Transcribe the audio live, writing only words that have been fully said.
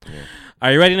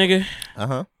Are you ready, nigga?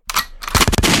 Uh-huh.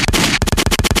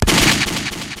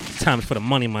 It's time for the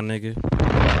money, my nigga.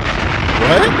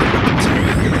 What?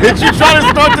 Did you try to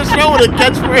start the show with a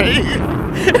catchphrase?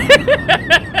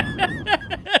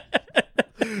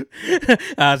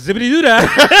 Zippity doo dah.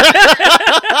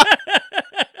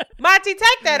 Monty,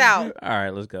 take that out. All right,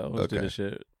 let's go. Let's do this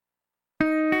shit.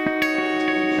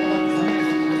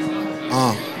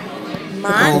 I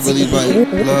don't really write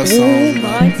love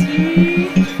songs.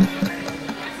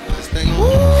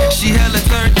 She hella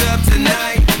turned up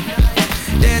tonight,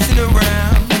 dancing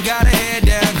around, got her head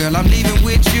down, girl, I'm leaving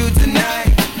with you tonight.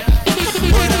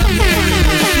 What up,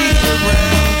 she's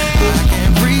around, I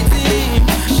can't breathe in,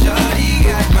 shawty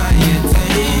got my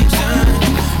attention.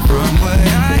 From what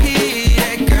I hear,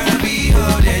 that girl be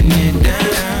holding it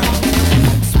down.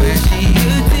 Swear she a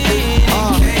 10,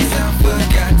 in case I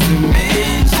forgot to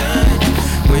mention.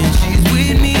 When she's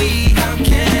with me, how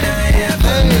can I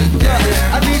ever look down?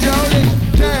 I need you to hold it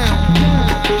down.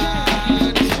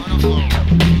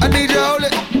 I need you to hold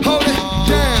it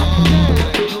down.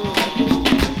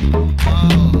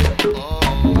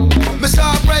 Miss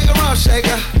Heartbreak around,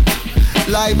 shaker.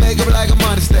 Like make up like a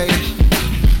money stater.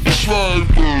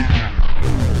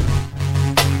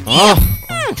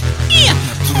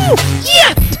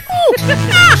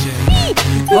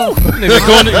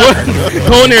 Nigga,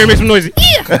 go in there and make some noise. I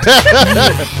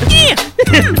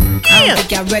don't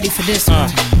think y'all ready for this one.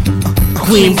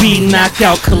 Queen Bee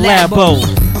knockout collabo.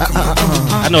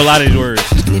 I know a lot of these words.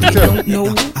 Don't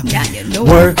know, now you know.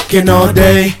 Working all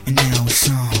day,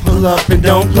 pull up and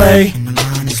don't play.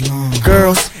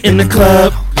 Girls in the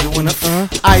club,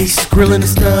 ice grilling the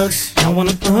studs. I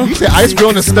wanna You said ice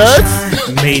grilling the studs?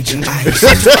 major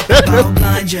Studs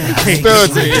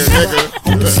in here,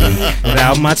 nigga.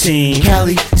 without my team.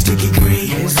 Cali, sticky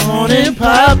green, It's on and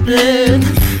poppin'.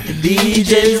 the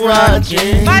DJ's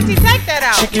watching. Monty, take that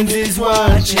out. Chickens is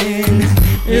watching.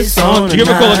 It's on. You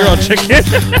ever call a girl chicken?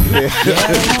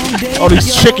 All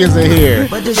these chickens in here.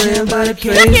 But the shit by the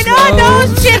case. Look at all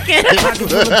those chickens. Pocket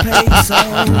full of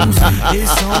pesos.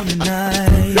 It's on tonight.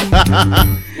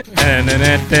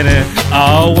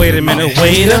 Oh, wait a minute. Oh,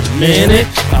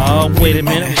 wait a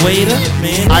minute.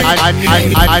 I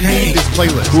need this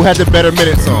playlist. Who had the better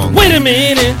minute song? Wait a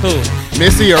minute. Who?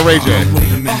 Missy or Ray J?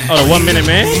 Oh, the 1 minute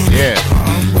man? Yeah.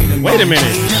 Wait a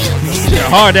minute. Shit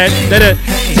hard that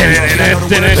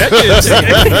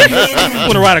I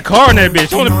want to ride a car in that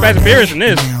bitch. I want to Fast and Furious in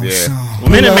this. Yeah.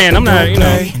 Minute man, I'm not,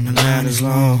 And the line is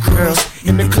long. Girls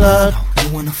in the club, you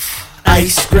wanna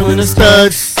ice grilling the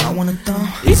studs. I wanna thumb.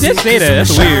 He did say that.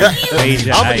 That's weird.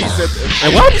 Major How many ice. said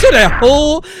And why would you say that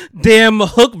whole damn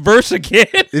hook verse again?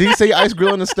 Did he say ice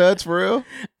grilling the studs for real?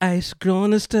 Ice growing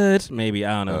the studs. Maybe,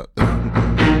 I don't know.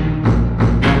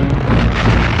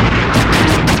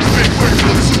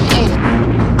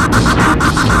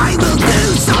 I will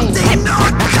do something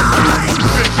not kind.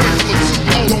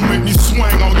 Don't make me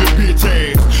swing on your bitch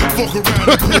ass. Fuck around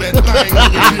and put that thing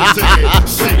on your bitch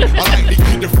ass. Shit, I like to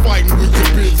get to fighting with your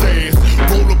bitch ass.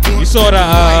 Roll a blunt, You saw on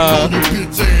your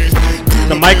bitch ass.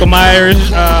 the Michael Myers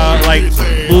like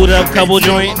booed up couple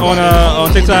joint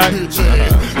on TikTok.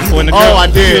 When the girl, I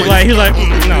did. He was like,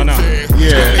 no.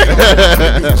 Yeah.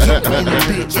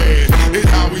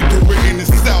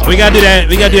 We gotta do that.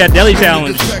 We gotta do that deli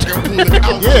challenge.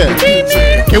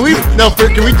 Yeah. Can we do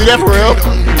that for real?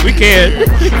 We can.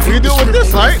 We can do it with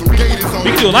this, right? We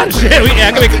can do a lot of shit. I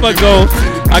can make it go.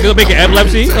 I can make it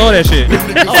epilepsy. All that shit.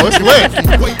 Oh, it's lit.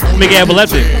 Make it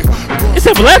epileptic. It's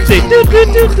epileptic. If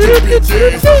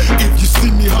you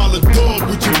see me holler dog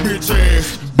with your bitch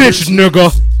ass. Bitch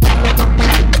nigga.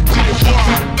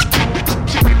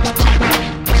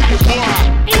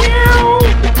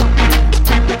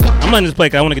 I'm letting this play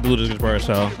because I want to get the Ludacris part,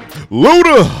 so.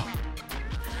 Luda.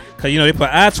 Because, they put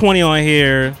I-20 on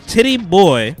here. Titty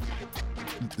Boy.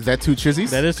 Is that two chizzies?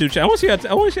 That is too. I want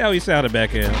to see how he sounded back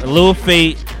here. A little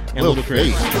Fate and Lil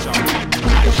Ludacris.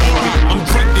 I'm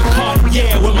drinking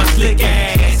Kanye with my slick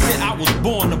ass. Said I was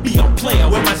born to be a player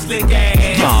with my slick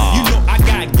ass. You know I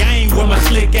got game with my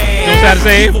slick ass. You know what I'm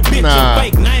saying? Nah. He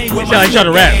sound like he trying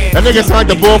to rap. That nigga sound like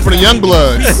the bull for the Young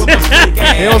Bloods. He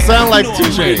don't sound like Two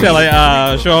He Chainz. sound like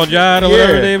Sean John or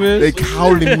whatever his name is. They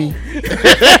calling me.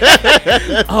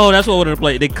 Oh, that's what I wanted to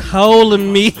play. They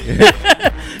calling me.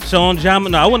 Sean John.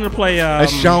 No, I wanted to play.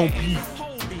 That's Sean P.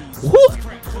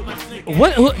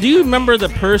 What do you remember the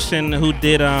person who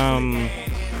did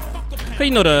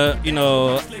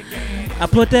I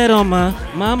put that on my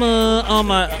mama on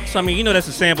my. So I mean, that's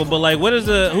a sample, but like, what is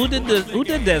who did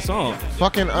that song?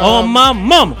 Fucking on my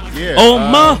mama. Yeah.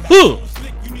 On my who?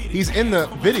 He's in the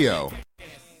video.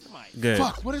 Good.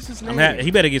 Fuck, what is his name?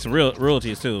 He better get some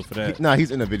royalties too for that. Nah,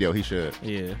 he's in the video. He should.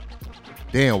 Yeah.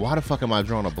 Damn, why the fuck am I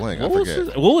drawing a blank? I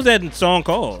forget. What was that song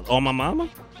called? On My Mama?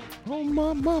 On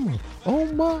my mama,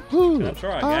 on my hood. I'm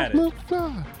sure I got it. Look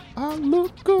fly, I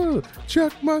look good.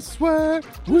 Check my swag,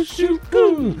 wish you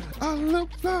good. I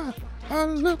look fly, I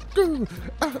look good.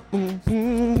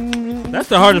 That's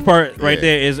the hardest part right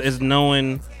there is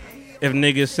knowing if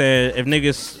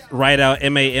niggas write out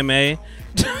MAMA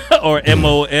or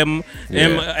MOM.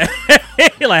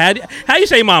 Like how you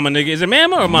say mama, nigga? Is it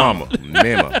mama or mama?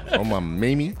 Mama. On my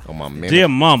mammy, on my mama. Dear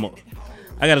mama.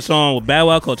 I got a song with Bow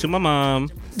Wow called To My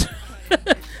Mom.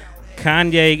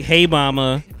 Kanye, Hey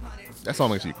Mama. That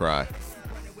song makes you cry.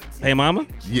 Hey Mama?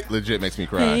 Yeah, legit makes me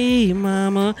cry. Hey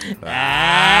Mama.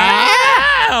 Ow!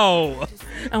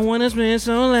 I want to spend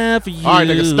so loud for you. All right,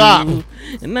 nigga, stop.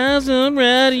 And I'm so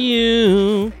proud of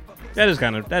you. That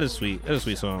is sweet. That's a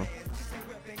sweet song.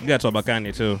 You gotta talk about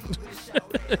Kanye too.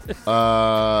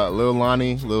 Lil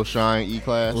Lonnie, Lil Shine,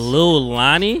 E-Class. Lil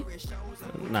Lonnie?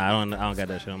 Nah, I don't got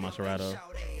that shit on my Serato.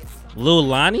 Lil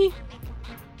Lonnie?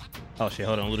 Oh shit,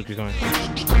 hold on, Ludacris going.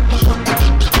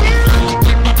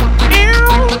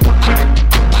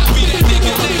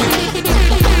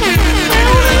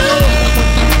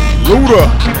 Luda,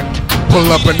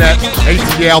 pull up in that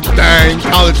ATL thing,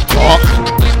 College Park.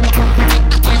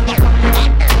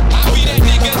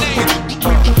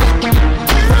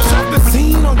 Fresh off the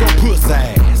scene on your puss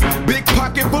ass. Big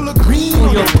pocket full of green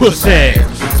on your puss ass.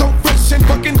 So fresh and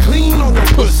fucking clean on your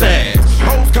puss ass.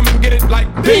 Hoes come and get it like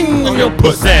ding on your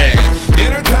puss ass.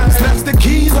 Dinner time, snatch the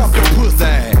keys off your puss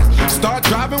ass. Start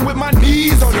driving with my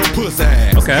knees on your puss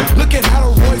ass. Okay. Look at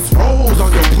how the Royce rolls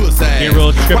on your puss ass. Being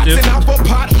real descriptive. Watching out for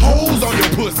potholes on your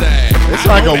puss ass. It's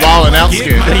like a Wale and out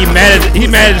skit. He mad at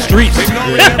the streets. On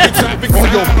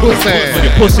your puss ass. On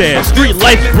your puss ass. Street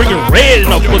life bringing red in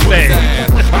your puss ass.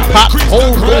 Pop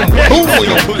holes on boom on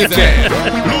your puss ass.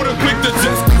 Luda quick to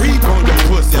just creep on your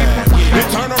puss ass. Then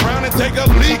turn around and take a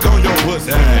leak on your puss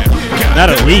ass. Not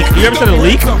a leak. You ever said a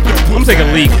leak? I'm gonna take a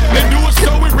leak. And do a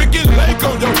show with Ricky Lake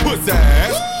on your puss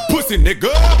ass. Pussy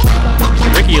nigga.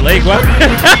 Ricky Lake, what?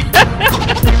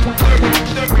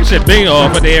 This shit been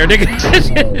off of there, nigga.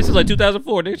 This is like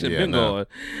 2004. This shit been going.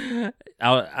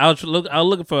 I was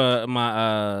looking for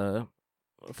my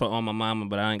for On My Mama,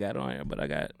 but I ain't got it on here. But I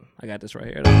got this right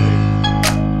here.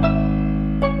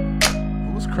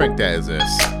 Whose Crank That is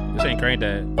this? This ain't Crank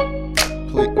That.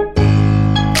 Please.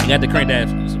 You got the Crank That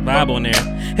vibe on there.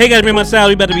 Hey guys, me myself.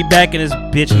 We about to be back in this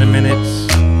bitch in a minute.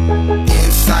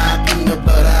 Inside peanut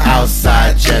butter,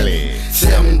 Outside jelly.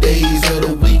 7 days of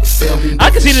the week, 7 I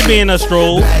can see this being a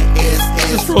stroll.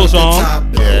 It's a stroll song.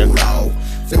 Yeah.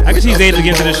 I can see Zayda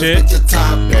against this shit. Inside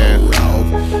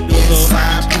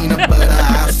peanut butter,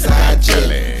 outside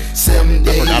jelly. 7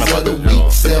 days of the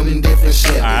week, 7 different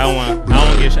shit. I don't want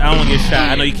to get shot.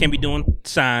 I know you can't be doing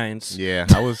signs. Yeah,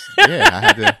 I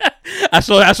had to. I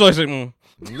saw it. Like,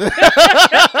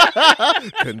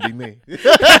 Couldn't be me.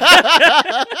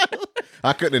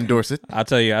 I couldn't endorse it. I'll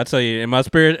tell you. In my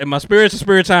spirit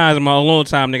times, in my alone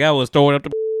time, nigga, I was throwing up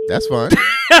the. That's fine.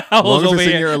 I was over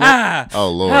here. Oh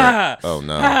Lord. Oh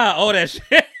no. Oh that shit.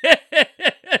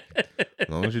 As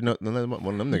long as you know, don't let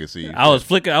one of them niggas see you. I was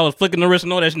flicking the wrist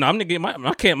and all that shit. No, I'm nigga.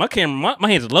 My camera.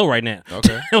 My hands are low right now.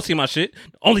 Okay. I don't see my shit.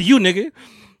 Only you, nigga.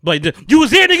 But you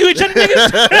was there, nigga. You ain't chatting,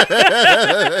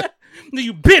 niggas.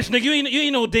 You bitch, nigga. You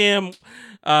ain't no damn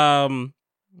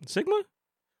Sigma.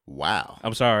 Wow.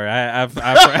 I'm sorry. I've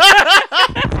That's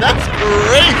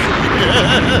crazy.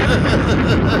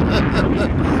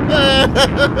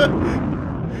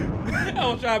 I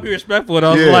was trying to be respectful, and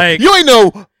I was like, you ain't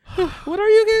know. What are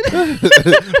you again?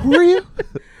 Who are you?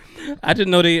 I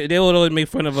didn't know they would always make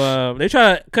fun of they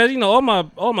try, cause all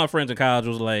my friends in college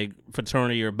was like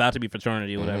fraternity or about to be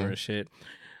fraternity or whatever and shit.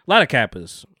 A lot of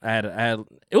Kappas. I had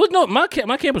it was my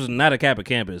campus was not a Kappa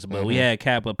campus, but we had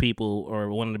Kappa people or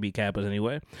wanted to be Kappas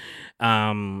anyway. I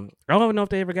don't even know if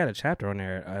they ever got a chapter on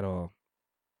there at all.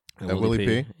 At Willie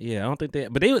P? Yeah, I don't think they.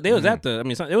 But they was at the. I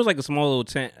mean, it was like a small little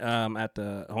tent at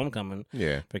the homecoming.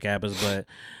 Yeah. For Kappas, but.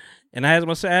 And I had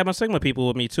my Sigma people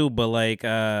with me too, but like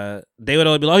they would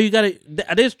always be like, "Oh, you got to."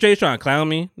 They was trying to clown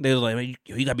me. They was like, "Man,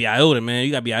 you got to be iota, man.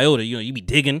 You got to be iota. You be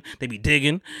digging. They be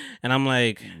digging." And I'm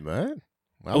like, "What?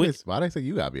 Why they say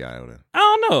you got to be iota?" I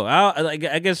don't know. I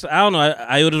guess I don't know.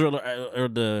 Iotas are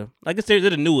the. I guess they're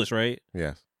the newest, right?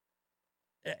 Yes.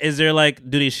 Is there like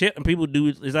do they shit and people do?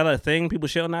 Is that a thing? People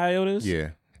shit on the iotas?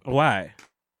 Yeah. Why?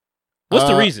 What's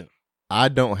the reason? I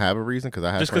don't have a reason because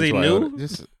I have just because they knew.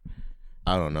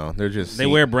 I don't know. They're just they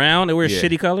wear brown. They wear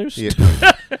shitty colors. Yeah.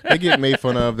 they get made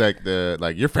fun of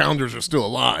like your founders are still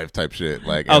alive type shit.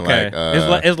 Like okay,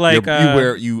 it's like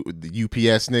you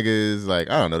UPS niggas. Like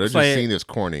I don't know, they're just seen as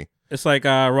corny. It's like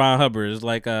Ron Hubbard. It's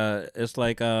like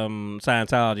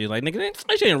Scientology. Like nigga,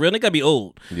 that shit ain't real. Nigga gotta be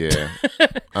old. Yeah,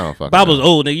 I don't fucking Bible's know.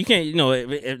 old, nigga. You can't,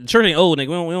 if church ain't old,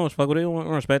 nigga. We don't fuck with it. We don't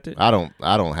respect it. I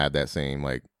don't have that same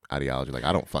like ideology. Like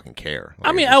I don't fucking care.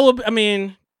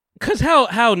 Like, Cause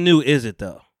how new is it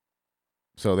though?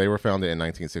 So they were founded in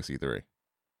 1963.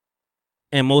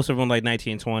 And most of them like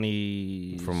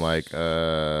 1920. From like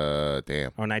or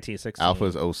 1960.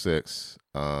 Alpha's 06,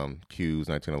 Q's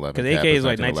 1911. Because AK is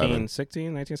like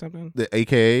 1916, 19 something. The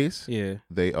AKAs, yeah,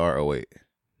 they are 08.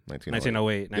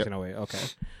 1908. Okay,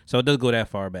 so it does go that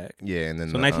far back. Yeah, and then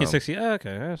so 1960.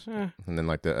 Okay, that's, and then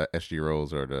like the SG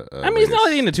Rolls or the. It's not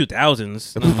like in the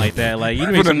 2000s, nothing like that. Like you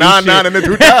for the 9 in the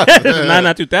 2000s.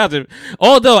 9 2000.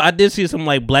 Although I did see some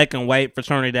like black and white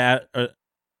fraternity that I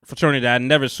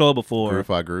never saw before. Groove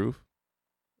 5 Groove.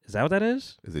 Is that what that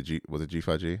is? Was it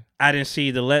G5G? I didn't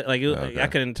see the Okay. I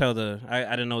couldn't tell I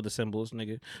didn't know the symbols,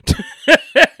 nigga.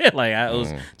 Like I was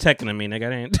teching me, nigga. I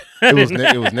didn't. It was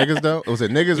niggas though. Was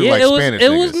it niggas or like Spanish? It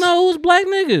was black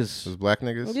niggas. It was black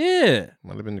niggas. Yeah,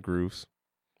 might have been the Grooves,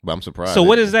 but I'm surprised. So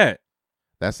what is that?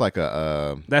 That's like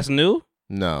a. That's new.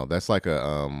 No, that's like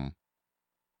a.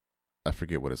 I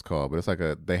forget what it's called, but it's like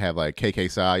they have like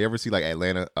KK You ever see like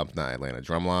Atlanta? Not Atlanta.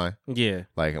 Drumline. Yeah.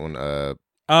 Like when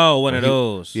one of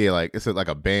those. Yeah, like it's like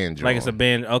a band drum. Like it's a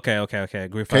band. Okay.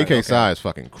 KK is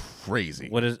fucking crazy.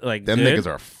 What is like them good? niggas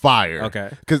are fire. Okay.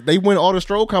 Because they win all the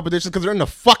stroll competitions because they're in the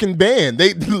fucking band.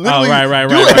 They literally right.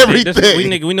 do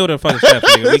everything. We know the fucking stuff.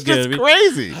 Nigga. It's just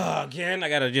crazy. Again, I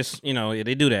gotta just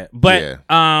they do that. But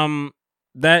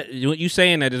that you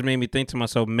saying that just made me think to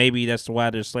myself. Maybe that's why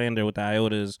there's slander with the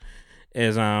iotas.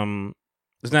 Is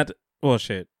it's not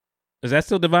shit. Is that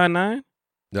still Divine 9?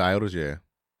 The iotas, yeah.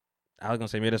 I was gonna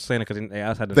say maybe that's slander because they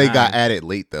outside the. They 9. got added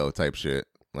late though, type shit.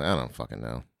 Like I don't fucking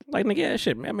know. Like nigga, that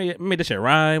shit. I made this shit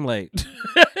rhyme. Like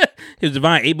he was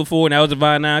Divine 8 before, now it's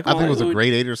Divine 9. I think it was a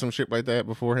grade 8 or some shit like that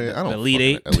beforehand. I don't Elite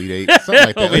 8, Elite 8, something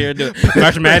like that. Over here doing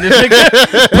March Madness,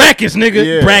 nigga. Brackets, nigga.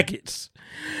 Yeah. Brackets.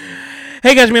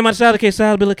 Hey guys, me and my style, okay,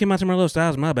 Styles, Billy came out to my little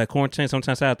styles, my bad, quarantine,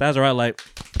 sometimes styles, that's all right, like,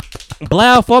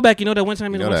 blow, fallback, that one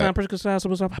time, one time, person style,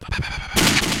 so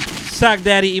Sock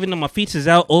Daddy, even though my feet is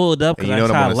out, oiled up, because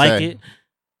that's how I like it.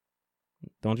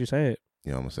 Don't you say it.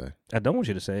 You know what I'm going to say? I don't want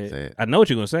you to say it. Say it. I know what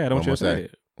you're going to say. I don't want you to say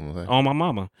it. On my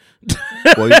mama.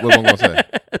 What am I going to say?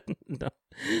 No.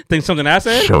 Think something I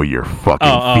said? Show your fucking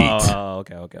feet.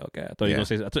 Okay. I thought you were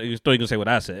going to say what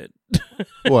I said.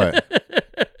 What?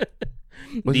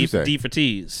 What'd you say? D for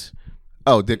T's.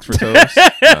 Oh, dicks for toes?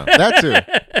 No, that too.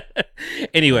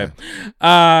 Anyway.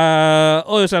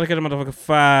 Always trying to get the motherfucking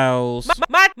files.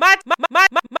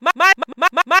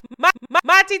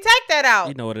 Monty, take that out.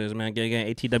 You know what it is, man.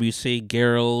 Gang, ATWC,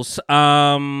 girls.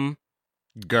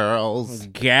 Girls.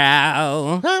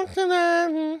 Gal. That's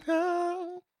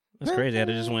crazy. I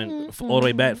just went all the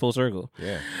way back full circle.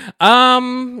 Yeah.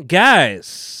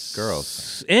 Guys.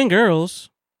 Girls. And girls.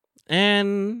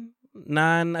 And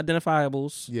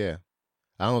non-identifiables. Yeah.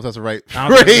 I don't know if that's the right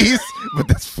phrase, but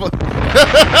that's fun.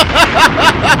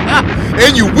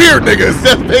 And you weird niggas.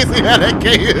 That's basically how that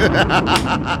came.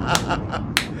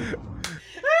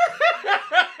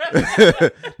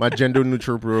 My gender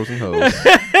neutral bros and hoes.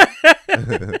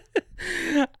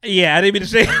 Yeah, I didn't mean to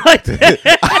say it like that.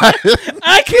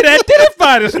 I can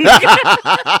identify this nigga.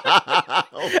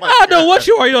 I don't know what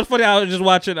you are. It's funny. I was just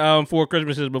watching 4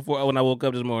 Christmases before when I woke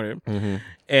up this morning. Mm-hmm.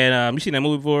 And you seen that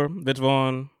movie before? Vince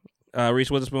Vaughn,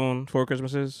 Reese Witherspoon, 4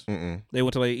 Christmases. Mm-mm. They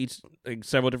went to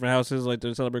several different houses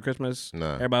to celebrate Christmas.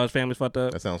 No. Everybody's family's fucked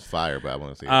up. That sounds fire, but I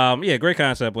want to see it. Yeah, great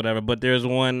concept, whatever. But there's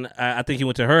one, I think he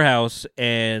went to her house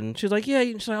and she's like, yeah.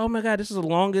 She's like, oh my God, this is the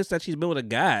longest that she's been with a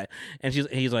guy. And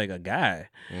he's like, a guy.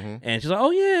 Mm-hmm. And she's like,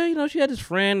 oh yeah, she had this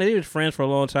friend. They were friends for a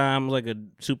long time. Like a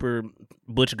super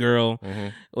butch girl,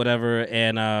 whatever.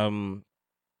 And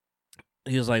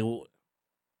he was like,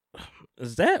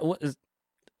 is that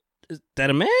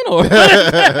a man or?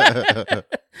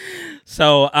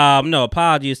 So, no,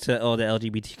 apologies to all the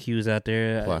LGBTQs out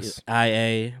there. Plus.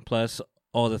 IA, plus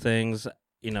all the things,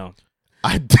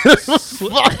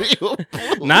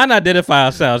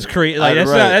 Non-identified sounds crazy. Like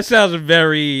that sounds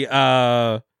very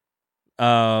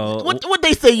what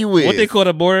they say you is? What they call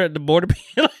the border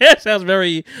that sounds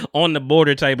very on the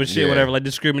border type of shit, whatever, like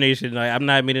discrimination. Like I'm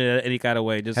not meaning it any kind of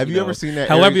way. Just have you ever seen that?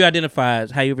 However you identify,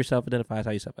 how you self-identify is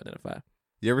how you self-identify.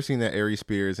 You ever seen that Aevry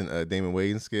Spears and Damon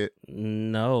Wayans skit?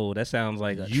 No, that sounds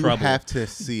like a You trouble. have to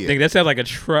see it. Think that sounds like a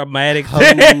traumatic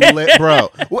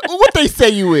Bro, what they say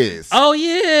you is. Oh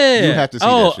yeah, you have to see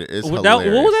that shit. It's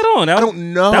hilarious. What was that on? I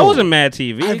don't know. That wasn't Mad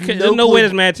TV. There's no way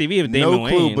that's Mad TV. If Damon no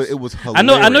clue, Wayans. but it was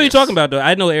hilarious. I know you're talking about though.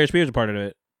 I know Aevry Spears was a part of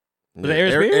it. Was it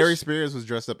Aevry Spears? Aevry Spears was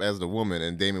dressed up as the woman,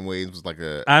 and Damon Wayans was like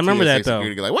a. I remember TSA that though.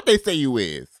 security guy. Like, what they say you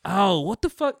is? Oh, what the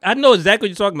fuck? I know exactly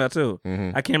what you're talking about too. Mm-hmm.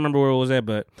 I can't remember where it was at,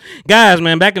 but guys,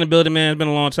 man, back in the building, man. It's been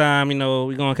a long time. You know,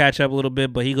 we're gonna catch up a little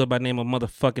bit, but he goes by the name of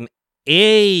motherfucking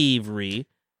Aevry.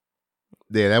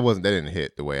 Yeah, that didn't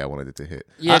hit the way I wanted it to hit.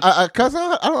 Yeah, cause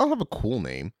I don't have a cool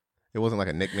name. It wasn't like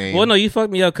a nickname. Well, no, you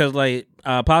fucked me up because like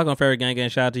Popcorn Fairy Gang,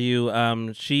 shout out to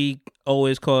you. She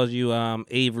always calls you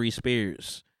Aevry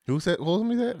Spears. Who told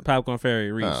me that? Popcorn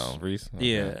Fairy, Reese. Oh, Reese. Okay.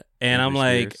 Yeah, and Aevry I'm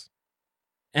like, Spears.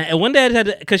 and one day I had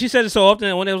to, because she said it so often,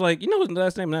 and one day I was like, you know his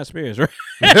last name not Spears, right?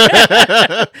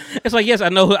 It's like, yes, I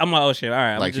know who. I'm like, oh shit, all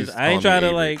right. Like I ain't trying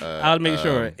to Aevry, like. I was making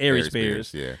sure Aevry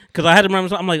Spears. Yeah. Because I had to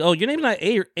remember. I'm like, oh, your name's not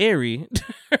Aevry.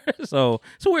 So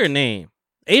it's a weird name.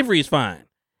 Aevry is fine.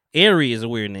 Aevry is a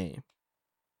weird name.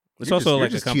 It's also you're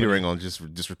like just a company. teetering on just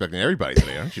disrespecting everybody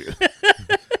today, aren't you?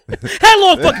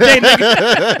 Hello, fucking day,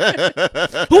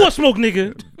 nigga. Who want smoke,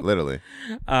 nigga? Literally.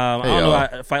 I don't know.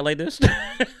 I fight like this. You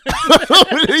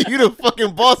the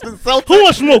fucking Boston Celtics. Who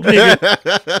want smoke, nigga?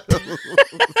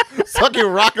 Sucking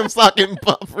rock'em socket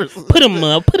buffers. Put him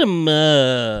up. Put him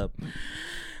up.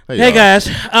 y'all. Hey guys.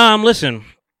 Listen.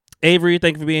 Aevry,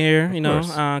 thank you for being here. You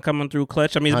know, coming through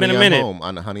clutch. I mean, it's been a minute.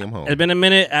 Honey, I'm home. It's been a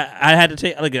minute. I had to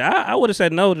take. Look, I would have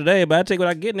said no today, but I take what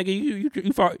I get,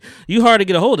 nigga. You hard to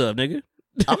get a hold of, nigga.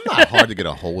 I'm not hard to get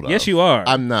a hold of. Yes, you are.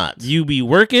 I'm not. You be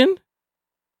working,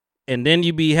 and then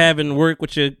you be having work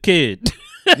with your kid.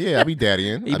 Yeah, I be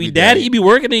daddying. You be daddy. You be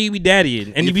working, and you be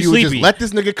daddying, and you be sleepy. Just let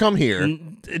this nigga come here.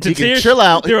 He can chill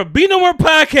out. There will be no more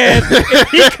podcast if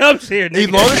he comes here, nigga.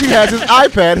 As long as he has his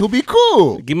iPad, he'll be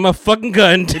cool. Give him a fucking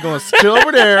gun. He's gonna sit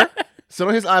over there, sit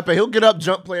on his iPad. He'll get up,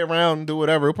 jump, play around, do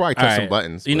whatever. He'll probably touch some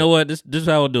buttons. You know what? This is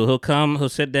how I'll do. He'll come. He'll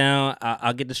sit down.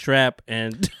 I'll get the strap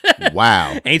and.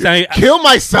 Wow. Anytime kill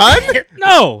my son?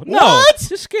 No. What?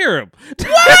 Just scare him.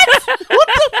 What? What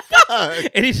the fuck?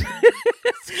 Anytime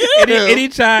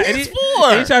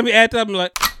he acts up, I'm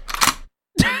like.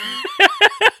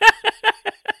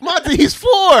 Monty, he's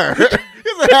 4. He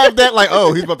doesn't have that like,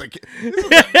 oh, he's about to.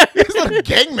 He's not a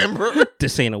gang member.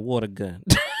 This ain't a water gun.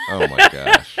 Oh my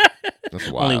gosh,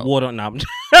 that's wild. Only water. No, I'm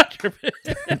tripping.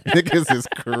 Niggas is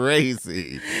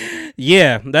crazy.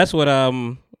 Yeah, that's what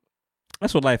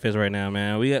life is right now,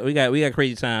 man. We got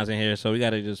crazy times in here, so we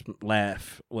got to just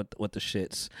laugh with the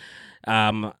shits.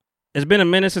 It's been a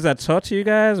minute since I talked to you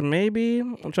guys. Maybe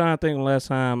I'm trying to think last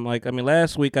time.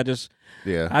 Last week I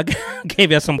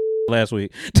gave you some last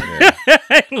week. Yeah.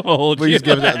 I ain't gonna hold you. Just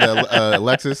give the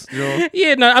Lexus.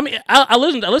 Yeah, no. I mean, I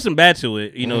listened back to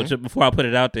it, you know, before I put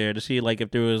it out there to see like if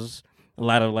there was a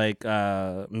lot of like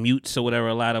mutes or whatever,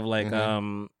 a lot of like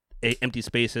empty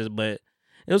spaces, but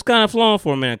it was kind of flowing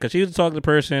for a minute because she was talking to the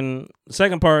person. The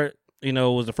second part, you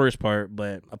know, was the first part,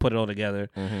 but I put it all together,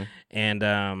 and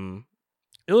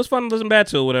it was fun to listen back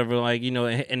to or whatever. Like, you know,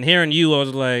 and hearing you, I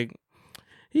was like.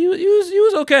 He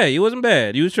was okay. He wasn't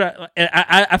bad. He was trying.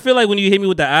 I feel like when you hit me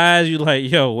with the eyes, you're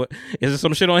like, "Yo, what, is there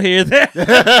some shit on here that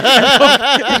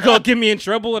it's gonna get me in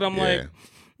trouble?" And I'm like,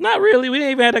 "Not really. We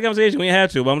didn't even have that conversation. We didn't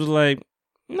have to." But I'm just like,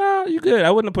 "No, you good."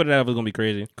 I wouldn't have put it out if it was gonna be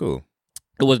crazy. Cool.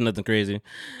 It wasn't nothing crazy.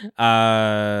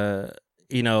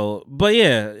 You know, but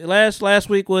yeah, last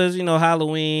week was, you know,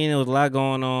 Halloween. There was a lot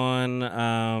going on.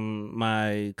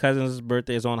 My cousin's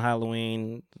birthday is on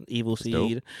Halloween. Evil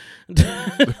seed.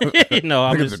 No,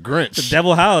 I'm just a Grinch. It's a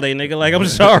devil holiday, nigga. Like, I'm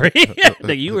sorry.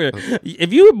 Like,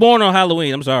 if you were born on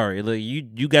Halloween, I'm sorry. Like,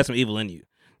 you got some evil in you.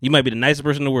 You might be the nicest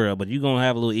person in the world, but you gonna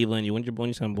have a little evil in you when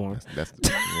your son born. That's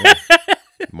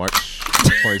March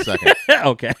 22nd.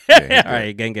 Okay. Yeah, all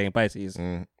right. Gang, Pisces.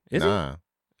 Is it?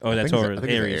 Oh, that's Taurus.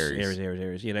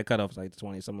 Aries. Yeah, that cutoff is like the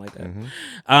 20, something like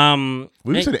that.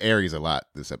 We said Aries a lot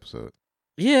this episode.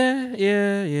 Yeah.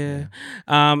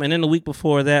 And then the week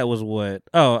before that was what?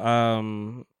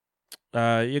 Oh,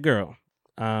 your girl.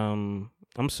 I'm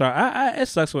sorry. It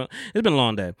sucks when it's been a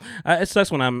long day. It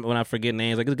sucks when I forget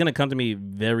names. Like, it's gonna come to me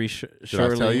very shortly. Should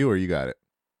I tell you or you got it?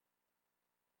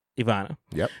 Ivana.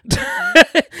 Yep.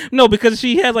 No, because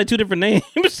she has like 2 different names,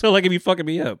 so like it'd be fucking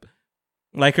me up.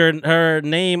 Like her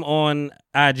name on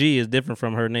IG is different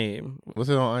from her name. What's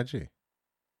it on IG?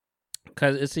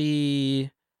 Cause it's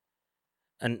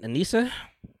Anissa.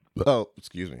 Oh,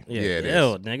 excuse me. Yeah, it is.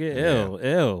 Ew, nigga.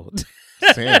 Ew.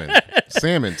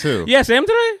 Salmon too. Yeah, Sam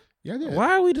today. Yeah, yeah.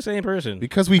 Why are we the same person?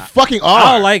 Because we fucking are.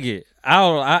 I don't like it.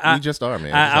 We just are,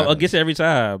 man. I guess every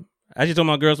time. I just told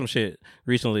my girl some shit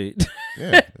recently.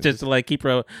 Yeah. Just to like keep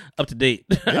her up to date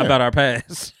about our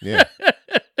past. Yeah.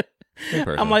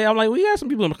 I'm like, we got some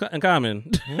people in common.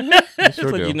 Mm-hmm.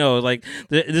 Sure like do. you know, like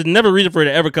there's never a reason for it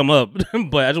to ever come up.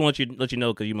 But I just want you to let you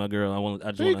know because you're my girl.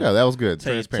 I just there you go. That was good.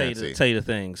 Transparency. Tell you the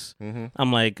things. Mm-hmm.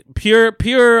 I'm like pure,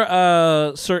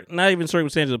 not even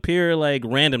circumstantial, pure like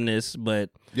randomness.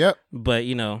 But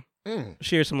you know,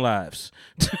 share some lives.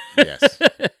 Yes.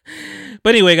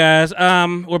 But anyway, guys,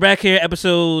 we're back here,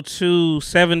 episode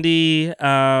 270.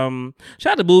 Shout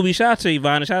out to Booby, shout out to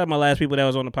Ivana, shout out to my last people that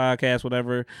was on the podcast,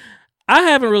 whatever. I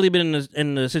haven't really been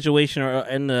in the situation or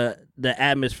in the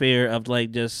atmosphere of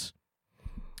like just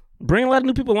bringing a lot of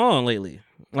new people on lately.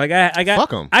 Like I got,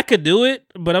 fuck 'em. I could do it,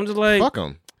 but I'm just like fuck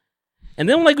them. And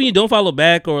then like when you don't follow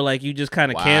back or like you just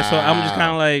kind of cancel, I'm just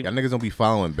kind of like y'all niggas don't be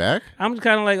following back. I'm just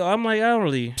kind of like I don't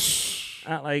really.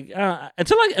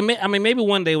 Until like I mean maybe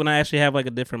one day when I actually have like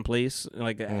a different place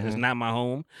like it's not my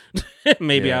home,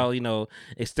 maybe I'll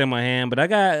extend my hand. But I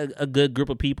got a good group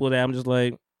of people that I'm just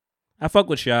like I fuck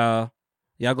with y'all.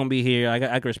 Y'all gonna be here. I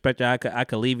can respect y'all. I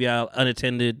could leave y'all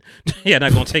unattended. Yeah,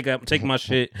 not gonna take my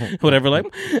shit. Whatever. Like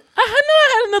I know I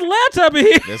had another laptop in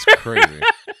here. That's crazy.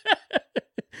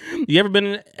 You ever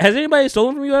been? Has anybody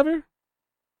stolen from you ever?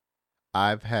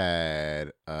 I've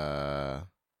had a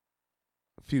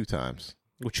few times.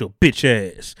 With your bitch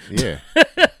ass. Yeah.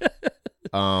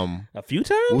 A few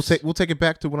times? We'll take it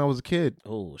back to when I was a kid.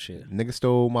 Oh shit. Nigga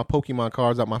stole my Pokemon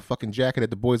cards out my fucking jacket at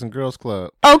the Boys and Girls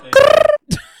Club. Oh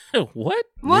what?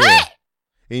 Yeah.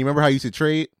 And you remember how you used to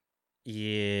trade?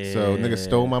 Yeah. So nigga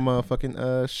stole my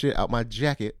motherfucking shit out my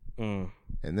jacket. And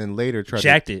then later tried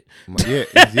jacked it. Yeah.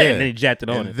 And then he jacked it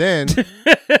on it. Then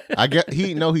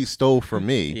he stole from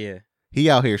me. Yeah. He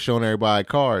out here showing everybody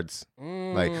cards.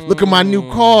 Like, look at my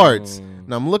new cards.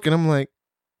 And I'm looking, I'm like,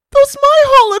 those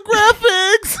my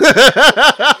holographics.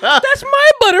 That's my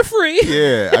Butterfree.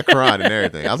 Yeah, I cried and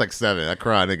everything. I was like 7. I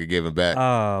cried, nigga gave him back.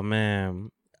 Oh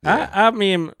man. Yeah. I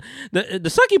mean, the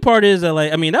sucky part is that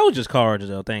like, I mean, that was just cards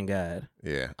though. Thank God.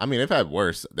 Yeah, I mean, they've had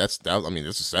worse. This is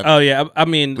a 7. Oh yeah, I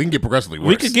mean, we can get progressively worse.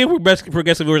 We could get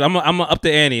progressively worse. I'm gonna up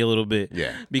the ante a little bit.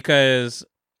 Yeah, because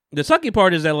the sucky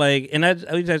part is that like, and I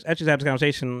just had this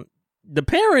conversation. The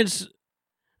parents,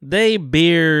 they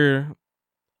bear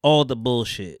all the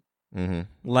bullshit. Mm-hmm.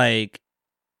 Like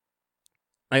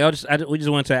we just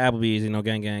went to Applebees,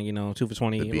 gang, 2 for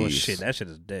 $20. Oh shit, that shit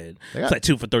is dead. It's like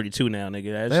 2 for $32 now,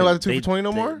 nigga. They don't have 2 for $20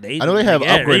 no more. I know they have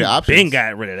upgraded options. They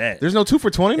got rid of that. There's no 2 for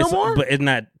 $20 no more. But it's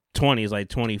not 20. It's like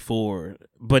 24.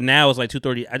 But now it's like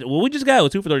 230. Well, we just got it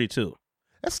with 2 for $32.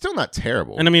 That's still not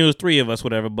terrible. And I mean, it was 3 of us,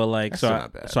 whatever. But like, that's still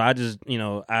not bad. So I just,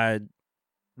 I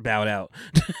bowed out.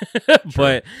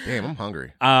 But damn, I'm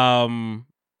hungry.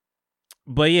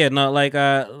 But yeah, no, like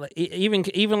even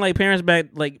like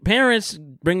parents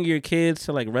bring your kids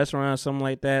to like restaurants, something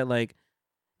like that. Like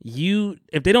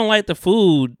if they don't like the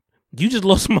food, you just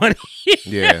lost money.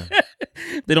 Yeah.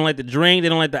 They don't like the drink, they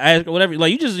don't like the ice cream, whatever.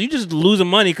 Like you just losing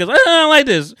money because I don't like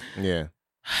this. Yeah.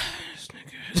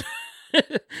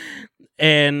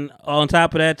 And on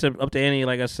top of that, up to Annie,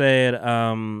 like I said,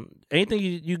 anything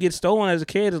you get stolen as a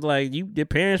kid is like your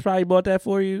parents probably bought that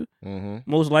for you. Mm-hmm.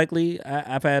 Most likely,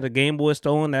 I've had a Game Boy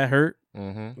stolen that hurt.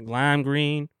 Mm-hmm. Lime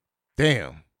green.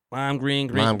 Damn. Lime green,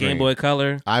 Game Boy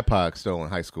Color. iPod stolen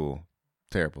high school.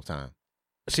 Terrible time.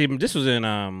 See, this was in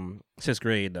 6th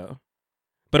grade though.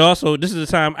 But also, this is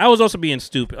the time I was also being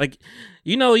stupid. Like,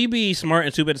 you be smart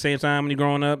and stupid at the same time when you're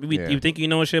growing up. You think you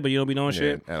know shit, but you don't be knowing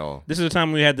shit at all. This is the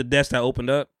time when we had the desk that opened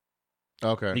up.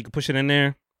 Okay, you could push it in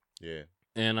there. Yeah.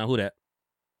 And who that?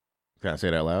 Can I say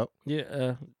that out loud?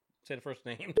 Yeah. Say the first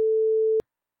name.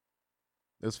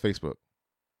 It was Facebook.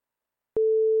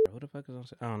 Who the fuck is on?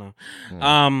 I don't know.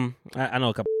 I know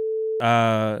a couple.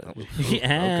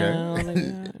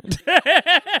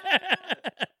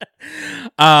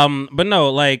 But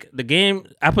no, like the game.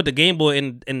 I put the Game Boy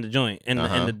in the joint in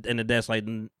the desk. Like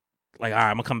all right,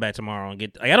 I'm gonna come back tomorrow and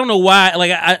get. Like I don't know why.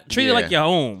 Like I treat it like your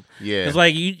home. Yeah, it's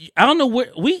like I don't know when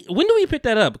do we pick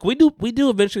that up? We do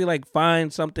eventually like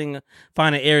find an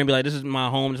area and be like, this is my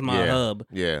home, this is my hub.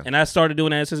 Yeah. And I started doing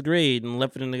that in 6th grade and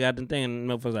left it in the goddamn thing. And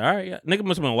motherfuckers was like, all right, yeah. Nigga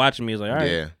must have been watching me. He's like, all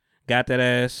right, got that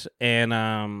ass.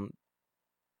 And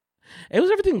it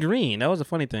was everything green. That was a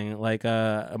funny thing. Like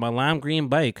my lime green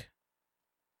bike.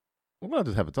 We'll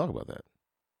just have a talk about that.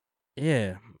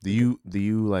 Yeah. Do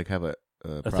you like have a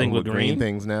thing with green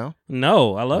things now?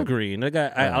 No, I love green.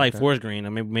 I like forest green. I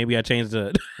mean, maybe I changed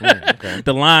the okay.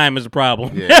 The lime is a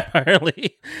problem. Yeah.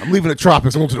 Apparently. I'm leaving the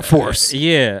tropics, going to the forest.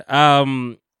 Yeah.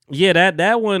 Yeah.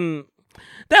 That one.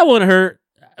 That wouldn't hurt.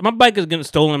 My bike is getting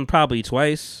stolen probably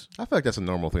twice. I feel like that's a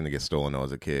normal thing to get stolen though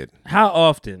as a kid. How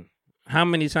often? How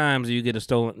many times do you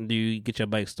get your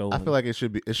bike stolen? I feel like it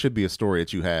should be a story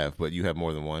that you have, but you have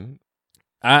more than one.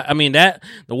 I mean that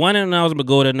the one when I was in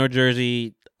Pagoda, New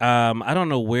Jersey. I don't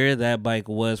know where that bike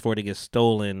was for it to get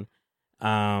stolen.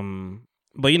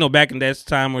 But you know, back in that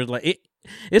time where it's like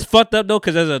it's fucked up though,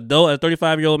 because as a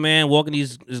 35-year-old man walking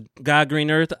this God green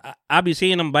earth, I be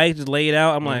seeing them bikes just laid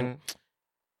out. I'm like,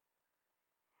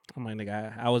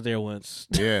 nigga, I was there once.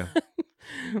 Yeah.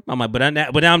 I'm like, but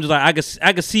now I'm just like,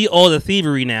 I can see all the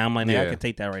thievery now. I'm like, nigga, I can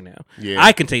take that right now. Yeah.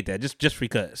 I can take that just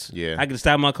because. Yeah. I can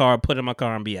stop my car, put it in my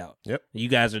car, and be out. Yep. You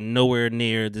guys are nowhere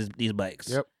near these bikes.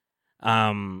 Yep.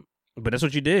 But that's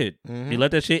what you did. You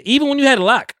let that shit, even when you had a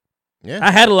lock. Yeah.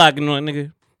 I had a lock, you know,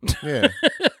 nigga. Yeah.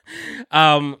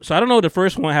 So I don't know the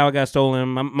first one how it got stolen.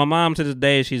 My mom to this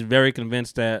day, she's very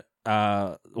convinced that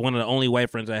one of the only white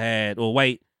friends I had, or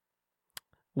white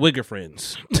wigger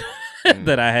friends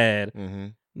that I had,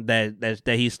 that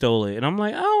he stole it. And I'm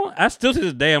like, oh, I still to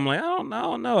this day, I'm like, I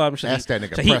don't know. I'm sure that's that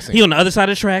nigga so pressing. He on the other side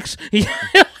of the tracks. We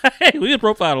was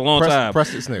profiled a long time.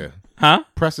 Press this nigga. Huh?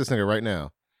 Press this nigga right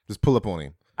now. Just pull up on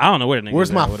him. I don't know where the nigga Where's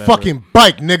is my at, fucking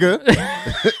bike, nigga?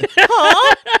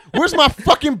 Huh? Where's my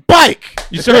fucking bike?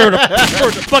 You sure heard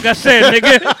the fuck I said,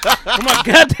 nigga? Where's my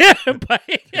goddamn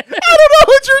bike? I don't know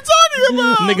what you're talking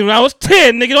about. Nigga, when I was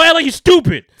 10, nigga, don't act like you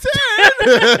stupid. 10?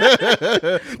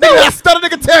 Nigga, I started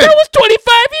nigga 10. That was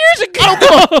 25 years ago. I don't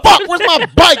give a fuck. Where's my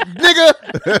bike, nigga?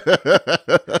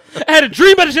 I had a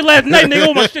dream about this shit last night, nigga.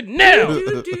 On my shit now.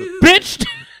 Bitch.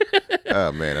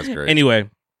 Oh, man, that's great. Anyway.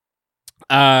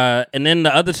 And then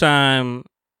the other time,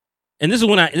 and this is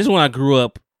when I grew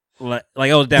up, like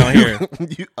I was down here.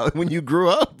 When you grew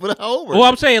up, how old were you? Well,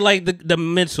 I'm saying like the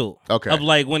mental of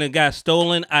like when it got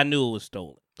stolen, I knew it was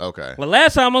stolen. Okay. But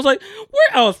last time I was like,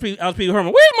 I was Pete Herman.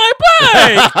 Where's my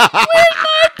bike? Where's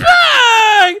my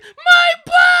bike? My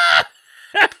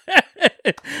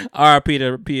bike. R.I.P.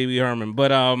 to P.B. Herman.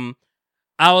 But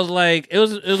I was like, it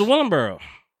was a Willenboro.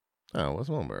 Oh, what's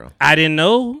Willenboro? I didn't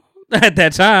know. At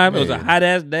that time, Man. It was a hot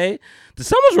ass day. The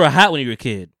summers were hot when you were a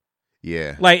kid.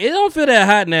 Yeah, like it don't feel that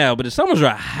hot now, but the summers were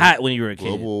hot when you were a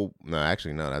kid. No,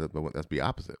 actually, no. That's the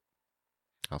opposite.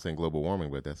 I was saying global warming,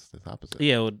 but that's opposite.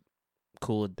 Yeah, it would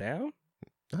cool it down.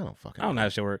 I don't know how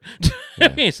that shit work.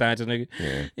 Yeah. We ain't scientists,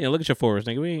 nigga. Yeah, Look at your forest,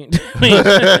 nigga. We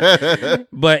ain't.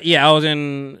 But yeah, I was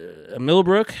in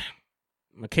Millbrook,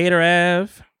 Mercator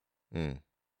Ave.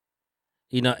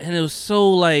 You know, and it was so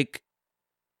like.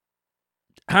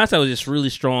 Hindsight was just really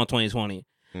strong 2020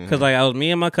 because like I was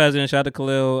me and my cousin, shout out to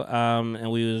Khalil,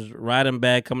 and we was riding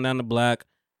back coming down the block.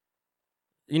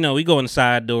 You know, we go in the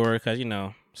side door because you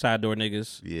know side door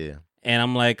niggas. Yeah. And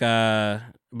I'm like,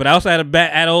 but outside of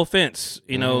at old fence,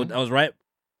 you know, I was right.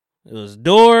 It was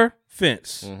door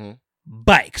fence,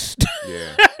 bikes.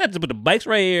 Yeah. To put the bikes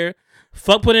right here.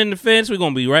 Fuck, put it in the fence. We're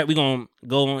gonna be right. We're gonna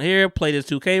go on here, play this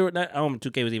 2K. I don't know if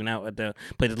 2K was even out at the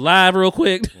play this live real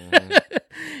quick,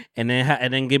 and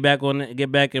then get back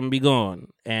and be gone.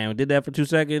 And we did that for 2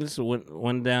 seconds.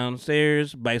 Went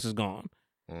downstairs. Bikes is gone,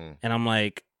 and I'm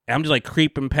just like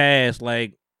creeping past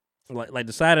like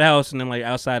the side of the house, and then like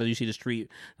outside of you see the street.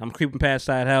 I'm creeping past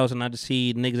side house, and I just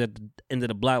see niggas at the end of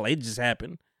the block. Like it just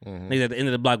happened. Niggas at the end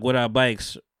of the block with our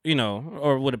bikes. You know,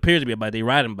 or what appears to be a bike. They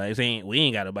riding bikes. We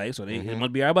ain't got a bike, so it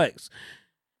must be our bikes.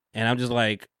 And I'm just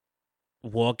like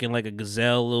walking like a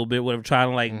gazelle a little bit, whatever,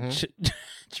 trying to like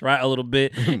try a little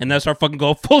bit, and then I start fucking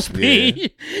going full speed.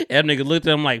 Yeah. And that nigga looked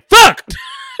at him like, "Fuck!"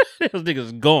 Those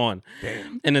niggas gone.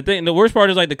 Damn. And the worst part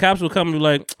is like the cops will come and be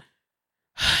like,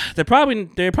 they're probably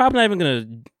not even gonna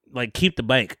like keep the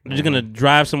bike. They're just gonna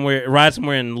ride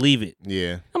somewhere, and leave it.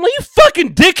 Yeah. I'm like, you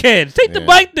fucking dickheads. Take the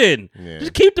bike then. Yeah.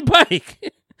 Just keep the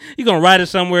bike. You gonna ride it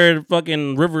somewhere,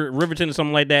 fucking Riverton or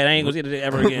something like that. I ain't gonna see it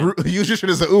ever again. Use your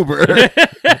shit as an Uber. All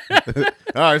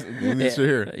right, leave shit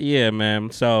here. Yeah,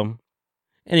 man. So,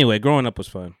 anyway, growing up was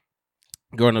fun.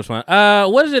 What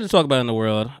is it to talk about in the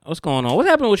world? What's going on? What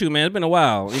happened with you, man? It's been a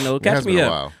while. You know, catch me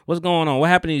up. What's going on? What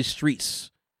happened in these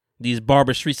streets? These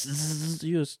barber streets.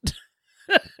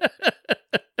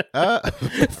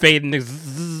 Fading.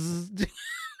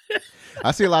 I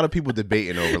see a lot of people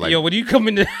debating over like, yo, when you come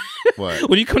into what?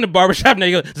 When you come to barbershop now,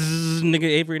 you go,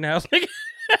 nigga, Aevry in the house, nigga.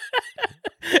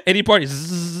 Any party,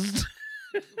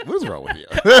 what's wrong with you?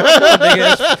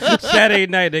 Nigga, Saturday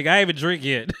night, nigga. I ain't even drink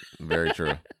yet. Very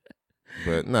true.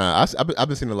 But nah, I've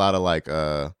been seeing a lot of like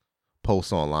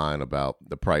posts online about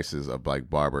the prices of like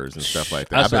barbers and stuff like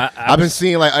that. I've been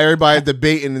seeing like everybody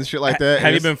debating and shit like that.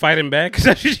 Have you been fighting back?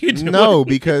 No,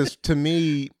 because to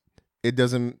me, it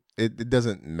doesn't. it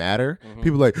doesn't matter.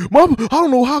 People like, Mom, I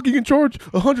don't know how you can charge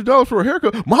 $100 for a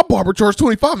haircut. My barber charged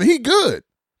 $25 and he good.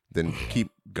 Then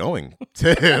keep going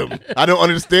to him. I don't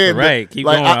understand. Right. Keep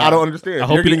like, going. I don't understand. I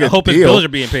hope his bills are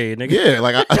being paid, nigga. Yeah,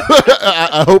 like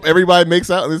I hope everybody makes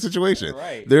out in this situation.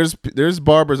 Right. There's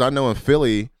barbers I know in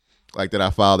Philly like that I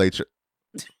file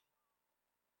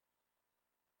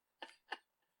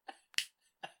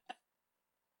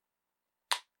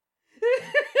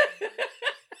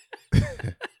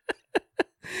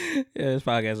Yeah, this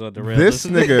podcast is on the rails. This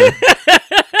nigga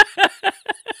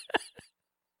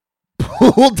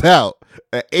pulled out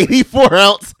an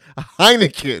 84-ounce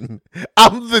Heineken.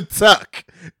 I'm the tuck.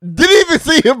 Didn't even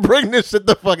see him bring this shit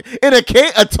the fuck in a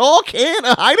tall can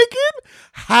of Heineken.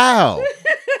 How,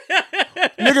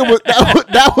 nigga?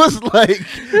 That was like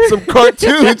some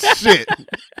cartoon shit.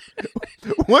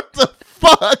 What the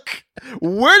fuck?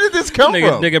 Where did this come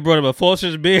from? Nigga brought him a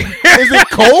Foster's beer. Is it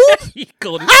cold?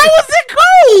 Cold. How was it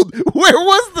cold? Where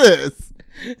was this?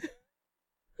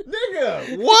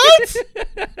 Nigga, what?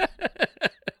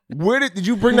 Where did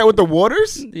you bring that with the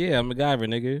waters? Yeah, I'm a MacGyver,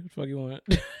 nigga. What the fuck you want?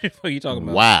 What the fuck you talking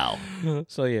about? Wow.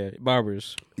 So yeah,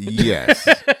 barbers. Yes.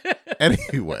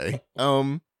 Anyway,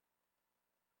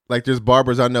 like there's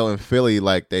barbers I know in Philly,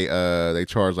 like they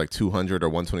charge like $200 or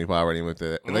 $125 or anything with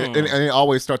that, and they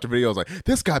always start the videos like,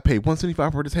 this guy paid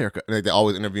 $175 for this haircut, and they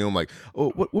always interview him like, oh,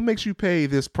 what makes you pay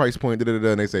this price point?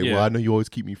 And they say, well, I know you always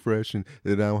keep me fresh, and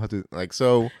then I don't have to like.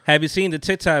 So have you seen the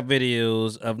TikTok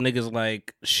videos of niggas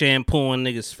like shampooing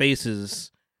niggas' faces?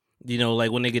 You know,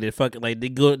 like when they get it fucking, like they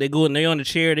go and they on the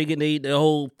chair, they get their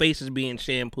whole faces being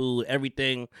shampooed,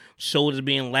 everything, shoulders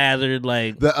being lathered,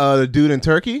 like the dude in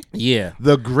Turkey. Yeah,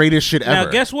 the greatest shit ever.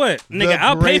 Now guess what, nigga,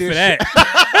 I'll pay for that,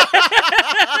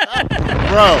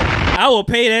 bro. I will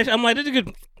pay that. I'm like, this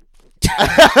nigga.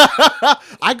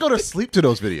 I go to sleep to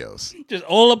those videos. Just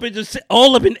all up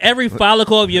in every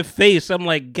follicle of your face. I'm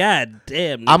like, God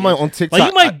damn. Nigga. I'm like on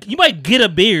TikTok. Like you might get a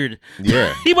beard.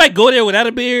 Yeah. You might go there without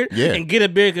a beard. Yeah. And get a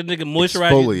beard because nigga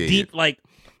moisturize you deep like.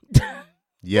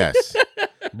 Yes,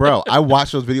 bro. I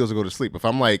watch those videos to go to sleep. If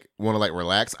I'm like want to like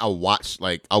relax, I'll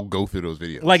go through those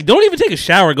videos. Like, don't even take a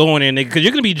shower going in, nigga, because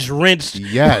you're gonna be drenched.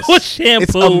 Yes. With shampoo.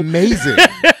 It's amazing.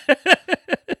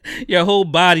 Your whole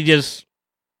body just.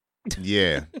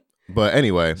 Yeah. But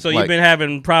anyway. So you've been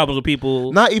having problems with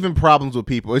people. Not even problems with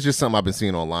people. It's just something I've been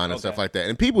seeing online and stuff like that.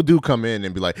 And people do come in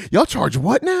and be like, y'all charge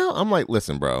what now? I'm like,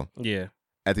 listen, bro. Yeah.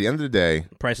 At the end of the day.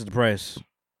 Price is the price.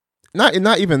 Not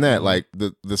even that. Like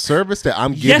the service that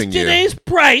I'm giving Yesterday's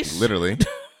price. Literally.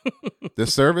 The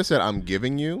service that I'm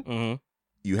giving you,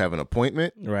 you have an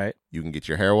appointment. Right. You can get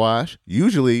your hair washed.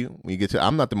 Usually, when you get to,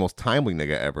 I'm not the most timely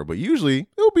nigga ever, but usually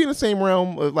it'll be in the same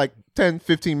realm of like 10,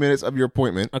 15 minutes of your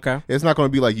appointment. Okay. It's not going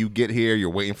to be like you get here, you're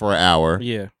waiting for an hour.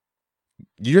 Yeah.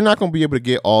 You're not going to be able to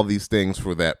get all these things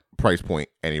for that price point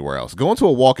anywhere else. Go into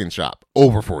a walk-in shop,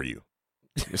 over for you.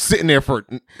 You're sitting there for,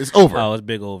 it's over. Oh, it's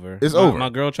big over. It's over. My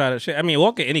girl tried to, I mean,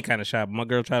 walk in any kind of shop. My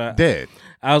girl tried to. Dead.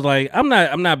 I was like, I'm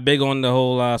not big on the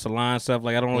whole salon stuff.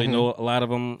 Like, I don't really know a lot of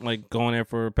them, like going there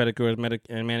for pedicures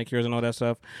and manicures and all that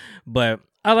stuff. But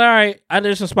I was like, all right, I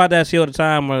just spot that here all the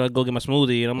time where I go get my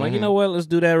smoothie. And I'm like, you know what? Let's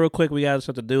do that real quick. We got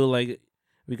stuff to do. Like,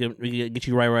 we could get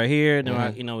you right here. And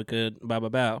then, we could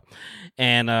bow.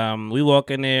 And we walk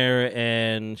in there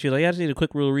and she's like, yeah, I just need a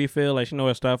quick little refill. Like, she know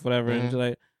her stuff, whatever. And she's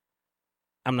like,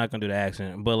 I'm not gonna do the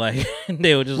accent, but like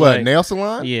they were just like nail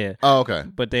salon. Yeah. Oh, okay.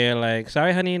 But they're like,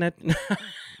 sorry, honey. It's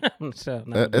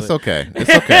okay. It's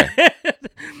okay.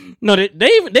 No, they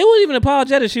weren't even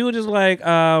apologetic. She was just like,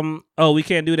 oh, we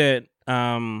can't do that.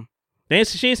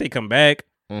 She didn't say come back.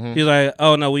 She's like,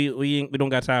 oh no, we don't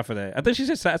got time for that. I think she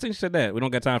said that. We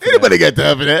don't got time for Anybody got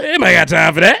time for that? Anybody got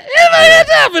time for that? Anybody got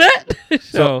time for that?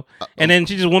 So and then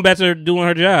she just went back to doing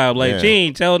her job. Like she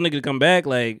ain't tell a nigga to come back.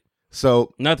 Like.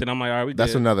 So nothing. I'm like, all right, we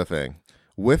that's good. Another thing.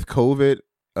 With COVID,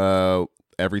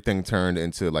 everything turned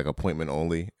into like appointment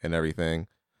only and everything.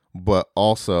 But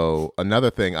also another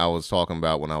thing I was talking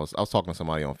about when I was talking to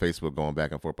somebody on Facebook going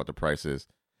back and forth about the prices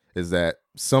is that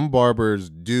some barbers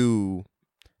do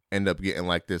end up getting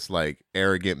like this like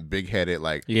arrogant, big headed,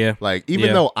 like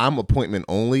even though I'm appointment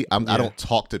only, I don't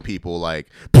talk to people like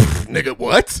nigga,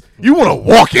 what? You want to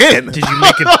walk in? Did you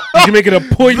make an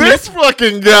appointment? This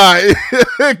fucking guy,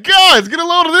 guys, get a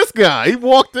load of this guy. He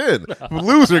walked in,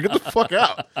 loser. Get the fuck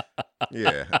out.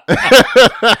 Yeah.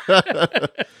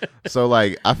 So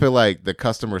like, I feel like the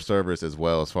customer service as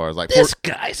well, as far as like this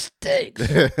guy stinks.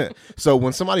 So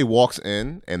when somebody walks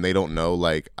in and they don't know,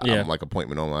 like I'm like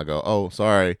appointment only, I go, oh,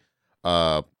 sorry,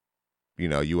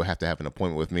 you would have to have an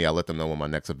appointment with me. I let them know when my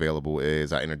next available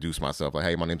is. I introduce myself like,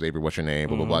 hey, my name's Aevry. What's your name?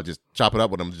 Blah, blah, blah. Just chop it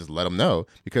up with them. Just let them know.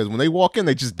 Because when they walk in,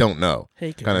 they just don't know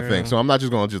kind of thing. So I'm not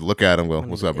just going to just look at them and go,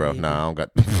 what's up, bro? Nah, I don't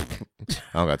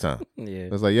got time. Yeah.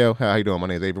 It's like, yo, how you doing? My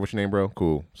name's Aevry. What's your name, bro?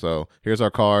 Cool. So here's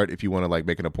our card. If you want to like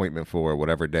make an appointment for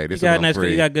whatever day. This is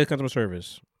free. You got good customer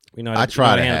service. I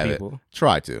try to have people.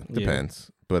 Try to. Depends.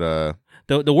 But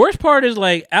the worst part is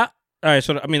like, all right.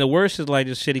 So I mean, the worst is like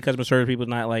just shitty customer service. People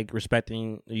not like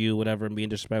respecting you, whatever, and being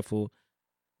disrespectful.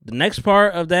 The next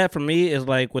part of that for me is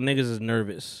like when niggas is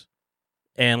nervous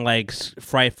and like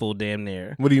frightful, damn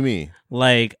near. What do you mean?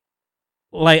 Like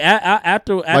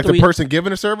after like the person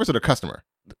giving the service or the customer?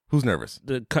 Who's nervous?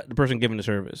 The person giving the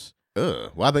service.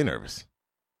 Why are they nervous?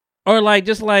 Or like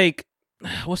just like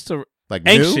what's the like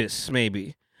anxious new?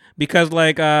 Maybe. Because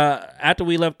like after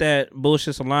we left that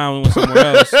bullshit salon, we went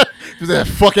somewhere else. That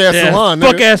fuck ass salon,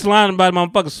 fuck ass salon by the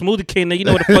motherfucking Smoothie King. You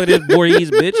know what the fuck it is, Voorhees,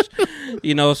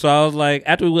 bitch. So I was like,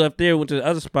 after we left there, we went to the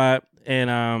other spot,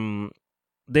 and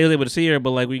they was able to see her,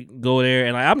 but like we go there,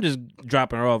 and like I'm just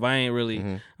dropping her off. I ain't really.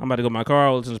 I'm about to go to my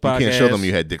car, listen to this podcast. You can't show them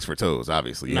you had dicks for toes.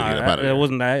 Obviously, it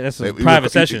wasn't that. That's a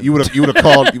private session. You would have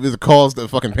called. You would have caused the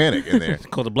fucking panic in there.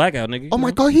 Called the blackout, nigga. Oh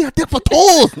my god, he had dick for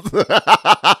toes.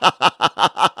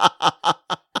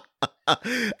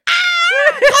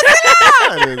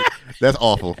 That's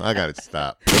awful. I gotta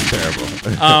stop. That's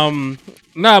terrible.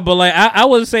 Nah, but like I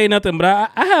wasn't saying nothing, but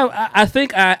I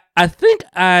think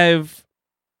I've.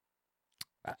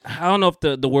 I don't know if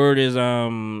the word is I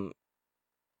don't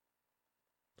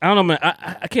know, man.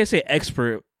 I can't say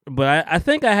expert, but I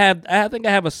think I have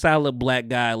a solid black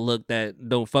guy look that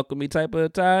don't fuck with me type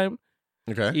of time.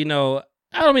 Okay. I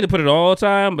don't mean to put it all the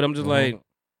time, but I'm just like,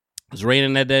 it's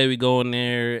raining that day. We go in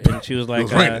there, and she was like, it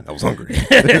was raining. I was hungry.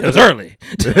 It was early.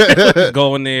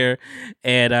 Go in there,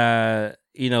 and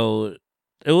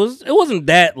it wasn't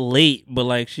that late, but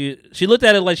like she looked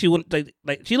at it like she wouldn't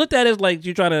like she looked at it like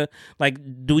you trying to like,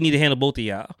 do we need to handle both of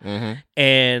y'all?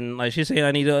 And like she said,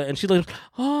 I need to, and she like,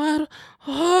 I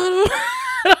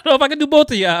don't know if I can do both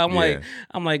of y'all.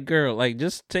 I'm like, girl, like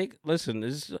just listen.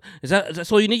 Is that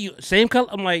so you need you same color?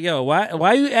 I'm like, yo, why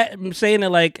are you saying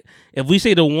that like if we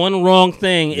say the one wrong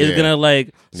thing is gonna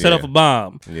like set off a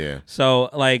bomb? Yeah. So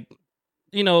like,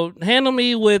 handle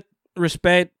me with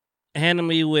respect. Handle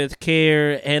me with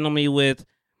care. Handle me with,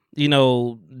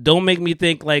 don't make me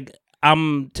think like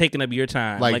I'm taking up your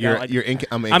time. Like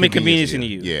I'm inconveniencing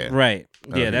you. Yeah. Right.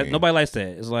 Yeah. Nobody likes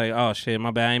that. It's like, oh shit,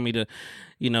 my bad. I ain't mean to,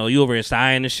 you over here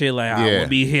sighing and shit. Like, I would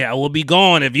be here. I would be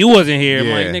gone if you wasn't here. I'm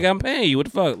like, nigga, I'm paying you. What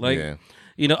the fuck? Like,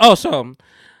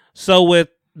 so with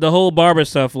the whole barber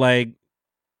stuff, like,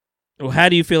 how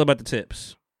do you feel about the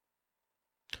tips?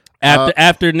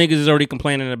 After niggas is already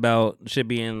complaining about shit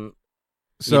being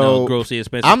grossly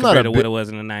expensive compared to what it was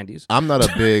in the 90s. I'm not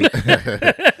a big.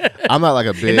 I'm not like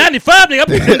a big. In 95, nigga, I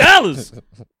paid $10.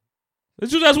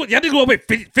 That's what y'all niggas gonna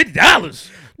pay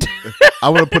 $50. I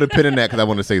want to put a pin in that because I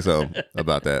want to say something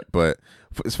about that. But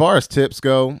as far as tips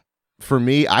go, for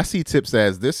me, I see tips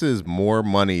as this is more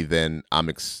money than I'm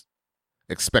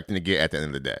expecting to get at the end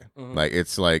of the day. Like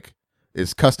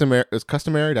it's customary. It's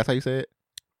customary. That's how you say it.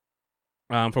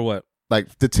 For what?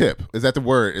 Like the tip. Is that the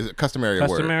word? Is it customary?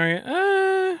 Customary?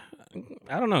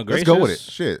 I don't know. Gracious? Let's go with it.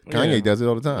 Shit. Kanye does it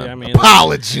all the time. Yeah, I mean,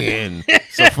 apologizing.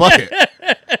 So fuck it.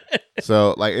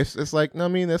 So like it's like, no, I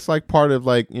mean, it's like part of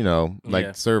like,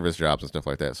 service jobs and stuff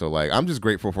like that. So like I'm just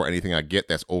grateful for anything I get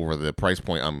that's over the price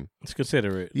point. It's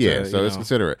considerate. Yeah, so it's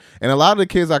considerate. And a lot of the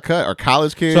kids I cut are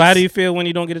college kids. So how do you feel when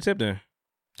you don't get a tip then?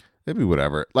 It'd be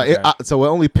whatever. Like so it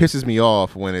only pisses me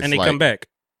off when it's and they come back.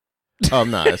 Oh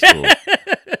no, it's cool.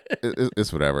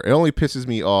 It's whatever. It only pisses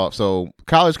me off. So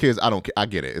college kids, I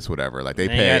get it. It's whatever. Like they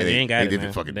pay. They ain't got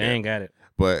it. They ain't got it.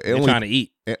 But they're trying to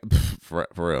eat. For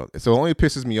real. So it only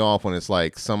pisses me off when it's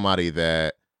like somebody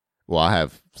that. Well, I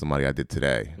have somebody I did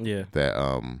today. Yeah.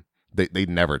 That they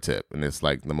never tip, and it's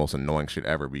like the most annoying shit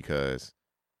ever because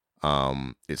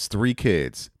it's 3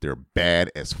 kids. They're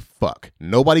bad as fuck.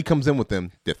 Nobody comes in with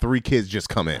them. The 3 kids just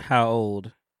come in. How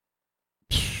old?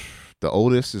 The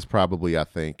oldest is probably, I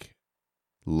think,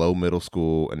 low middle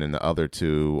school, and then the other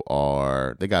 2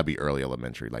 they gotta be early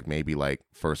elementary, like maybe like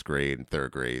 1st grade and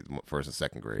 3rd grade, 1st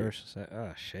and 2nd grade.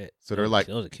 Oh shit! So they're like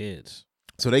those are kids.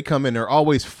 So they come in, they're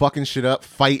always fucking shit up,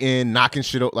 fighting, knocking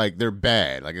shit out. Like they're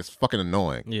bad. Like it's fucking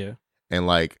annoying. Yeah. And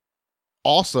like,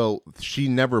 also, she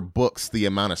never books the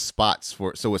amount of spots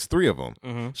for. So it's 3 of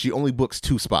them. She only books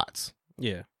 2 spots.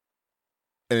 Yeah.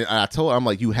 And I told her, I'm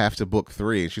like, you have to book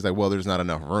 3. And she's like, well, there's not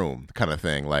enough room, kind of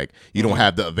thing. Like, you don't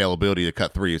have the availability to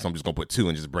cut 3, so I'm just going to put 2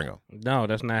 and just bring them. No,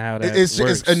 that's not how that works.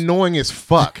 It's annoying as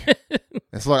fuck.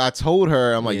 And so like, I told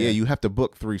her, I'm like, Yeah. yeah, you have to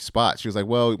book 3 spots. She was like,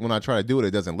 well, when I try to do it,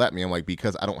 it doesn't let me. I'm like,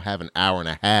 because I don't have an hour and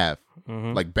a half,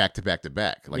 like back to back to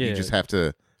back. Like, you just have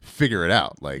to figure it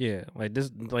out. Like, yeah, like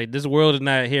this world is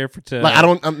not here for to. Like,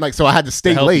 I'm like, so I had to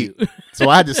stay late. So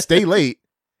I had to stay late,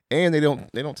 and they don't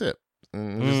tip.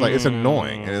 And it's just like, it's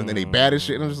annoying, and then they bad as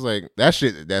shit. And I'm just like, that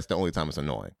shit. That's the only time it's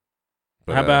annoying.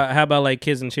 But, how about like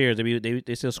kids and chairs?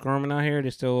 They still squirming out here? They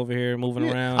still over here moving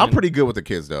around? I'm pretty good with the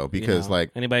kids though, because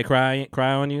like, anybody cry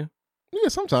on you? Yeah,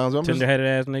 sometimes I'm tender-headed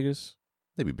ass niggas.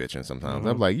 They be bitching sometimes.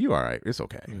 I'm like, you all right? It's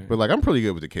okay. But like, I'm pretty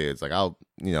good with the kids. Like, I'll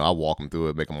walk them through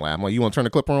it, make them laugh. I'm like, you want to turn the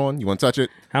clipper on? You want to touch it?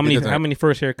 How many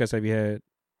first haircuts have you had?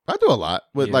 I do a lot,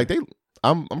 but like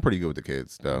I'm pretty good with the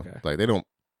kids though. Okay. Like they don't.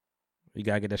 You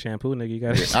gotta get that shampoo, nigga. You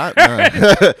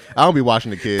gotta. I don't be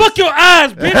watching the kids. Fuck your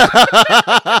eyes,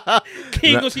 bitch.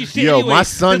 Can't go see shit. Yo, anyway. my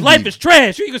son. Life is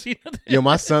trash. You ain't gonna see nothing. Yo,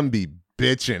 my son be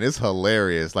bitching. It's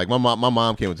hilarious. Like my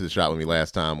mom came into the shop with me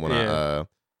last time when I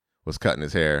was cutting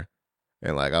his hair,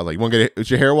 and like I was like, "You want to get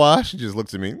your hair washed?" She just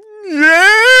looks at me.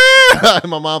 Yeah. And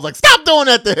my mom's like, "Stop doing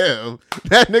that to him.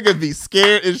 That nigga be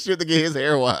scared as shit to get his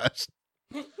hair washed."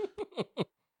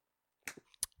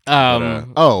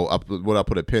 What I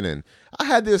put a pin in. I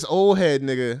had this old head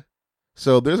nigga.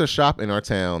 So there's a shop in our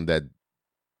town that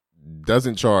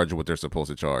doesn't charge what they're supposed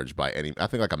to charge by any. I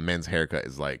think like a men's haircut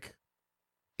is like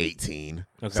 18.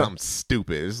 Okay. Something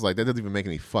stupid. It's like that doesn't even make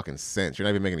any fucking sense. You're not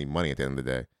even making any money at the end of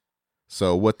the day.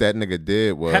 So what that nigga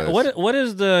did was what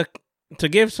is the to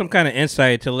give some kind of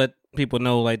insight to let people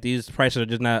know like these prices are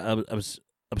just not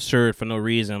absurd for no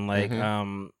reason. Like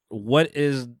what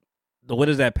is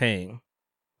that paying?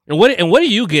 And what are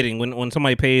you getting when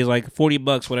somebody pays like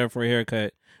 $40 whatever for a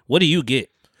haircut? What do you get?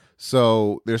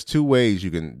 So there's 2 ways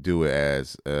you can do it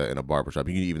as in a barbershop.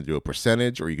 You can either do a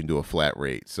percentage or you can do a flat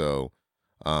rate. So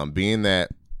being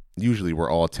that usually we're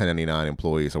all 1099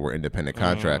 employees, so we're independent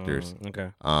contractors.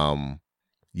 Okay.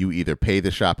 You either pay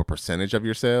the shop a percentage of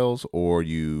your sales or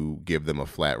you give them a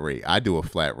flat rate. I do a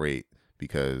flat rate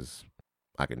because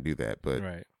I can do that. But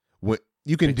when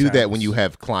you can do that when you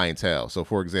have clientele. So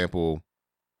for example,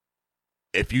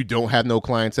 if you don't have no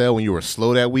clientele, when you were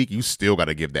slow that week, you still got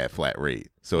to give that flat rate.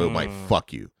 So it might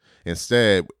fuck you.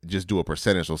 Instead, just do a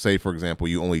percentage. So say, for example,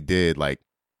 you only did like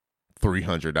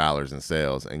 $300 in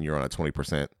sales and you're on a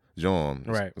 20% joint.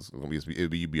 Right.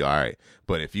 You'd be all right.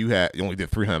 But if you only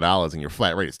did $300 and your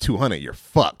flat rate is $200, you're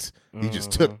fucked. You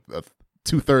just took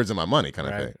 2/3 of my money kind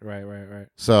of thing. Right.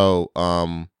 So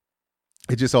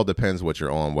it just all depends what you're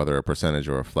on, whether a percentage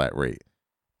or a flat rate.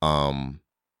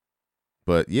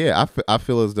 But yeah, I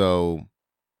feel as though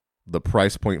the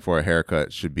price point for a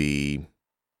haircut should be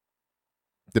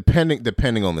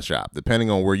depending on the shop, depending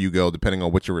on where you go, depending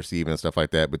on what you're receiving and stuff like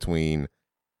that, between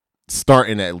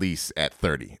starting at least at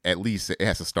 30. At least it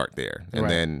has to start there. And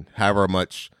then however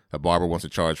much a barber wants to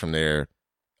charge from there,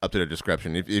 up to their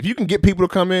discretion. If you can get people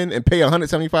to come in and pay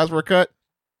 $175 for a cut,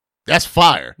 that's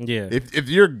fire. Yeah. If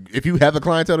you have the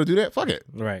clientele to do that, fuck it.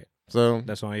 Right. So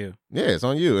that's on you. Yeah, it's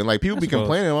on you. And like people be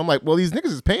complaining. I'm like, well, these niggas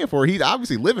is paying for it. He's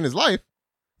obviously living his life.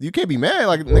 You can't be mad.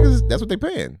 Like niggas, that's what they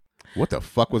paying. What the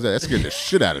fuck was that? That scared the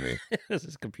shit out of me. This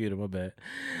is computer, my bad.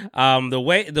 The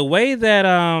way that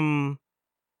I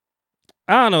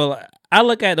don't know.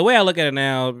 The way I look at it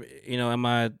now, you know, in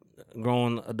my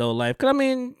grown adult life. Cause I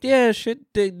mean, yeah, shit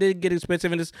did get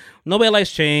expensive, and nobody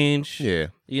likes change. Yeah,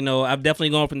 you know, I've definitely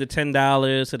gone from the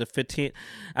 $10 to the $15.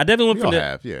 I definitely went from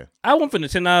I went from the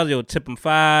 $10. You'll tip them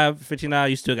 $5, $15.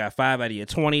 You still got $5 out of your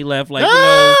 20 left. Like you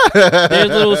know, there's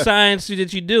little science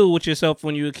that you do with yourself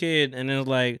when you're a kid, and then it's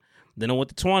like. Then I went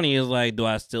to 20. Is like, do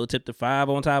I still tip the $5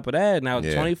 on top of that? Now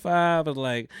it's 25. It's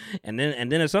like, and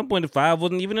then at some point the $5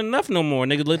 wasn't even enough no more.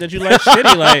 Niggas looked at you like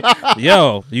shitty. Like,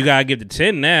 yo, you gotta give the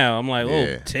 10 now. I'm like,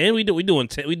 oh, 10? We doing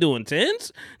 10? We doing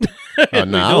 10s? Oh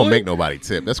no, I don't make nobody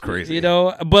tip. That's crazy. You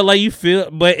know, but like you feel,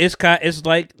 but it's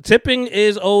like tipping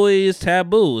is always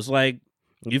taboo. It's like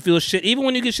you feel shit even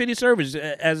when you get shitty service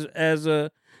as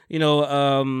a you know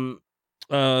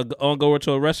on go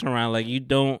to a restaurant. Like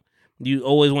you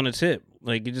always want to tip.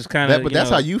 Like you just kind of. But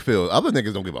that's how you feel. Other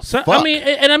niggas don't give a fuck. I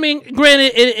mean,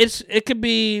 granted, it could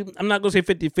be. I'm not gonna say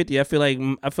 50-50.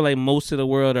 I feel like most of the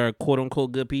world are quote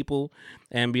unquote good people,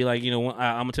 and be like, you know,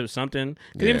 I'm gonna tip something.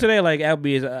 Because even today, like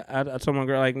Applebees, I told my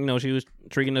girl, like, you know, she was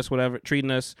treating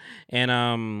us, and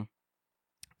I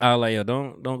was like, yo,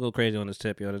 don't go crazy on this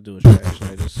tip, yo. This dude is trash.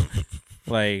 Like, just.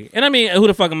 Like, and I mean, who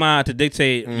the fuck am I to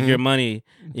dictate your money?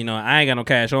 You know, I ain't got no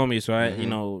cash on me, so I, you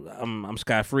know, I'm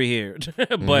scot free here.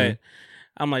 But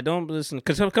I'm like, don't listen,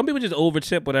 because some people just over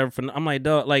tip whatever. I'm like,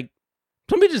 dog, like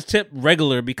some people just tip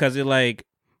regular because they're like,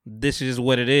 this is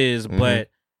what it is. But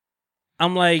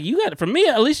I'm like, you got, for me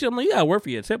at least, I'm like, you gotta work for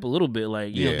your tip a little bit.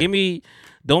 Like, you know,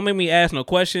 don't make me ask no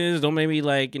questions. Don't make me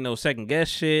like, you know, second guess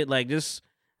shit. Like, just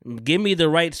give me the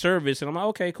right service. And I'm like,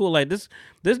 okay, cool. Like this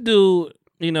dude,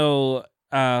 you know,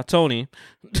 Tony.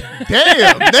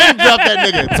 Damn, name drop that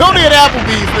nigga. Tony at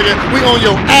Applebees, nigga. We on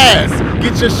your ass.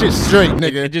 Get your shit straight,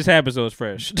 nigga. It just happened, so it's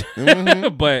fresh.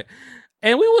 But,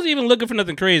 and we wasn't even looking for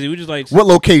nothing crazy. We just like, what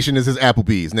location is his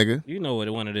Applebees, nigga? You know what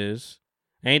one it is.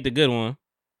 Ain't the good one.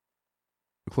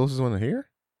 The closest one to here?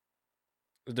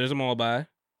 There's a mall by.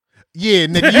 Yeah,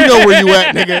 nigga, you know where you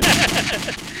at,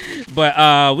 nigga.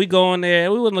 But we go in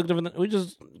there. We wasn't looking for. We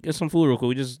just get some food real quick.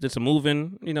 We just did some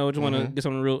moving. You know, just want to get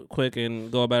something real quick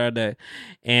and go about our day.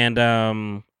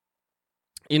 And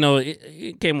you know,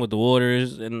 it came with the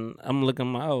waters, and I'm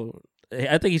looking.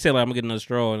 I think he said like I'm gonna get another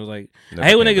straw, and it was like, I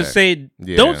hate when niggas say,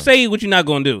 don't say what you're not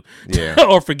gonna do,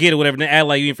 or forget or whatever. Then act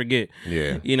like you didn't forget.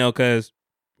 Yeah, you know, because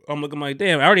I'm looking like,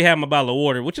 damn, I already have my bottle of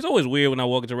water, which is always weird when I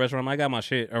walk into a restaurant. I got my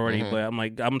shit already, but I'm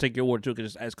like, I'm gonna take your water too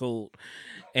because it's ice cold.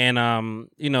 And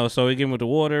you know, so we give him with the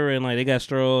water, and like they got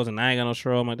straws, and I ain't got no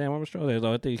straw. I'm like, damn, where my straw is?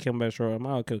 I think he came back straw. I'm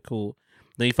like, okay, cool.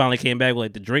 Then he finally came back with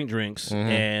like the drinks,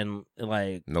 and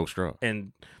like no straw,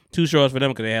 and 2 straws for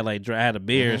them because they had like I had a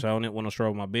beer, so I didn't want no straw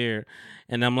with my beer.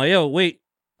 And I'm like, yo, wait.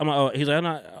 I'm like, oh, he's like, I'm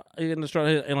not getting the straw.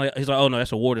 And like, he's like, oh no,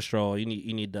 that's a water straw. You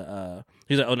need the.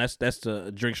 He's like, oh, that's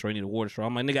the drink straw. You need a water straw.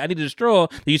 I'm like, nigga, I needed a straw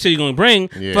that you said you're gonna bring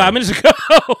 5 minutes ago.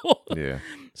 Yeah.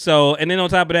 So, and then on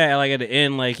top of that, like at the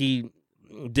end, like he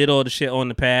did all the shit on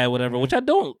the pad, whatever, which I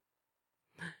don't.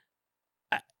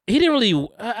 He didn't really.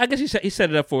 I guess he set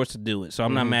it up for us to do it, so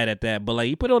I'm not mad at that. But like,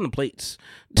 he put it on the plates.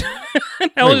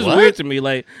 That was just weird to me.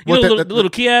 Like, you know, the little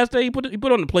kiosk there, he put it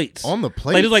on the plates. On the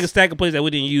plates, like there's like a stack of plates that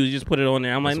we didn't use. He just put it on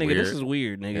there. I'm like, nigga, weird. this is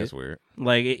weird, nigga. That's weird.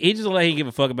 Like he just like he give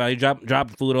a fuck about it. He dropped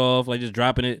the food off, like just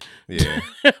dropping it. Yeah.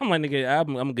 I'm like, nigga,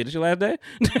 I'm good. This your last day?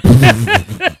 That's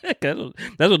what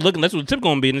the tip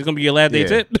gonna be, and it's gonna be your last day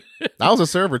tip. I was a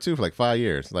server too for like 5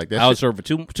 years. Like that. I was a server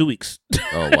for 2 weeks.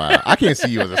 Oh wow! I can't see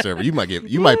you as a server. You might piss.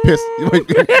 You might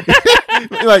be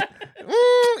like,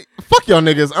 fuck y'all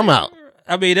niggas. I'm out.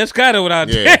 I mean, that's kind of what I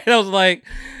did. I was like,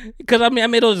 because I mean, I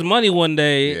made all this money one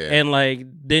day, and like,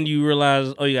 then you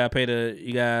realize, oh, you gotta pay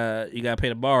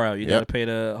the bar out. You gotta pay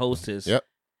the hostess. Yep.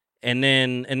 And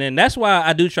then that's why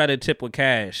I do try to tip with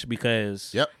cash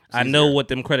because I know what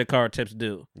them credit card tips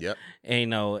do. Yep. And you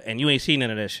know, and you ain't seen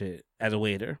none of that shit as a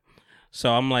waiter.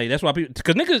 So I'm like, that's why people,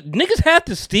 because niggas have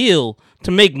to steal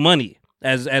to make money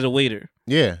as a waiter.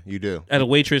 Yeah, you do. As a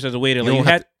waitress, as a waiter,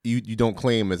 you don't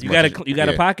claim as you much. You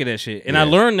gotta pocket that shit. And I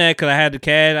learned that because I had the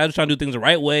cash. I was trying to do things the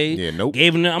right way. Yeah, nope.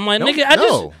 Gave them. I'm like, nigga, I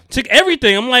just took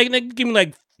everything. I'm like, nigga, give me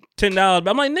like $10. But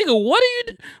I'm like, nigga, what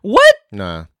are you? What?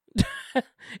 Nah.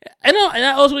 And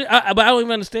I also, but I don't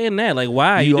even understand that. Like,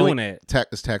 why are you doing that?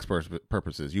 It's tax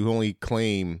purposes. You're only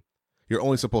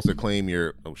supposed to claim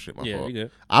your. Oh shit, my fault.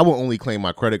 Good. I will only claim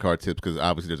my credit card tips because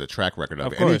obviously there's a track record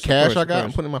of it. Any cash I got,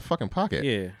 I'm putting in my fucking pocket.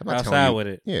 Yeah, I'm not outside with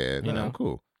it. Yeah, you know,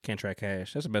 cool. Can't track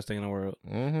cash. That's the best thing in the world.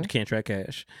 You can't track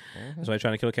cash. That's why you're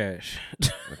trying to kill cash.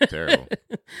 That's terrible.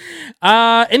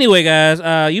 Anyway,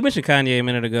 guys, you mentioned Kanye a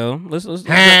minute ago. Let's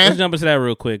jump into that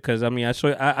real quick because I mean I saw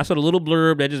the little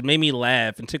blurb that just made me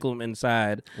laugh and tickle him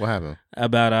inside. What happened?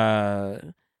 About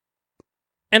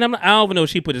and I don't even know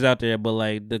if she put this out there, but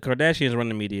like the Kardashians run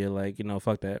the media, like, you know,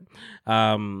 fuck that.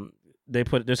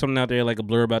 There's something out there like a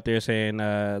blurb out there saying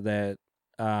that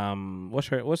what's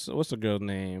the girl's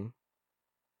name?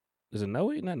 Is it Noe?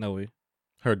 Not Noe.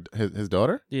 His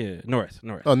daughter? Yeah, North.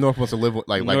 Oh, North wants to live with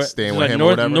North, staying with like him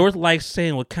North, or whatever. North likes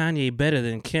staying with Kanye better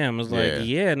than Kim. It's like,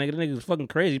 yeah, nigga, the nigga's fucking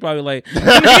crazy. He probably like had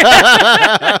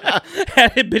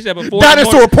that bitch up before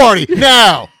dinosaur party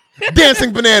now.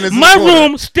 Dancing bananas. My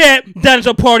room, step,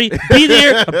 dinosaur party. Be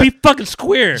there or be fucking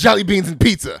square. Jelly beans and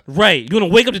pizza. Right. You gonna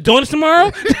wake up to donuts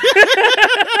tomorrow?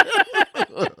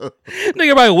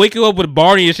 Nigga probably wake you up with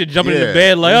Barney and shit jumping in the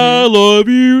bed like, I love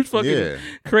you. It's fucking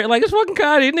crazy. Like, it's fucking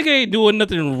Kanye. Nigga ain't doing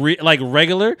nothing like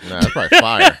regular. Nah, it's probably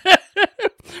fire.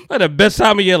 Like the best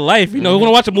time of your life. You know, you want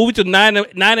to watch a movie till 9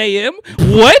 a.m.?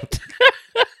 What?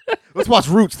 Let's watch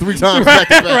Roots 3 times back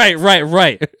to back.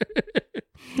 Right.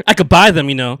 I could buy them,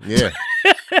 you know. Yeah.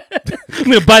 I'm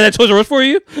going to buy that Toys R Us for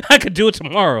you. I could do it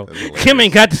tomorrow. Kim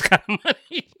ain't got this kind of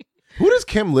money. Who does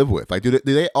Kim live with? Like, do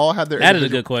they all have their? That is a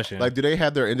good question. Like, do they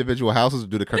have their individual houses? Or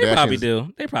do the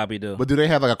Kardashians? They probably do. But do they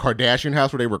have like a Kardashian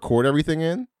house where they record everything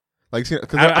in? Like,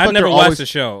 because I've never watched the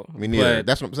show. Me neither.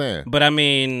 That's what I'm saying. But I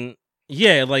mean,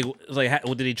 yeah, like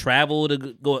did he travel to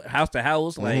go house to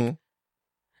house? Like,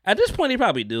 At this point, they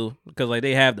probably do because like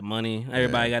they have the money.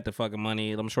 Everybody got the fucking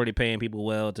money. I'm sure they're paying people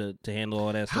well to handle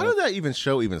all that stuff. How did that even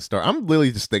start? I'm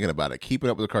literally just thinking about it.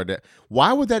 Keeping up with the Kardashians.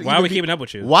 Why would that? Why are we keeping up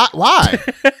with you? Why? Why do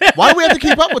we have to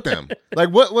keep up with them? Like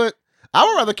what? I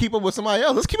would rather keep up with somebody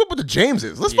else. Let's keep up with the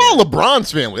Jameses. Let's follow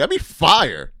LeBron's family. That'd be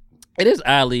fire. It is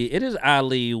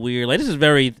oddly weird. Like this is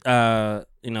very what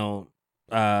do you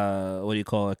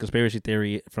call it? Conspiracy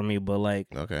theory from me, but like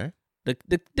okay.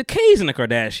 The K's in the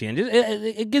Kardashian,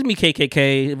 it gives me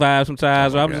KKK vibes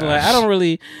sometimes. Where I'm just like, I don't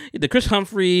really the Chris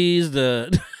Humphries,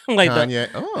 the like Kanye.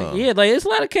 yeah, like it's a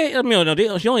lot of K. I mean,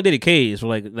 no, she only did K's, so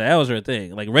like that was her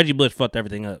thing. Like Reggie Bush fucked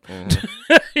everything up.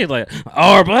 He's like,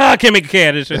 I can't make a K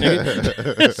out of this shit,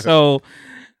 nigga. So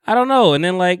I don't know. And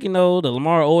then like the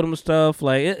Lamar Odom stuff,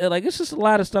 like it's just a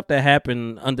lot of stuff that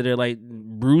happened under there. Like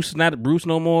Bruce, not Bruce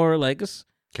no more. Like it's.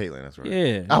 Caitlyn, that's right.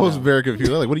 Yeah, I was very confused.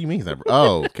 I was like, what do you mean?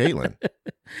 Oh, Caitlyn.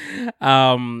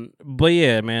 But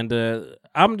yeah, man.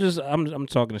 I'm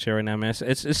talking to shit right now, man.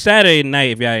 It's Saturday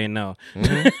night. If y'all didn't know,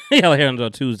 y'all hear until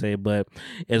Tuesday, but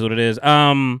it's what it is.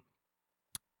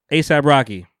 A$AP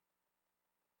Rocky.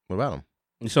 What about him?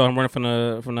 You saw him running from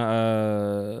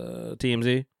the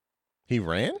TMZ. He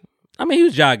ran. I mean, he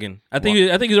was jogging. I think he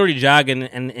was already jogging,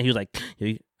 and he was like,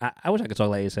 I wish I could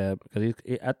talk like A$AP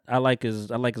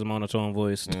because I like his monotone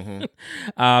voice. He's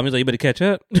like, you better catch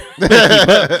up.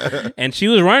 And she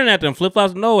was running after him, flip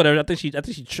flops, no whatever. I think she I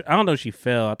don't know if she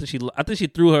fell. I think she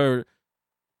threw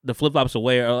the flip flops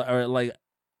away or like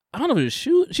I don't know if it was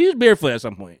shoe. She was barefoot at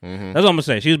some point. That's what I'm gonna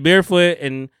say. She was barefoot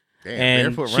and.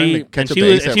 Damn,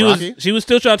 and she was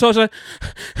still trying to talk. Like,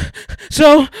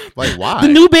 so, like, why? The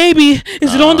new baby,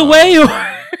 is it on the way? Or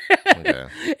okay.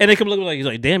 And they come look like he's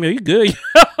like, damn, yo, you good? Yo.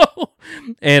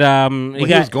 And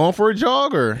he was going for a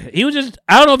jog, or he was just,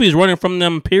 I don't know if he was running from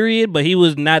them, period, but he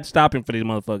was not stopping for these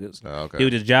motherfuckers. Oh, okay. He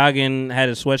was just jogging, had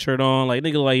his sweatshirt on, like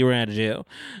nigga, like you ran out of jail,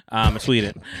 in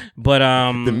Sweden. But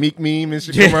the Meek meme and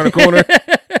shit come around the corner.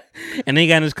 And then he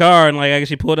got in his car and like I guess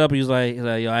he pulled up. He was like, yo,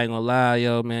 I ain't gonna lie,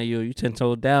 yo, man, you 10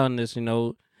 toes down this, I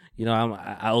owe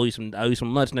you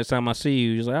some lunch next time I see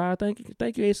you. He's like,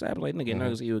 thank you, A$AP. Like, nigga, not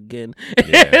gonna see you again.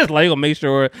 Yeah. It's like, you gonna make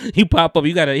sure he pop up.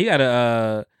 He got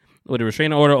a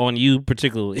restraining order on you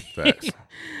particularly. Facts.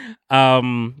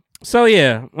 So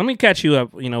yeah, let me catch you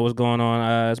up. What's going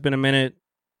on? It's been a minute.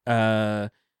 We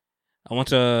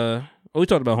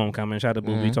talked about Homecoming. Shout out to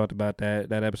Boo. We talked about that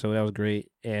episode. That was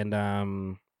great. And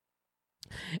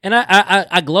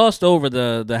I glossed over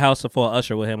the House of Fall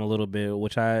Usher with him a little bit,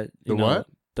 which the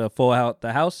Fall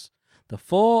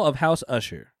of House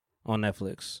Usher on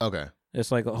Netflix. Okay,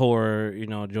 it's like a horror,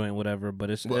 joint, whatever. But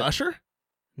it's Usher.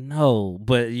 No,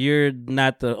 but you're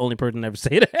not the only person to ever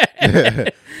say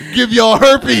that. Give y'all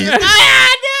herpes. No.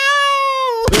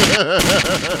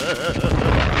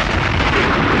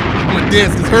 I'm gonna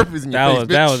dance this herpes in your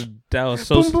face, that was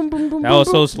so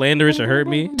slanderous. It hurt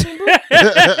me.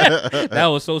 That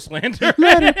was so slanderous.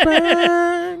 Let it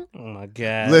burn. Oh my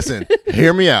god! Listen,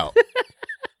 hear me out.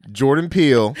 Jordan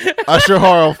Peele, Usher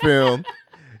horror film.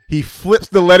 He flips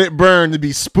the "Let It Burn" to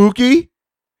be spooky.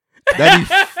 That'd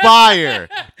be fire.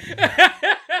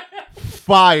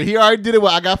 Fire. He already did it.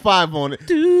 I got 5 on it.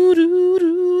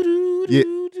 Yeah.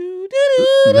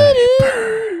 Let it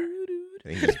burn.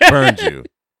 And he just burned you.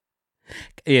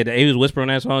 Yeah, he was whispering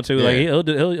that song too. Yeah. Like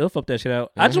he'll fuck that shit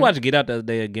out. I just watched Get Out the other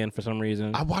day again for some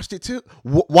reason. I watched it too.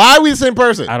 Why are we the same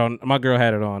person? My girl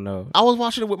had it on though. I was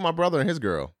watching it with my brother and his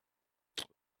girl.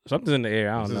 Something's in the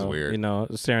air. I don't know. This is weird.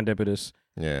 It's serendipitous.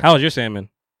 Yeah. How was your salmon?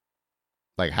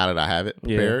 Like, how did I have it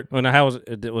prepared? Yeah. Well, now, how was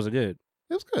it? Was it good?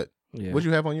 It was good. Yeah. What'd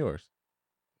you have on yours?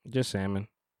 Just salmon.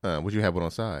 What'd you have on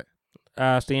side?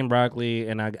 Steamed broccoli,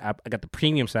 and I got the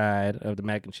premium side of the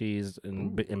mac and cheese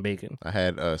and bacon. I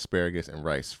had asparagus and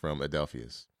rice from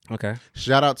Adelphia's. Okay.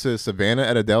 Shout out to Savannah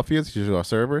at Adelphia's. She was our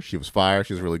server. She was fire.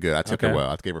 She was really good. I tipped her well.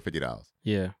 I gave her $50.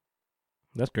 Yeah.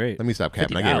 That's great. Let me stop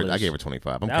capping. I gave her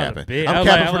 25. I'm capping. I'm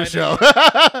capping for the show.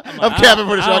 I'm capping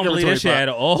for the show. I don't believe that shit at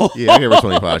all. Yeah, I gave her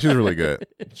 25. She was really good.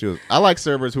 I like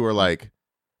servers who are like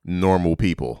normal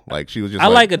people. Like she was just. I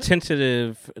like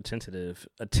attentive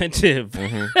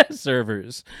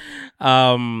servers.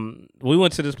 We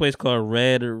went to this place called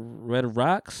Red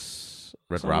Rocks.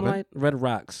 Red Robin. Red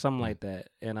Rocks, something like that.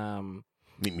 And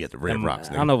meet me at the Red Rocks.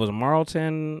 I don't know if it was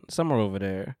Marlton, somewhere over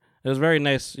there. It was very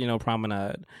nice,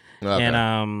 promenade. Okay.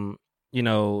 And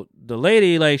the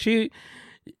lady, like I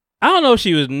don't know if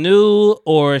she was new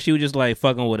or she was just like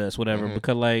fucking with us, whatever. Mm-hmm.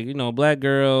 Because like black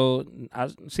girl,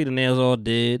 I see the nails all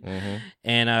did,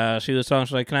 and she was talking.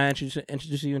 She's like, "Can I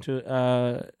introduce you into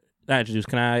not introduce?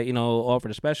 Can I offer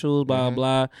the specials? Blah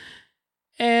blah."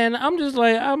 And I'm just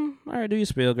like, all right, do you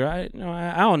spill, girl?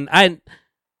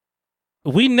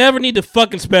 We never need the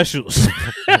fucking specials.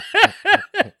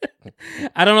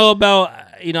 I don't know about,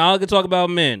 I can talk about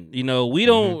men. We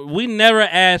don't, we never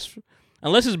ask,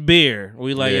 unless it's beer.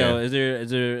 We like, yo, is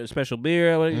there a special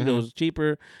beer? It's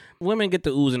cheaper. Women get the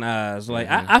oohs and ahs. Like,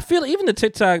 I feel even the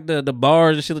TikTok, the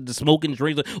bars and shit, like the smoking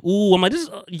drinks. Like, ooh, I'm like,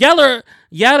 y'all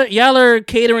are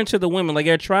catering to the women. Like,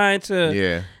 they're trying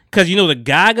to, because the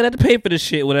guy gonna have to pay for this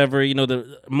shit, whatever.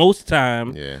 The most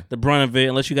time, the brunt of it,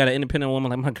 unless you got an independent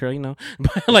woman like my girl,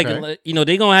 but like,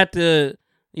 they gonna have to,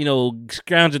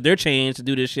 scrounge at their chains to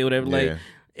do this shit, whatever. Like,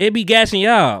 it be gassing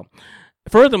y'all.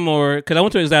 Furthermore, because I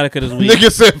went to Exxxotica this week.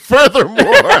 Nigga said furthermore.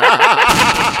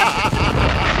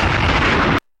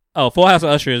 Oh, Full House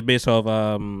of Usher is based off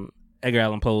Edgar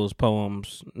Allan Poe's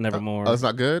poems, Nevermore. Oh, it's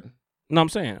not good? No, I'm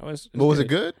saying. It's was it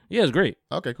good? Yeah, it's great.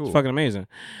 Okay, cool. It's fucking amazing.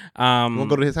 You want to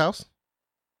go to his house?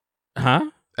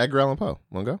 Huh? Edgar Allan Poe.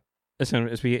 Want to go? It's in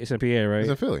PA, right? It's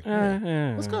in Philly.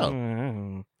 Yeah. Let's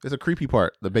go. It's a creepy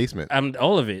part, the basement.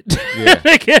 All of it. Yeah.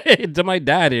 Somebody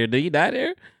died there. Did he die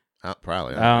there?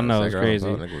 Probably. I don't know. It's crazy.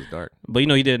 I think it was dark. But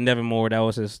he did Nevermore. That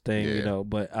was his thing,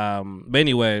 But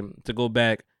anyway, to go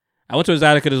back, I went to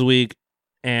Exxxotica this week,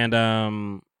 and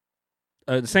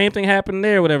the same thing happened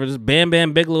there. Whatever, this Bam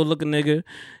Bam Bigelow looking nigga,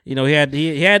 he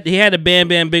had a Bam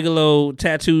Bam Bigelow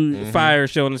tattoo fire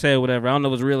show on his head. Whatever, I don't know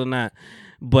if it's real or not,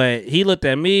 but he looked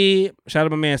at me. Shout out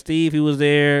to my man Steve. He was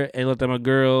there, and looked at my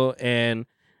girl, and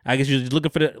I guess she was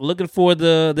looking for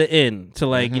the end to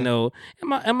like and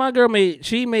my girl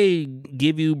may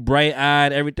give you bright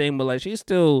eyed everything, but like she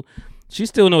still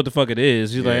know what the fuck it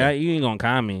is. She's like, you ain't gonna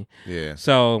con me. Yeah.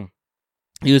 So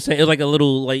he was saying it was like a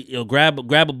little like grab a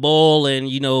ball and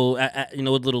with a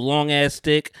little long ass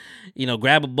stick,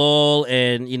 grab a ball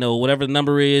and whatever the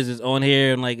number is on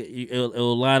here and like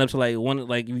it'll line up to like one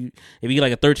like if you get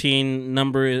like a 13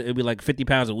 number it'll be like 50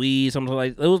 pounds of weed, something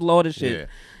like it was a lot of shit. Yeah.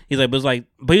 He's like,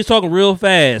 but he was talking real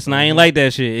fast and I ain't like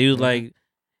that shit. He was like,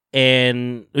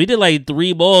 and we did like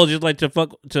 3 balls just like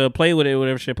to play with it,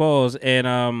 whatever shit. Pause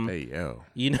and hey yo,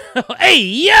 hey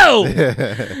yo,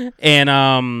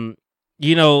 and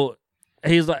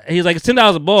he's like it's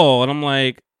 $10 a ball, and I'm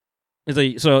like,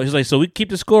 so we keep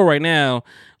the score right now,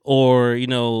 or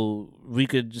we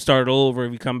could start it over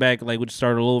if we come back, like we just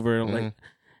start it over. And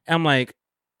I'm like,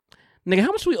 nigga,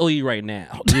 how much do we owe you right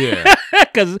now? Yeah,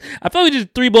 because I felt we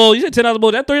just 3 balls. You said $10 a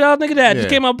ball. That $30 nigga that just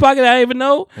came out of my pocket. I didn't even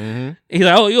know. He's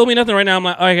like, oh, you owe me nothing right now. I'm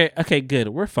like, okay, good,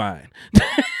 we're fine.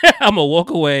 I'm gonna walk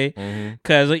away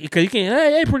because you can't.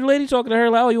 Hey, pretty lady, talking to her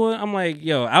like, oh, you want? I'm like,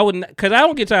 yo, I wouldn't, because I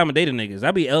don't get time of dating niggas.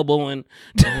 I be elbowing,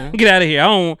 get out of here. I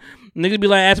don't. Niggas be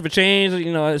like asking for change.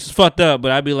 It's fucked up.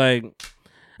 But I'd be like,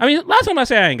 I mean, last time I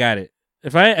say I ain't got it.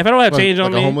 If I don't have change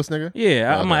on like me, a homeless nigga.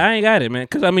 Yeah, I'm like, I ain't got it, man.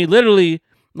 Because I mean, literally,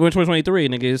 we're in 2023,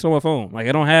 nigga. It's on my phone. Like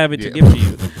I don't have it to give to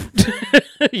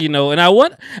you. And I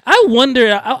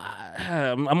wonder.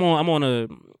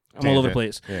 I'm all over the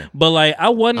place. Yeah. But like I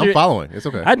wonder, I'm following. It's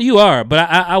okay. You are, but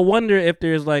I wonder if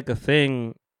there's like a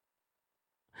thing.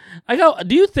 Like,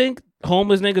 do you think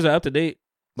homeless niggas are up to date?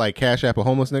 Like Cash App a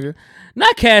homeless nigga?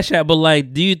 Not Cash App, but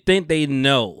like, do you think they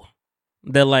know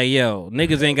that like, yo,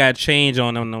 niggas ain't got change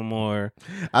on them no more?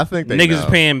 I think they niggas know.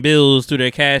 Paying bills through their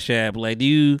Cash App. Like, do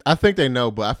you? I think they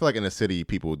know, but I feel like in the city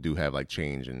people do have like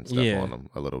change and stuff on them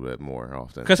a little bit more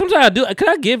often. Because sometimes I do. Cause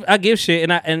I give shit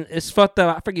and it's fucked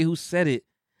up. I forget who said it,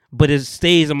 but it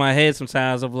stays in my head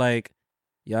sometimes of like,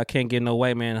 yo, I can't get no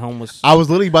white man homeless. I was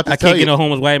literally about to tell you. I can't get no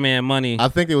homeless white man money. I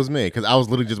think it was me because I was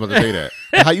literally just about to say that.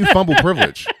 How you fumble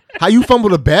privilege? How you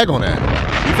fumbled a bag on that?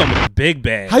 You fumbled a big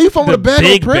bag. How you fumbled a bag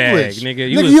on privilege? Nigga,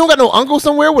 you don't got no uncle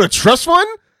somewhere with a trust fund?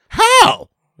 How?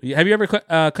 Have you ever cut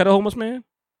a homeless man?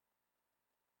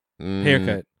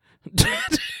 Haircut.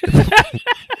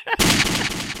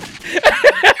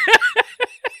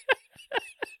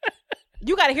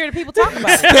 You gotta hear the people talk about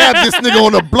it. Stabbed this nigga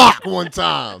on the block one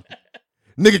time.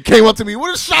 Nigga came up to me,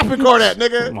 where's the shopping cart at,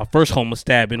 nigga? My first homeless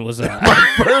stabbing was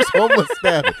my first homeless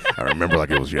stabbing. I remember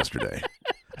like it was yesterday.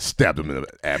 Stabbed him in the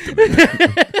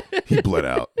abdomen. He bled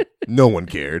out. No one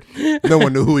cared. No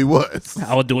one knew who he was.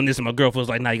 I was doing this and my girlfriend was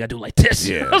like, nah, you gotta do it like this.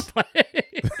 Yeah. I was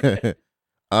like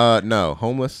no,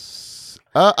 homeless.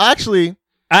 Actually,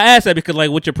 I asked that because,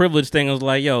 like, with your privilege thing, I was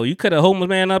like, yo, you cut a homeless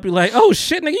man up. You're like, oh,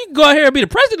 shit, nigga, you can go out here and be the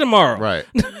president tomorrow. Right.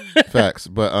 Facts.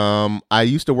 But I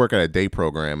used to work at a day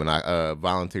program, and I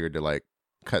volunteered to, like,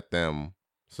 cut them.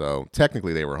 So,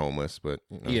 technically, they were homeless, but,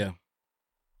 Yeah.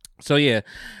 So, yeah.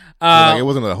 Like, it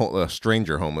wasn't a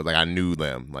stranger homeless. Like, I knew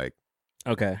them. Like,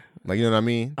 okay. Like, you know what I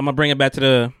mean? I'm going to bring it back to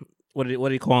the, what do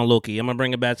you call Loki? I'm going to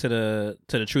bring it back to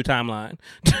the true timeline.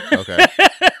 Okay.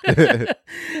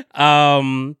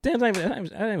 Damn, I didn't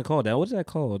even call it that. What is that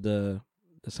called? The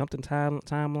something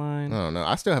timeline. I don't know.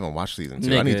 I still haven't watched season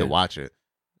 2. I need to watch it.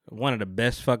 One of the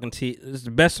best fucking it's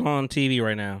the best on TV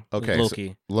right now. Okay, Loki.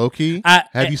 So, Loki.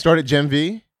 Have you started Gen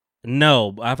V?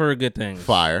 No, I've heard good things.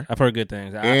 Fire. I've heard good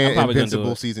things. And I'm probably Invincible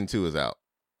gonna do it. season 2 is out.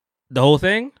 The whole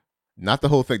thing? Not the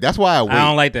whole thing. That's why I wait. I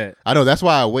don't like that. I know. That's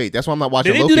why I wait. That's why I'm not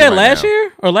watching. Did they Loki do that right last now.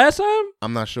 year or last time?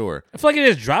 I'm not sure. I feel like they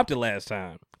just dropped it last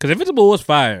time because Invincible was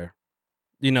fire.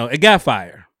 You know, it got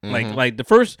fire. Like the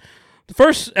first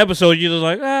episode, you're just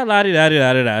like la di da di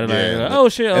da di da da. Oh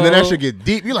shit! And then that should get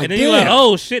deep. You're like, and then damn. you're like,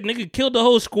 oh shit! Nigga killed the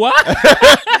whole squad.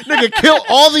 Nigga killed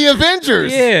all the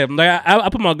Avengers. Yeah, like I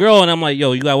put my girl and I'm like,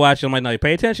 yo, you gotta watch it. I'm like, no,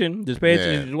 pay attention. Just pay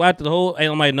attention. Just watch the whole.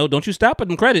 And I'm like, no, don't you stop at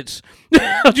them credits.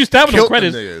 Don't you stop at them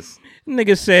credits.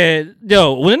 Nigga said,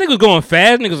 yo, when the nigga was going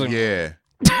fast, niggas like, yeah,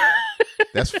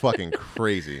 that's fucking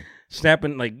crazy.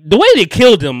 Snapping like the way they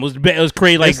killed him was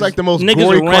crazy. Like it's like the most niggas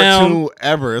gory around. cartoon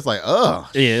ever. It's like, ugh.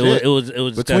 Yeah, it was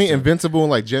between disgusting. Invincible and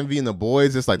like Gen V and the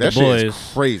Boys. It's like that shit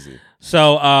is crazy.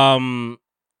 So damn,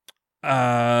 what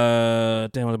I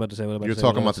was about to say? You're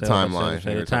talking about the timeline.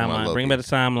 The timeline. Bring back the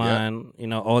timeline. Yep. You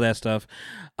know, all that stuff.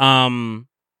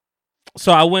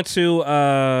 So I went to I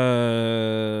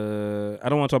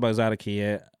don't want to talk about Exxxotica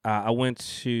yet. I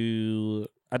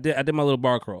did my little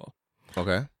bar crawl.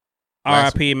 Okay.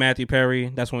 R.I.P. Matthew Perry.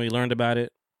 That's when we learned about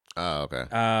it. Oh, okay.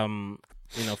 You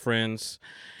know, friends.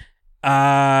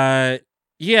 Yeah,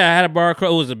 I had a bar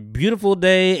crawl. It was a beautiful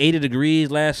day, 80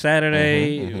 degrees last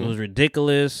Saturday. It was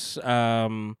ridiculous.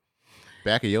 Back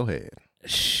of your head.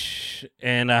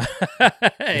 And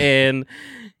and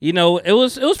you know, it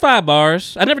was 5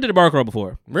 bars. I never did a bar crawl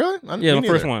before. Really? Yeah, the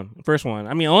first one.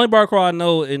 I mean, only bar crawl I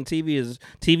know in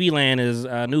TV land is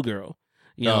New Girl.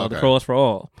 You know, the crawls for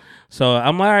all. So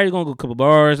I'm like, all right, gonna go a couple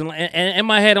bars, and in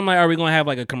my head, I'm like, are we gonna have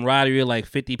like a camaraderie of like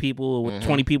 50 people with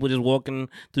 20 people just walking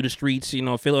through the streets? You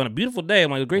know, feel on a beautiful day.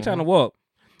 I'm like, a great time to walk.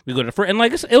 We go to the first, and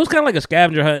like it was kind of like a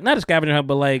scavenger hunt, not a scavenger hunt,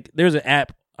 but like there's an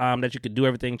app that you could do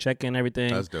everything, check in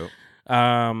everything. That's dope.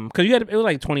 Cause it was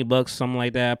like $20, something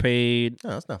like that. I paid.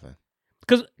 No, that's nothing.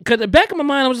 Cause in the back of my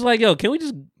mind, I was just like, yo, can we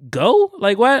just go?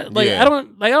 Like what? Like I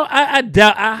don't like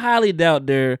I highly doubt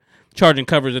they're charging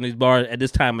covers in these bars at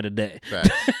this time of the day.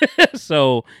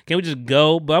 So can we just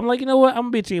go? But I'm like, you know what? I'm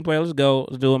gonna be a team player. Let's go.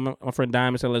 Let's do it. My friend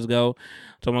Diamond said, let's go.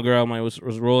 Told my girl, I'm like, let's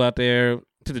roll out there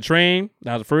to the train.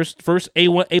 That was the first A+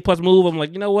 move. I'm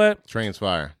like, you know what? Train's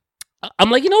fire. I'm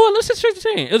like, you know what? Let's just check the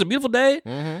train. It was a beautiful day.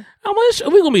 I'm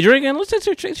like, we gonna be drinking. Let's just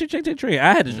check the train.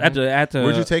 I had to.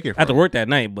 Where'd you take it from? I had to work that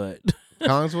night, but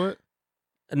Collingswood?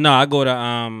 No, I go to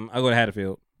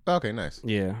Haddonfield. Okay, nice.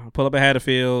 Yeah, pull up at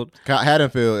Haddonfield.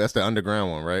 Haddonfield, that's the underground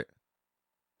one, right?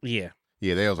 Yeah.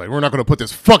 Yeah, they was like, we're not going to put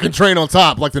this fucking train on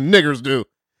top like the niggers do.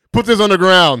 Put this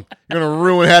underground. You're going to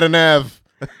ruin Haddon Ave.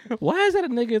 Why is that a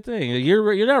nigga thing?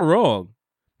 You're not wrong.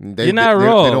 You're not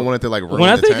wrong. They don't want it to like ruin the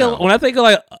town. When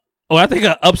I think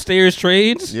of upstairs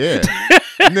trains. Yeah.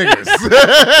 Niggers.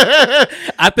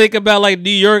 I think about like New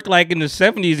York like in the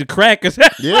 70s and crack.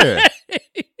 Yeah.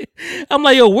 I'm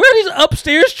like, yo, where are these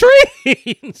upstairs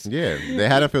trains? Yeah, they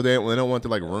Haddonfield. They don't want to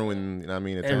like ruin. You know what I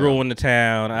mean? And ruin the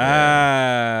town.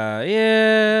 Yeah.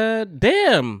 Yeah.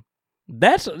 Damn.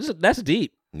 That's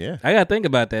deep. Yeah. I gotta think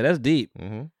about that. That's deep.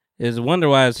 It's a wonder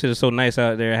why it's so nice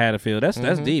out there at Haddonfield.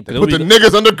 That's deep. They put the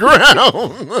niggas underground.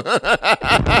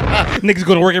 Niggas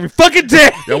going to work every fucking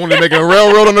day. Y'all want to make a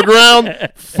railroad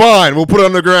underground? Fine, we'll put it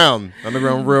underground.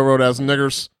 Underground railroad as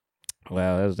niggers.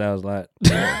 Wow, that was a lot.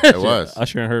 Yeah, it was.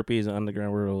 Usher and Herpes and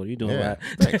Underground Railroad. You doing a lot.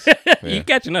 Thanks. You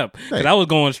catching up. Because I was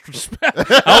going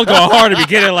hard to be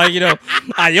getting like, you know,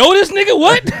 I owe this nigga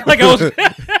what? Like I was.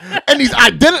 And these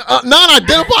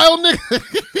non-identifiable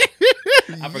niggas.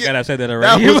 I forgot I said that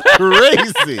already. That was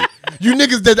crazy. You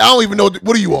niggas that I don't even know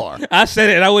what you are. I said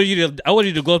it and I wanted you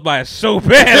to go by it so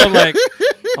bad. I'm like,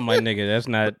 nigga, that's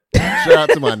not. Shout out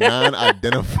to my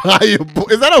non-identifiable.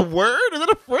 Is that a word? Is that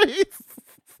a phrase?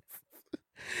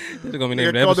 This is gonna be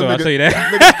named the episode. I'll tell you that.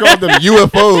 Niggas called them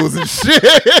UFOs and shit.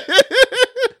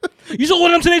 You saw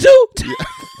one of them today too? Yeah.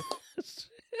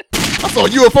 I saw a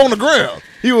UFO on the ground.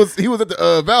 He was at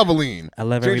the Valvoline. I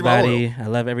love everybody. I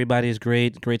love everybody. It's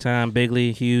great time.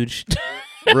 Bigly, huge.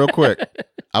 Real quick,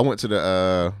 I went to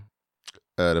the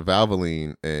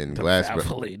Valvoline in Glassboro.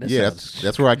 Valvoline. Yeah,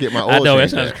 that's where I get my oil. I know that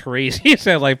change sounds at. cra's It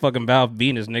sounds like fucking Valve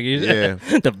Venus, nigga. Yeah,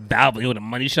 the Valvoline, the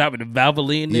money shop, and the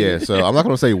Valvoline. Nigga. Yeah, so I'm not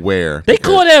gonna say where they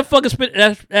call that fucking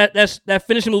that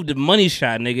finishing move the money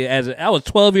shot, nigga. I was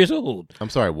 12 years old. I'm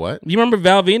sorry, what? You remember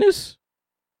Val Venus?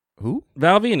 Who?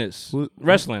 Val Venus.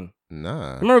 Wrestling.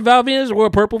 Nah. Remember Val Venus wore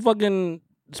a purple fucking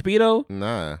Speedo?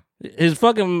 Nah. His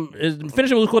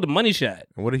finisher was called the money shot.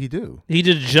 What did he do? He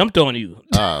just jumped on you.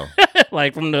 Oh.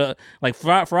 Like from the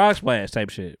frog splash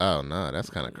type shit. Oh no, that's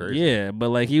kind of crazy. Yeah, but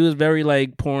like he was very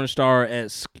like porn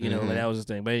star-esque, you know, like that was his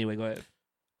thing. But anyway, go ahead.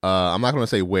 I'm not going to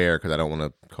say where because I don't want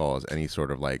to cause any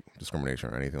sort of like discrimination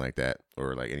or anything like that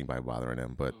or like anybody bothering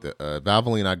them. But the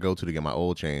Valvoline I go to get my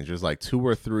oil change, there's like 2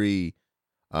 or 3,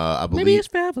 I believe. Maybe it's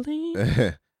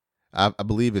Valvoline. I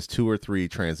believe it's 2 or 3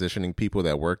 transitioning people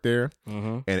that work there.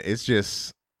 And it's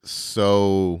just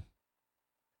so,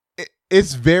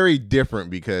 it's very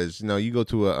different because, you know, you go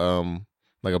to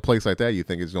a place like that, you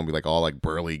think it's going to be like all like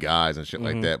burly guys and shit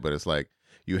like that. But it's like,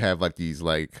 you have like these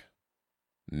like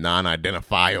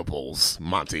non-identifiables,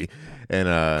 Monty. And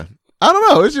I don't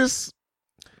know. It's just,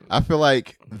 I feel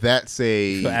like that's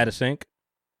out of sync.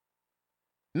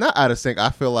 Not out of sync. I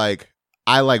feel like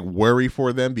I like worry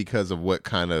for them because of what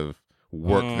kind of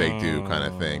work they do, kind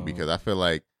of thing. Because I feel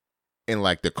like in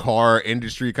like the car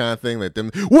industry kind of thing, like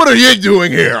them, what are you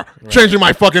doing here? Right. Changing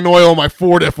my fucking oil on my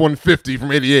Ford F-150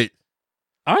 from '88.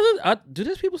 Do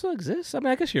these people still exist? I mean,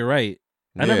 I guess you're right.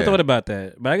 I never thought about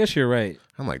that, but I guess you're right.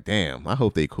 I'm like, damn. I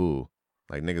hope they cool.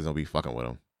 Like niggas don't be fucking with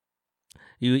them.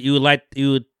 You would like.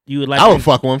 I would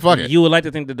fuck one. Fuck it. You would like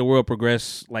to think that the world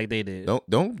progressed like they did.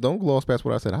 Don't gloss past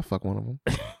what I said. I fuck one of them.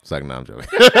 It's like, nah, I'm joking.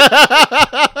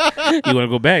 You want to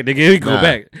go back? Nigga, go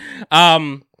back.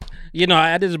 You know,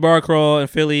 I did this bar crawl in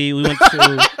Philly. We went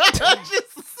to.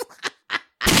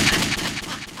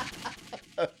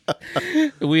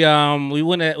 We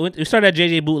started at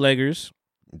JJ Bootleggers.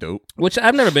 Dope. Which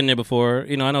I've never been there before.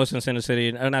 You know, I know it's in Center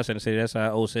City. Not Center City. That's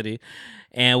Old City.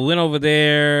 And we went over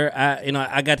there.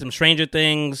 I got some Stranger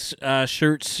Things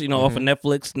shirts. You know, off of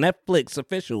Netflix. Netflix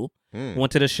official.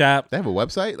 Went to the shop. They have a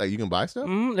website. Like you can buy stuff.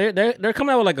 They're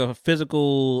coming out with like a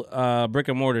physical brick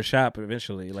and mortar shop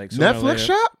eventually. Like Netflix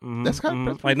shop. That's kind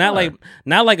of like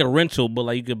not like a rental, but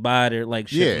like you could buy their like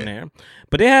shit in there.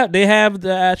 But they have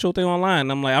the actual thing online.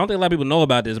 I'm like, I don't think a lot of people know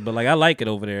about this, but like I like it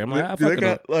over there. I'm like, I fuck it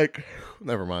up. Like.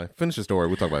 Never mind. Finish the story.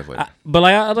 We'll talk about it later. But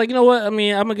like, I was like, you know what? I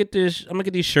mean, I'm gonna get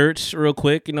these shirts real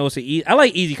quick. You know, I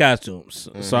like easy costumes,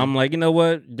 so I'm like, you know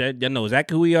what? You know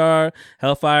exactly who we are.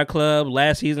 Hellfire Club,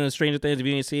 last season of Stranger Things. If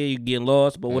you didn't see it, you're getting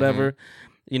lost, but whatever.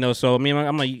 You know, so I mean,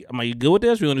 I'm like, you good with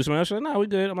this? We gonna do something else? Like, no, we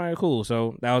good. I'm like, cool.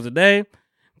 So that was the day.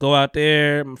 Go out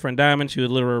there. My friend Diamond, she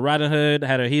was a little Robin Hood,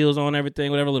 had her heels on,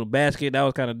 everything, whatever, little basket. That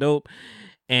was kind of dope.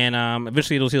 And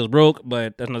eventually those heels broke,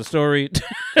 but that's another story.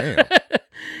 Damn.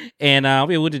 And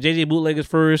we went to JJ Bootleggers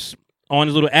first. On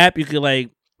this little app, you could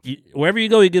like wherever you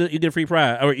go, you get a free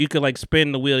prize, or you could like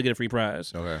spin the wheel to get a free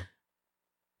prize. Okay.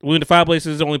 We went to 5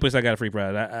 places. The only place I got a free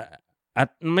prize. I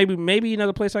maybe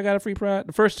another place I got a free prize.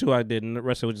 The first 2 I did, and the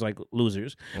rest of it was like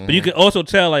losers. But you could also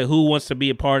tell like who wants to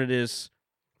be a part of this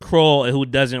crawl and who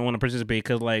doesn't want to participate,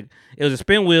 because like it was a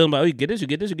spin wheel. I'm like, oh, you get this, you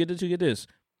get this, you get this, you get this.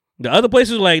 The other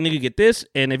places were like, nigga, get this,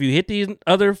 and if you hit these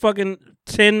other fucking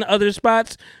 10 other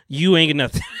spots, you ain't get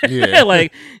nothing. Yeah.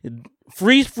 Like,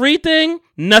 free thing,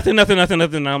 nothing.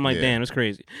 I'm like, damn, it's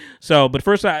crazy. So, but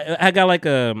first I got like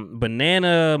a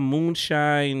banana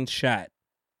moonshine shot.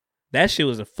 That shit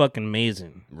was a fucking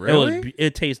amazing. Really?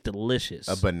 It tastes delicious.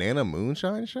 A banana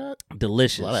moonshine shot?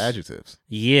 Delicious. A lot of adjectives.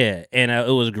 Yeah, and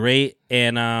it was great,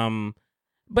 and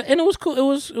But it was cool. It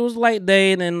was light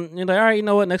day, and then you're like, all right, you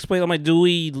know what? Next place, I'm like, do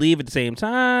we leave at the same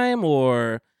time,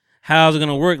 or how's it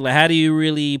gonna work? Like, how do you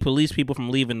really police people from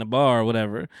leaving the bar or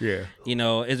whatever? Yeah, you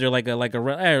know, is there like a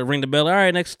ring the bell? All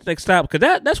right, next stop,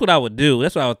 because that's what I would do.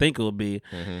 That's what I would think it would be.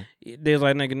 There's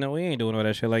like, nigga, no, we ain't doing all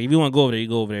that shit. Like, if you want to go over there, you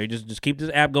go over there. Just keep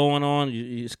this app going on.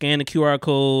 You scan the QR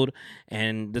code,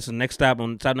 and this is the next stop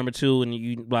on stop number 2, and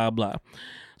you blah blah.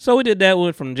 So we did that.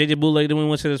 Went from JJ Bootleg. Then we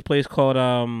went to this place called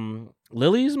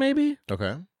Lily's, maybe.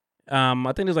 Okay.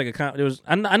 I think there's like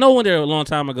I know one there a long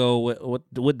time ago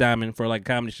with Diamond for like a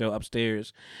comedy show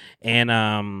upstairs,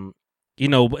 and you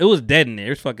know, it was dead in there.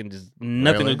 It was fucking just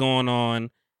nothing was going on,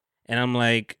 and I'm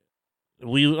like,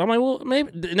 well,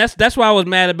 maybe, and that's why I was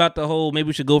mad about the whole maybe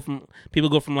we should go from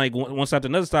like one stop to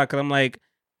another stop, because I'm like,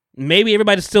 maybe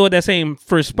everybody's still at that same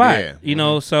first spot, you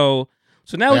know, so.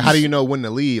 So now, like, how do you know when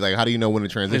to leave? Like, how do you know when to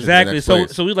transition? Exactly. To the next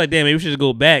place? So we was like, damn, maybe we should just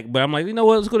go back. But I'm like, you know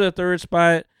what? Let's go to the third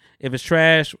spot. If it's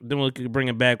trash, then we'll bring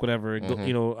it back. Whatever.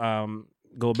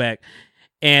 Go back.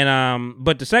 And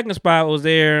but the second spot was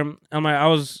there. I'm like,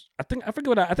 I think I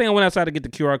went outside to get the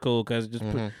QR code because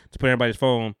to put everybody's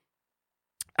phone.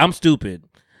 I'm stupid.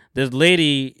 This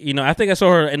lady, you know, I think I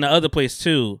saw her in the other place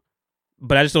too,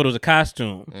 but I just thought it was a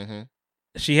costume.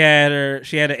 She had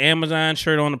an Amazon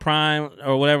shirt on the Prime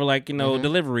or whatever, like, you know,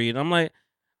 delivery. And I'm like,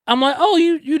 oh,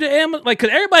 you the Amazon, like,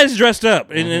 because everybody's dressed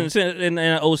up in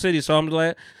Old City. So I'm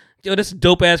like, yo, this is a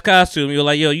dope ass costume. You're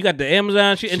like, yo, you got the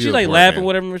Amazon. She's like laughing,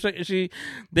 whatever.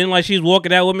 Then like she's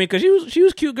walking out with me because she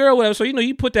was a cute girl, whatever. So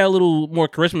you put that little more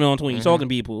charisma on when you're talking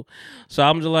to people. So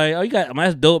I'm just like, oh,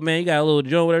 that's dope, man. You got a little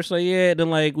joint, whatever. So yeah. Then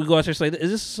like we go out there, she's like,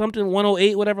 is this something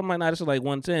 108, whatever? I'm like, nah, this is like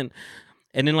 110.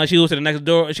 And then like she goes to the next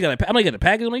door. She got I'm like, you got the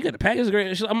package. I'm like, you got the package,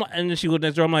 great. And then she goes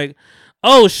next door. I'm like,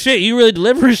 oh shit, you really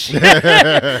deliver shit?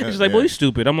 She's like, boy, you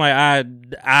stupid. I'm like,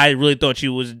 I really thought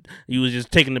you was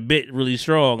just taking the bit really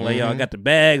strong. Like, yo, I got the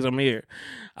bags. I'm here.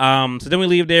 So then we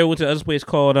leave there. Went to this place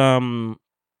called Club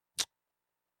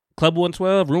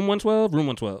 112, Room 112, Room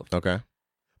 112. Okay.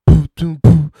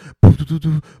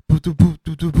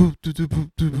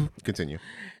 Continue.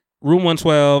 Room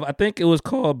 112. I think it was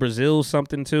called Brazil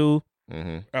something too.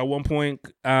 At one point,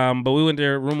 but we went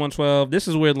there, Room 112. This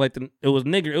is where like it was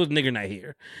nigger night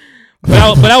here,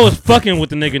 but I was fucking with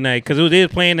the nigger night because they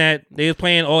was playing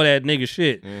all that nigger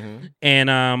shit,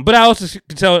 and but I also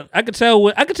could tell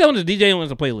when the DJ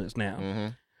was a playlist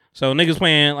now. So niggas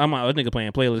playing, I'm like, this nigga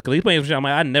playing playlist because he's playing some shit. I'm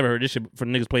like, I never heard this shit for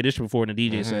niggas play this shit before in the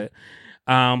DJ set.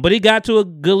 But he got to a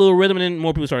good little rhythm, and then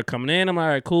more people started coming in. I'm like, all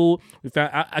right, cool. We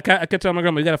found. I kept telling my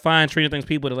grandma, we gotta find Stranger Things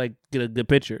people to like get a good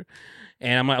picture.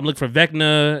 And I'm looking for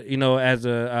Vecna, as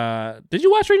a. Did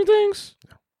you watch Stranger Things?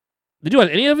 No. Did you watch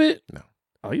any of it? No.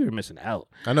 Oh, you were missing out.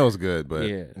 I know it's good, but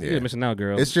yeah. You were missing out,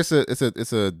 girl. It's just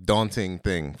it's a daunting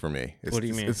thing for me. What do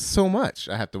you mean? It's so much.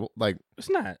 I have to like. It's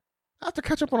not. I have to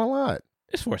catch up on a lot.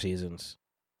 It's 4 seasons.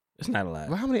 It's not a lot.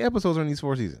 Well, how many episodes are in these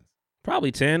 4 seasons?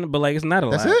 Probably 10, but like it's not a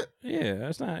lot. That's it? Yeah,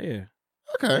 that's not. Yeah.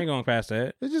 Okay. I ain't going past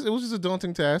that. It was just a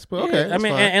daunting task, but yeah, okay. I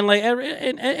mean, and like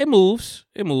it moves.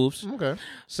 It moves. Okay.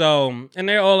 So, and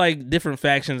they're all like different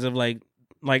factions of like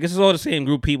this is all the same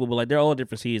group of people, but like they're all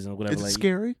different seasons. Whatever. It's like,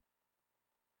 scary.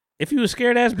 If you a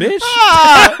scared ass bitch,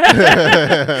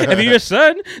 if you're your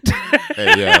son,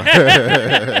 hey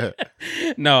yo.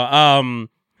 No.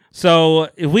 So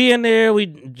if we in there,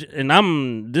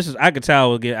 I could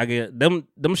tell I get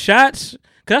them shots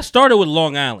because I started with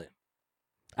Long Island.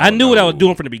 I knew what I was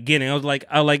doing from the beginning. I was like,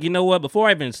 you know what? Before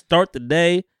I even start the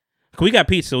day, cause we got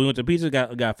pizza. So we went to pizza,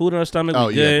 got food in our stomach. Oh,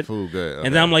 we good. Yeah, food good. Okay.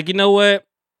 And then I'm like, you know what?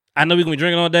 I know we're gonna be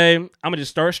drinking all day. I'm gonna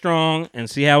just start strong and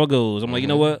see how it goes. I'm like, you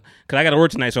know what? Cause I got to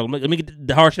work tonight, so let me get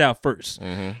the hard shit out first.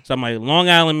 So I'm like, Long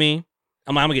Island me.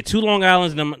 I'm gonna get 2 Long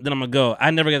Islands, and then I'm gonna go. I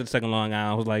never got the second Long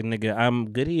Island. I was like, nigga, I'm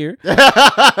good here.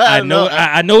 I know what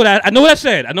I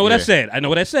said. I know what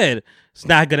I said. It's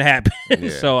not gonna happen. Yeah.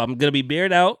 So I'm gonna be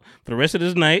bared out for the rest of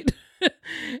this night.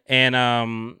 And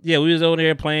we was over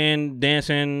there playing,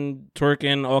 dancing,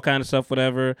 twerking, all kind of stuff,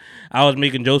 whatever. I was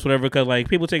making jokes, whatever, because like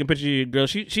people taking pictures of your girl.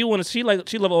 She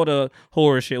love all the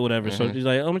horror shit, whatever. So she's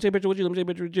like, oh, let me take a picture with you. Let me take a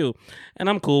picture with you. And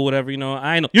I'm cool, whatever. I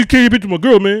ain't know you can't take a picture with my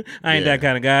girl, man. I ain't that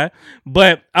kind of guy.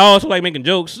 But I also like making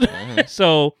jokes.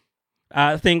 So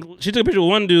I think she took a picture with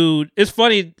one dude. It's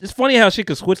funny how she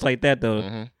could switch like that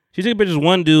though. She took a picture with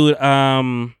one dude.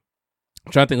 I'm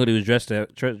trying to think who he was dressed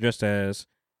as.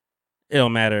 It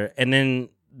don't matter. And then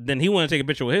he wanted to take a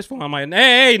picture with his phone. I'm like,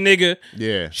 hey, nigga.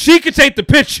 Yeah. She could take the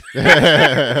picture.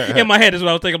 In my head is what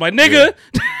I was thinking. I'm like, nigga.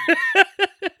 Yeah.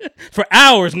 For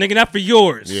ours, nigga, not for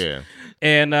yours. Yeah.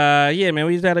 And man,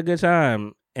 we just had a good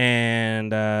time.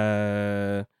 And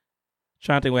trying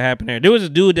to think what happened there. There was a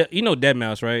dude that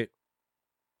Deadmau5, right?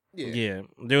 Yeah.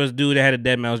 There was a dude that had a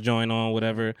Deadmau5 joint on,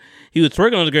 whatever. He was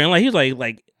twerking on the girl. He was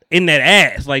like in that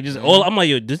ass. Like just all I'm like,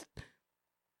 yo, this.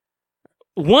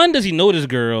 One, does he know this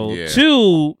girl? Yeah.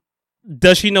 2,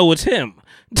 does she know it's him?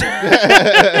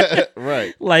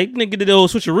 Right. Like, nigga did the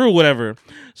old switcheroo, whatever.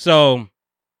 So,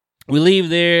 we leave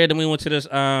there, then we went to this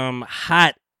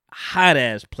hot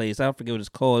ass place. I forget what it's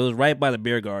called. It was right by the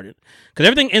beer garden. Because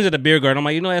everything ends at the beer garden. I'm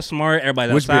like, that's smart.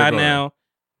 Everybody's outside now.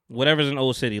 Whatever's in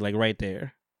Old City, like right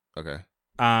there. Okay.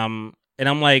 And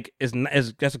I'm like,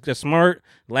 that's smart.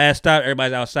 Last stop,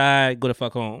 everybody's outside. Go the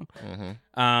fuck home.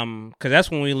 Because that's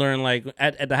when we learn, like,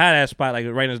 at the hot ass spot, like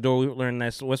right next door, we learned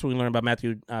that's when we learned about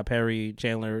Matthew Perry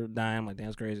Chandler dying. I'm like, damn,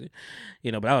 that's crazy.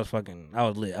 But I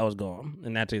was lit. I was gone.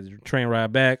 And I took the train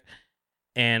ride back.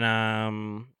 And I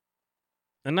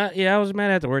was mad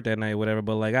I had to work that night, whatever.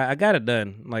 But like, I got it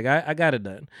done. Like, I got it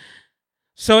done.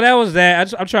 So that was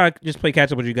that. I'm trying to just play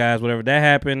catch up with you guys, whatever that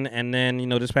happened. And then,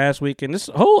 this past weekend, this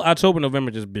whole October,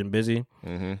 November just been busy.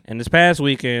 And this past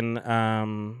weekend,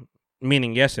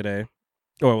 meaning yesterday,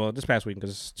 this past weekend,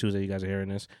 because it's Tuesday, you guys are hearing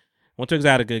this, went to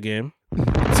Exxxotica again.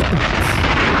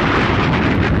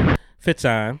 Fifth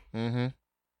time.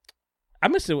 I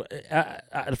missed it.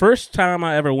 The first time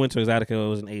I ever went to Exxxotica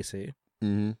was in AC.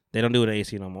 They don't do it in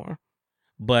AC no more.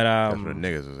 But that's where the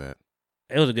niggas was at.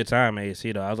 It was a good time at AC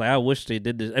though. I was like, I wish they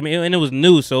did this. I mean, and it was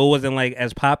new, so it wasn't like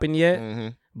as popping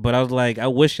yet. But I was like, I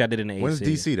wish I did it in the AC. When's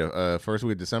DC though? First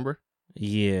week of December?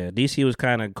 Yeah, DC was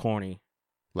kind of corny.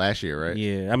 Last year, right?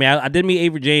 Yeah, I mean, I did meet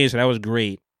Aevry James, so that was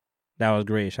great. That was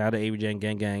great. Shout out to Aevry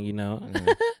James, gang, you know.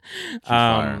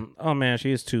 Fire. Oh man,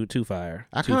 she is too fire.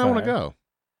 I kind of want to go.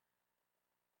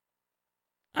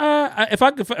 If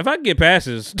I could get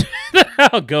passes,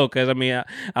 I'll go. Cause I mean,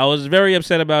 I was very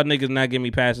upset about niggas not giving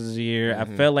me passes this year. I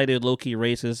felt like they were low key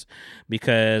racist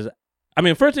because, I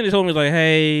mean, first thing they told me was like,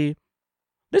 "Hey,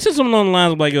 this is something along the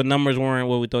lines of like your numbers weren't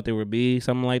what we thought they would be,"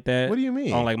 something like that. What do you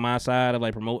mean? On like my side of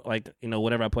like promote, like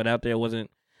whatever I put out there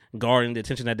wasn't guarding the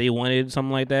attention that they wanted,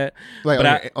 something like that. Like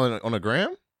but on a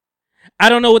gram? I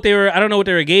don't know what they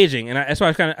were gauging, and that's why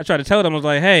I tried to tell them. I was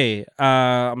like, "Hey,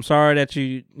 I'm sorry that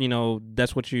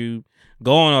that's what you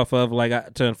going off of."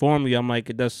 Like to inform you, I'm like,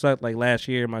 it does suck. Like last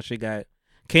year, my shit got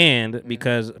canned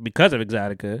because of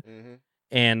Exxxotica,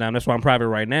 and that's why I'm private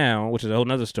right now, which is a whole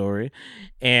nother story.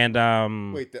 And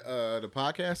wait, the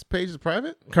podcast page is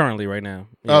private currently right now.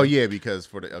 Yeah. Oh yeah, because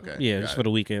for the just for the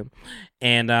weekend,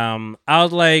 and I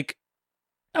was like,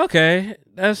 okay,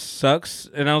 that sucks.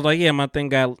 And I was like, yeah, my thing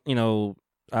got,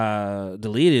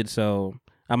 deleted. So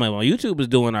I'm like, well, YouTube is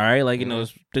doing all right. Like,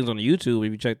 there's things on the YouTube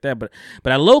if you check that. But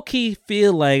I low key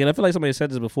feel like, and I feel like somebody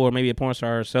said this before, maybe a porn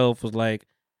star herself was like,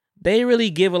 they really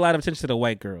give a lot of attention to the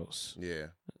white girls. Yeah.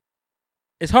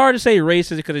 It's hard to say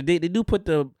racist because they do put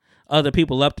the other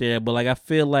people up there. But like, I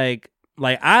feel like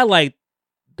I like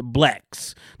the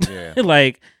blacks. Yeah.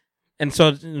 And so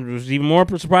it was even more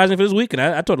surprising for this weekend.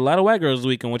 I told a lot of white girls this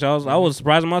weekend, which I was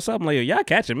surprising myself. I'm like, yo, y'all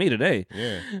catching me today.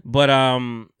 Yeah. But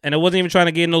and I wasn't even trying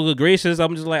to get no good graces.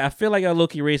 I'm just like, I feel like y'all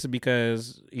low-key racist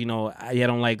because, I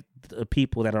don't like the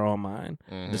people that are on mine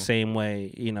the same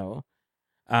way,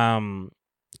 because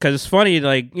it's funny,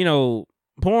 like,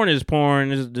 porn is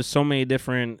porn. There's so many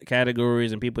different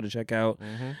categories and people to check out.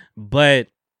 But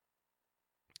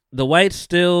the whites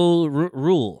still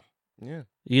rule. Yeah.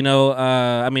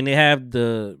 I mean, they have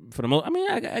for the most, I mean,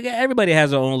 everybody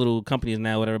has their own little companies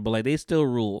now, whatever, but like they still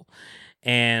rule.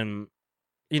 And,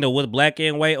 with black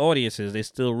and white audiences, they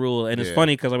still rule. And it's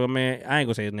funny because, like, my man, I ain't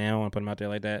gonna say his name, I don't want to put him out there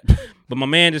like that. But my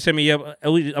man just hit me up.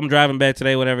 I'm driving back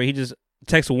today, whatever. He just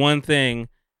texted one thing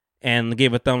and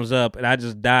gave a thumbs up, and I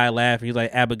just died laughing. He's like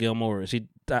Abigail Morris.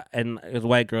 And it was a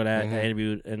white girl that I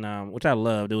interviewed, and which I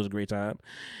loved. It was a great time.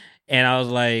 And I was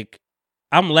like,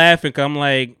 I'm laughing because I'm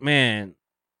like, man,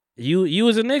 you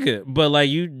was a nigga, but like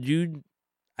you don't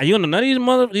know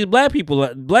none of these black people,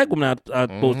 black women are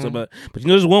supposed to, but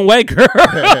there's one white girl.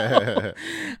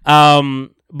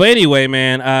 But anyway,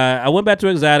 man, I went back to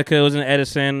Exxxotica. It was in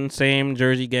Edison, same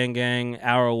Jersey gang,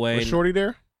 hour away. Was Shorty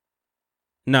there?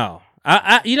 No,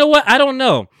 I you know what? I don't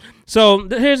know. So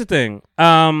here's the thing.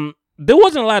 There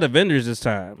wasn't a lot of vendors this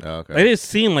time. Oh, okay. Like, it didn't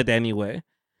seem like that anyway.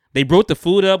 They broke the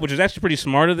food up, which is actually pretty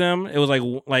smart of them. It was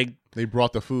like they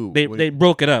brought the food. They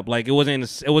broke it up. Like it wasn't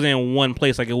in one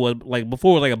place. Like it was like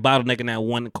before. It was like a bottleneck in that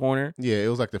one corner. Yeah, it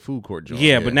was like the food court joint.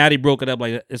 Yeah, but now they broke it up.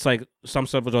 Like it's like some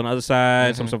stuff was on the other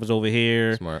side, some stuff was over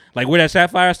here. Smart. Like where that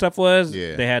Sapphire stuff was.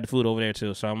 Yeah. They had the food over there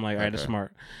too. So I'm like, all right, that's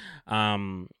smart.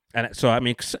 And so I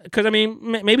mean, because I mean,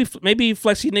 maybe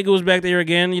Flexi nigga was back there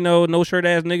again. No shirt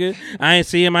ass nigga. I ain't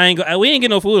see him. We ain't get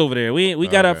no food over there. We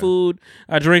got our food,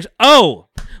 our drinks. Oh,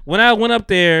 when I went up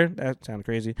there, that sounded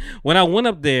crazy. When I went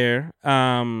up there,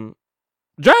 driving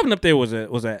up there was a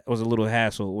little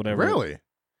hassle. Whatever. Really?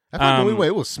 I thought when we went,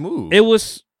 it was smooth. It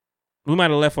was. We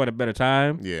might have left at a better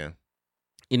time. Yeah.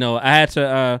 I had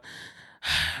to.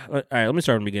 All right, let me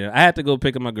start from the beginning. I had to go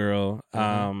pick up my girl.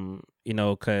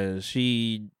 Because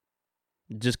she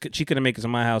couldn't make it to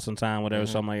my house in time, whatever.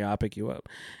 So I'm like, I'll pick you up.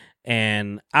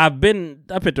 And I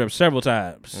picked her up several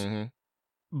times,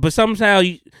 but somehow,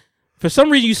 for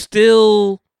some reason, you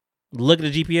still look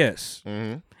at the GPS.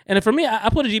 And for me, I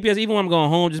put a GPS even when I'm going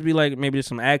home, just be like maybe there's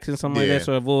some accident, something like that,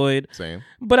 so avoid. Same.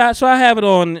 But so I have it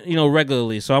on,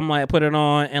 regularly. So I'm like, I put it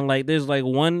on, and like there's like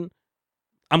one.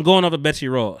 I'm going off of Betsy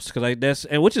Ross because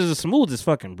like which is the smoothest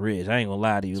fucking bridge. I ain't gonna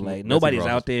lie to you. Like nobody's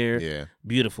out there. Yeah.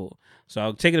 Beautiful. So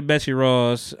I'll take it to Betsy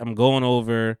Ross. I'm going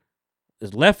over.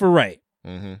 Is left or right?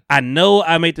 I know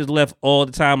I make this left all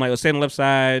the time. Like I was saying, the left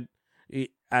side.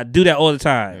 I do that all the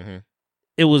time.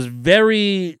 It was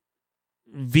very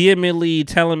vehemently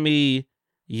telling me,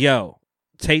 "Yo,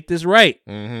 take this right."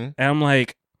 And I'm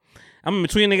like, I'm in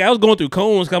between. I was going through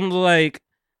cones. Cause I'm like,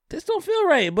 this don't feel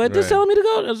right, but this telling me to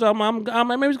go. So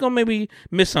I'm maybe gonna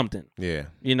miss something. Yeah.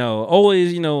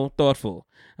 Always, thoughtful.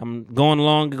 I'm going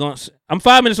along, I'm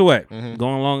 5 minutes away.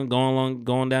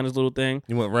 Going down this little thing.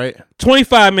 You went right?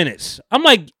 25 minutes. I'm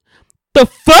like, the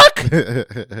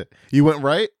fuck? You went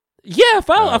right? Yeah,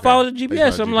 I followed the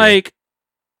GPS. I'm like,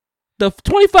 the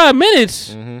 25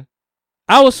 minutes, Mm-hmm.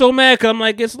 I was so mad because I'm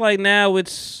like, it's like now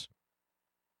it's.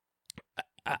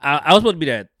 I was supposed to be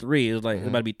there at 3. It was like it was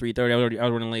about to be 3:30. I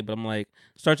was running late, but I'm like,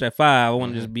 starts at 5. I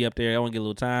want to just be up there. I want to get a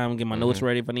little time, get my notes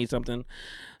ready if I need something.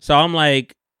 So I'm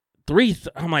like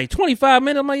I'm like 25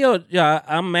 minutes. I'm like, yo, yeah,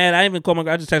 I'm mad. I even call my.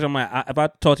 I just text him. I'm like, if I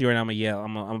talk to you right now, I'm gonna yell.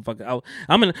 I'm fucking.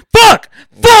 I'm in. Fuck,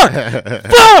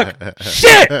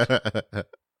 shit.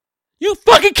 You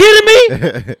fucking kidding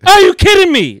me? Are you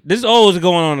kidding me? This is always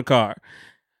going on in the car.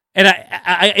 And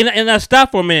I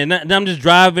stopped for a minute. And I'm just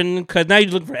driving because now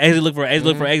you're looking for exit, look for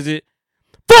exit.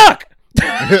 Fuck!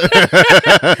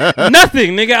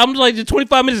 Nothing, nigga. I'm just like, just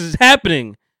 25 minutes is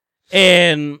happening.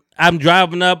 And I'm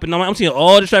driving up and I'm seeing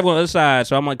all the traffic on the other side.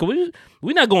 So I'm like, we're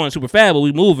not going super fast, but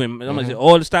we moving. And I'm like,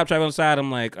 all the stop traffic on the side. I'm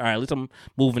like, all right, at least I'm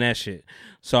moving that shit.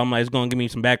 So I'm like, it's going to give me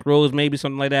some back roads, maybe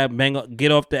something like that. Bang up,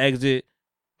 get off the exit,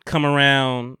 come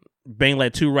around. Bang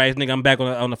like 2 rights, nigga. I'm back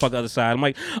on the fucking other side. I'm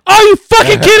like, are you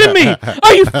fucking kidding me?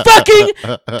 Are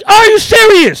you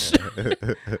serious?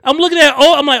 I'm looking at,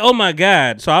 I'm like, oh my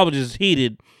God. So I was just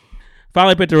heated.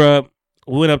 Finally picked her up.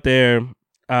 Went up there.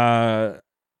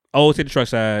 Always hit the truck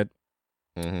side.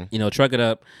 Truck it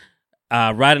up.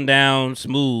 Riding down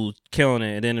smooth, killing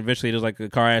it. And then eventually there was like a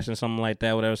car accident, something like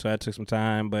that, whatever. So that took some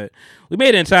time. But we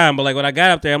made it in time. But like when I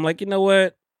got up there, I'm like, you know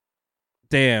what?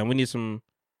 Damn,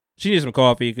 she needs some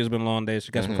coffee because it's been a long day.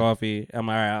 She got some coffee. I'm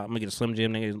like, all right, I'm going to get a Slim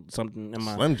Jim. Nigga, something in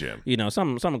my Slim Jim?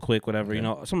 Something quick, whatever,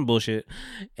 some bullshit.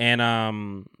 And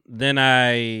then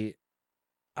I'm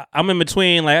in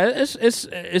between. Like,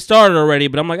 it started already,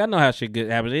 but I'm like, I know how shit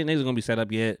happens. It ain't going to be set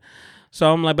up yet.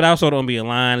 So I'm like, but I also don't be in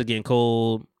line. It's getting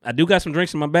cold. I do got some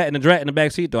drinks in my back in the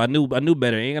back seat though. I knew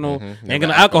better. Ain't got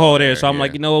no alcohol there. So I'm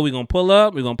like, you know what? We're going to pull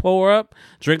up. We're going to pour up,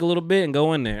 drink a little bit, and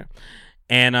go in there.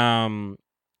 And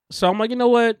so I'm like, you know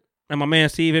what? And my man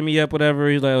Steve hit me up, whatever.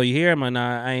 He's like, oh, you here? I'm like,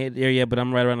 nah, I ain't there yet, but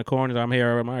I'm right around the corner. I'm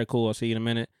here. I'm all right, cool. I'll see you in a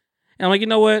minute. And I'm like, you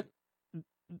know what?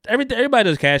 Everybody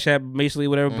does Cash App, basically,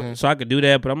 whatever. So I could do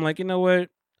that. But I'm like, you know what?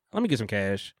 Let me get some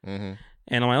cash. And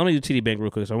I'm like, let me do TD Bank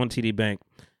real quick. So I went to TD Bank.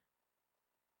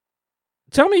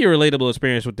 Tell me your relatable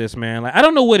experience with this, man. Like, I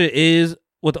don't know what it is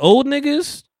with old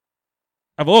niggas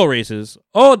of all races.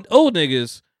 Old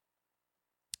niggas,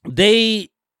 they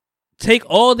take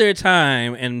all their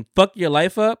time and fuck your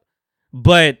life up,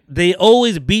 but they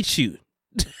always beat you.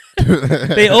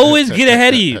 They always get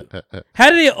ahead of you. How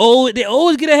do they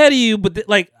always get ahead of you? But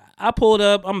like, I pulled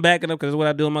up, I'm backing up because that's what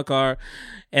I do in my car,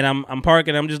 and I'm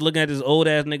parking. I'm just looking at this old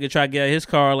ass nigga try to get out of his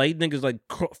car. Like, niggas like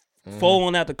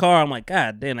falling out the car. I'm like,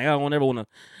 God damn, like, I don't ever want to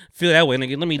feel that way,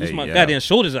 nigga. Let me lift my goddamn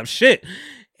shoulders up. Shit,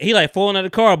 he like falling out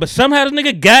of the car, but somehow this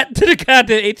nigga got to the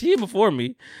goddamn ATM before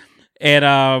me, and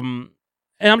I'm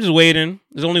just waiting.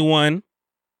 There's only one.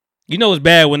 You know it's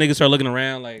bad when niggas start looking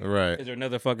around like, right, is there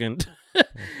another fucking...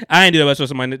 I ain't do that, but I saw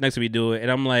somebody next to me do it. And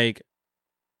I'm like,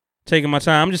 taking my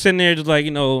time. I'm just sitting there just like,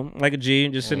 like a G.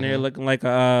 Just sitting there looking like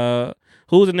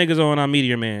who's the niggas on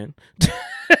Meteor Man?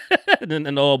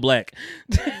 and all black.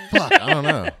 Fuck, I don't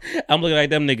know. I'm looking like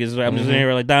them niggas. I'm just sitting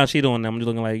here like Don Cheadle on them. I'm just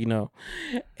looking like,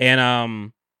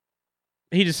 And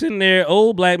he just sitting there,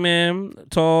 old black man,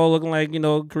 tall, looking like,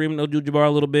 Kareem Abdul-Jabbar a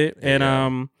little bit.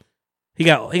 And he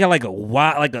got like a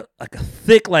wide, like a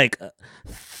thick wide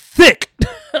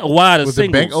of Was singles.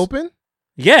 the bank open?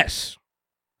 Yes.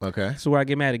 Okay. That's where I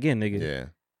get mad again, nigga. Yeah.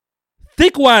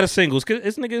 Thick wide of singles. Cause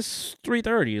this nigga's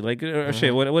 3:30. Like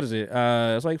shit. What is it?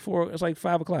 It's like 4. It's like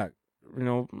 5 o'clock.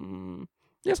 Yeah,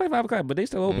 it's like 5 o'clock, but they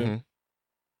still open.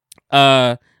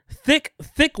 Thick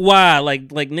wide. Like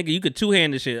nigga, you could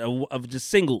 2-hand this shit of just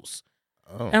singles.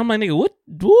 Oh. And I'm like, nigga, what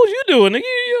was you doing, nigga?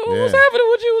 What's happening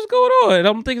with you? What's going on? And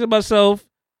I'm thinking to myself,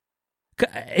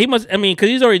 he must. I mean, because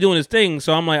he's already doing his thing.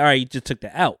 So I'm like, all right, you just took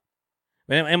that out.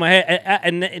 But in my head,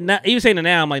 and not, even saying it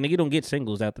now, I'm like, nigga, you don't get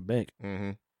singles out the bank.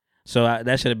 So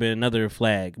that should have been another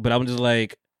flag. But I'm just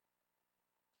like,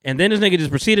 and then this nigga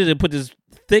just proceeded to put this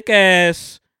thick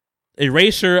ass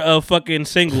eraser of fucking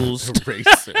singles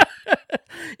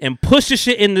and push the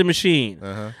shit in the machine.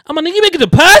 I'm like, nigga, you making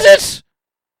deposits?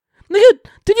 Nigga,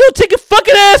 did you take your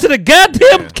fucking ass to the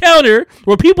goddamn counter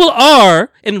where people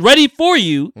are and ready for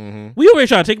you? We over here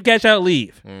trying to take the cash out and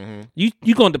leave.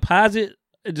 You gonna deposit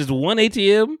just one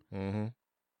ATM?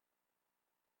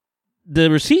 The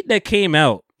receipt that came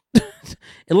out, it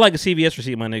looked like a CVS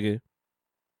receipt, my nigga.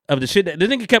 Of the shit that the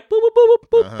nigga kept boop, boop, boop,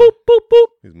 boop, boop, boop, boop.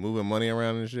 He's moving money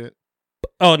around and shit.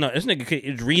 Oh no, this nigga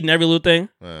is reading every little thing.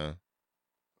 Boop,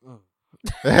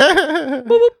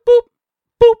 boop, boop.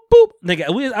 Boop, boop.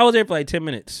 Nigga, I was there for like 10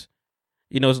 minutes.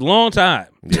 It's a long time.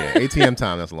 Yeah, ATM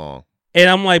time, that's long. And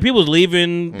I'm like, people's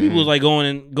leaving. People's like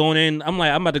going in. I'm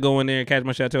like, I'm about to go in there and catch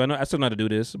my shot too. I still know how to do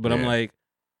this, but I'm like,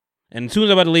 And as soon as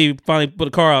I'm about to leave, finally put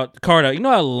the card out. You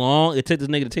know how long it took this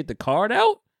nigga to take the card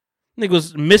out? Nigga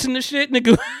was missing the shit.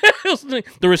 Nigga,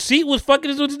 the receipt was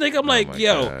fucking this nigga. I'm like,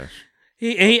 yo. Gosh.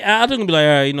 I was gonna be like, all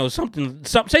right, you know, something,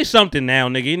 say something now,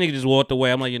 nigga. You nigga just walked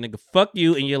away. I'm like, you nigga, fuck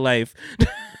you in your life.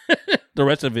 The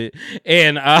rest of it.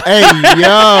 And hey,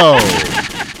 yo.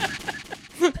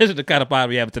 This is the kind of pod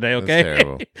we have today, okay? That's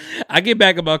terrible. I get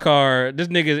back in my car. This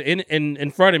nigga's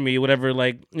in front of me, whatever,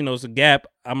 like, you know, it's a gap.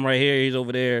 I'm right here. He's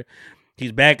over there.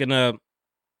 He's backing up.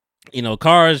 You know,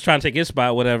 cars trying to take his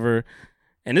spot, whatever.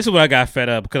 And this is what I got fed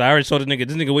up because I already saw this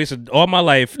nigga wasted all my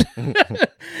life. And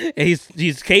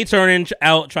he's K-turning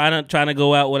out, trying to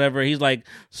go out, whatever. He's like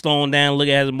slowing down,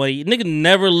 looking at his money. Nigga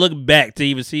never looked back to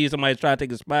even see somebody try to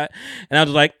take a spot. And I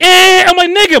was like, I'm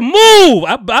like, nigga, move!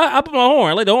 I put my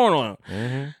horn, I laid the horn on him.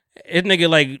 Mm-hmm. This nigga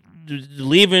like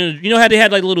leaving. You know how they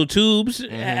had like little tubes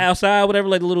outside, whatever,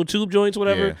 like the little tube joints,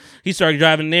 whatever. Yeah. He started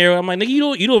driving there. I'm like, nigga, you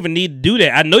don't even need to do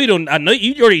that. I know you don't. I know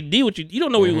you already did what you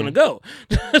don't know where you're gonna go.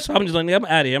 So I'm just like, nigga, I'm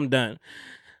out of here. I'm done.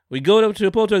 We go up to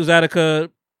the Puerto Exxxotica,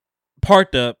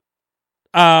 parked up.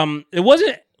 It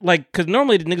wasn't like because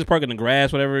normally the niggas park in the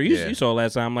grass, whatever. You saw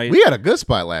last time. Like we had a good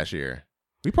spot last year.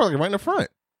 We parked right in the front.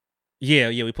 Yeah,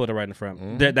 we pulled it right in the front.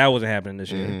 Mm-hmm. That wasn't happening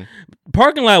this year. Mm-hmm.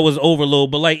 Parking lot was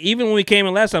overload, but like even when we came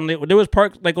in last time, there was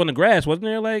park like on the grass, wasn't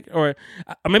there? Like, or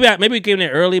maybe we came there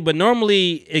early, but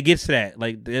normally it gets to that.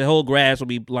 Like the whole grass will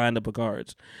be lined up with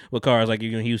cars, like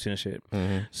you're in Houston and shit.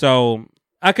 Mm-hmm. So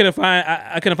I couldn't find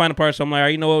a park. So I'm like, all right,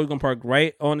 you know what? We're gonna park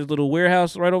right on this little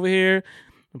warehouse right over here.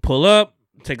 Pull up,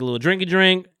 take a little drinky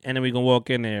drink, and then we gonna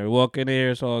walk in there.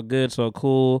 It's all good, it's all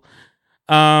cool.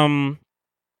 You know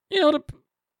the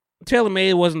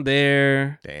TaylorMade wasn't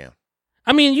there. Damn.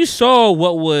 I mean, you saw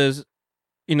what was,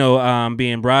 you know,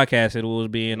 being broadcasted, what was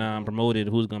being promoted,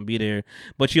 who's gonna be there.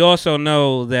 But you also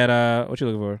know that what you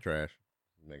looking for? Trash.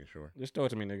 Making sure. Just throw it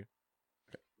to me, nigga.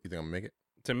 You think I'm gonna make it?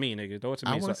 To me, nigga. Throw it to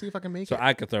me. I want to see if I can make it. So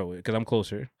I can throw it because I'm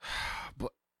closer.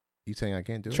 But you saying I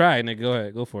can't do it? Try it, nigga. Go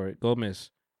ahead. Go for it. Go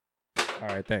miss. All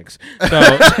right, thanks. So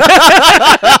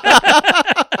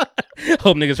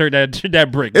hope niggas heard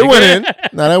that brick. Nigga. It went in.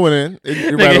 No, that went in.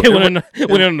 It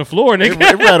went on the floor, nigga.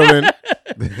 It rattled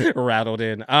in. Rattled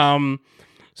in.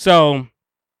 So,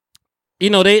 you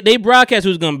know, they broadcast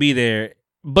who's gonna be there,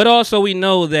 but also we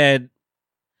know that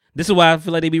this is why I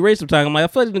feel like they be racist sometimes. I'm like, I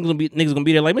feel like niggas gonna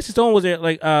be there. Like Missy Stone was there,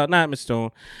 like not Missy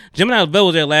Stone. Gemini Bell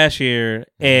was there last year,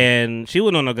 and she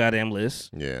wasn't on no goddamn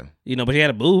list. Yeah, you know, but she had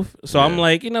a booth. So I'm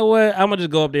like, you know what? I'm gonna just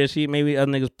go up there. See, maybe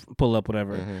other niggas pull up,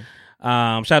 whatever. Mm-hmm.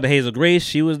 Shout out to Hazel Grace.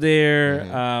 She was there.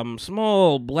 Mm-hmm.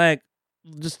 Small black,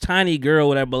 just tiny girl,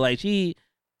 whatever. But like the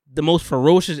most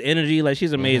ferocious energy. Like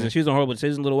she's amazing. Mm-hmm. She was on Horrible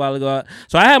Decisions a little while ago.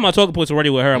 So I had my talking points already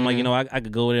with her. I'm like, you know, I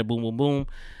could go there. Boom, boom, boom.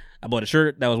 I bought a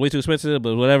shirt that was way too expensive,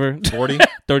 but whatever. 40?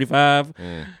 35.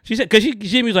 Mm. She said, because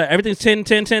she was like, everything's 10,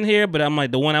 10, 10 here, but I'm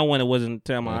like, the one I wanted wasn't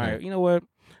 10. I'm like, all right, you know what?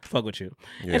 Fuck with you.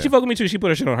 Yeah. And she fuck with me too. She put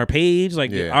her shit on her page,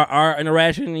 like our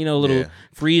interaction, you know, little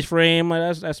freeze frame.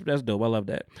 Like, that's dope. I love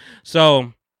that.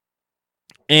 So,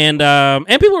 and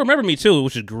people remember me too,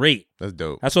 which is great. That's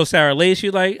dope. I saw Sarah Lee. She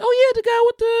was like, oh yeah, the guy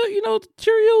with the, you know, the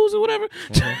Cheerios or whatever.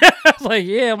 Mm-hmm. I was like,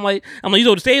 yeah. I'm like, you was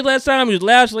on the stage last time. He was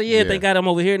loud. She's like, yeah, thank God I'm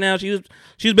over here now. She was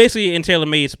basically in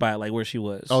TaylorMade spot, like where she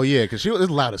was. Oh yeah, because she was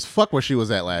loud as fuck where she was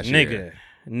at last year.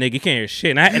 Nigga, you can't hear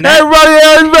shit. Everybody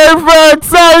else, my friend,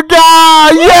 so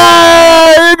God,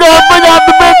 yeah, you gonna bring out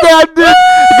the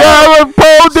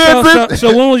big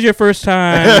So when was your first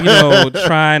time, you know,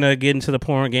 trying to get into the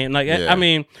porn game? Like, I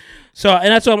mean, so, and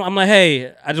that's why I'm like,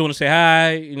 hey, I just want to say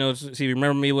hi, you know, see if you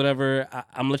remember me, whatever. I'm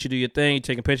gonna let you do your thing, you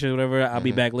taking pictures, whatever. I'll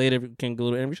be back later. Can go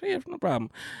to the interview. Yeah, no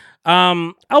problem.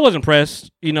 I was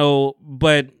impressed, you know,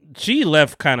 but she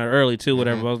left kind of early too,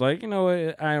 whatever. I was like, you know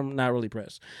what, I am not really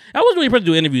pressed. I wasn't really pressed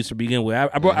to do interviews to begin with.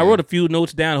 I wrote a few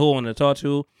notes down who I wanted to talk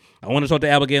to. I wanted to talk to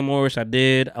Abigail Morris. I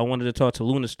did. I wanted to talk to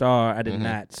Luna Star. I did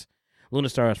not. Luna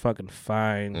Star is fucking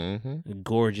fine,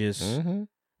 gorgeous,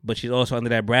 but she's also under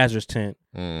that Brazzers tent,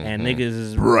 and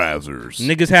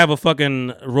niggas have a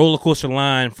fucking roller coaster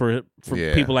line for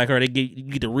people like her. You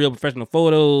get the real professional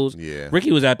photos. Yeah,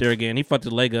 Ricky was out there again. He fucked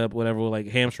his leg up, whatever, like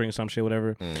hamstring or some shit,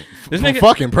 whatever. This nigga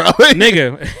fucking probably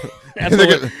nigga.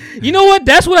 You know what?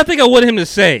 That's what I think I wanted him to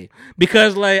say,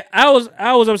 because like I was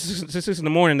up 6 in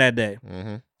the morning that day,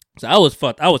 so I was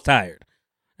fucked. I was tired.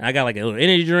 I got like a little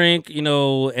energy drink, you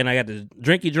know, and I got the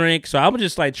drinky drink. So I was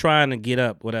just like trying to get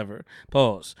up, whatever.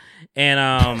 Pause.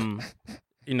 And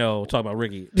you know, talk about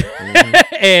Ricky.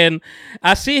 And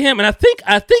I see him, and I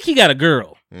think he got a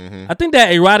girl. I think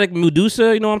that erotic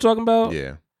Medusa, you know what I'm talking about?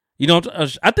 Yeah. You know,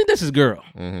 I think that's his girl.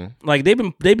 Like they've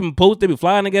been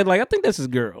flying together. Like I think that's his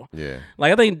girl. Yeah.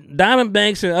 Like I think Diamond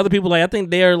Banks and other people, like I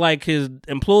think they're like his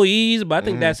employees, but I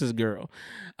think that's his girl.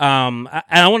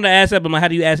 I wanted to ask that, but I'm like, how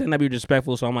do you ask that and not be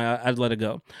disrespectful? So I'm like, I just let it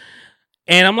go.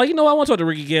 And I'm like, you know, I want to talk to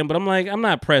Ricky again, but I'm like, I'm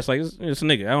not pressed. Like it's a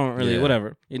nigga. I don't really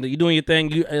whatever. You know, you doing your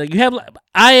thing. You have.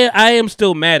 I am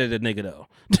still mad at the nigga though.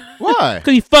 Why?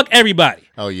 Because he fuck everybody.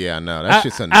 Oh yeah, I know. That's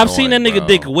just annoying. I've seen that nigga bro.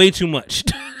 dick way too much.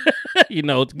 You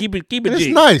know, keep it It's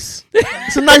G. nice.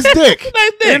 It's a nice dick.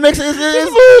 Nice dick. It makes It's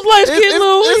smooth, light skin,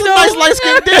 Lou. It's a nice light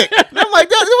skinned dick. And I'm like,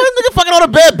 that nigga fucking all the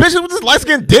bad bitches with this light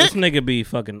skinned dick. This nigga be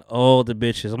fucking all the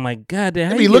bitches. I'm like, God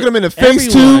damn. I be looking him in the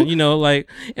face too. You know, like,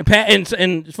 and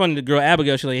it's funny. The girl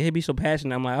Abigail, she's like, hey, be so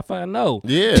passionate. I'm like, I fucking know.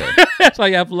 Yeah. That's why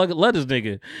you have to love this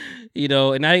nigga. You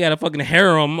know, and now you got a fucking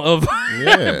harem of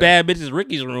bad bitches.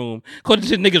 Ricky's room. Call this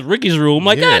shit niggas Ricky's room. I'm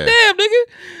like, God damn, nigga.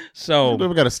 So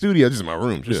we got a studio. This is my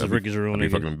room. This is Ricky's room.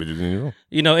 Nigga. Fucking bitches in your room.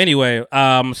 You know. Anyway,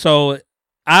 so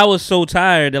I was so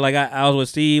tired that like I was with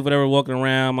Steve, whatever, walking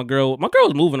around. My girl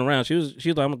was moving around. She was like,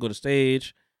 I'm gonna go to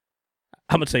stage.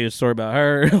 I'm gonna tell you a story about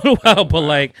her in a little while, but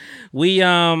like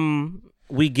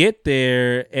we get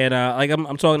there and like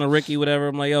I'm talking to Ricky, whatever.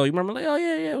 I'm like, yo, you remember? Like, oh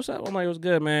yeah, what's up? I'm like, it was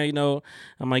good, man. You know,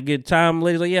 I'm like, good time,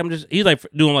 ladies. Like, yeah, he's like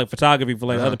doing like photography for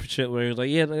like other shit. Where he was like,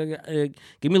 yeah,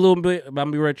 give me a little bit, but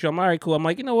I'm be right. I'm all right, cool. I'm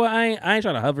like, you know what? I ain't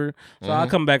trying to hover, so I'll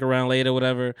come back around later,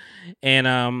 whatever.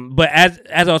 And but as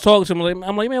I was talking to him,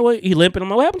 I'm like, man, what? He limping. I'm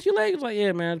like, what happened to your leg? He's like,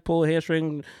 yeah, man, pulled a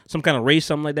hairstring, some kind of race,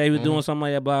 something like that. He was doing something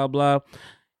like that, blah blah.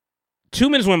 2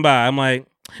 minutes went by. I'm like,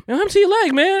 man, what happened to your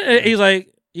leg, man? And he's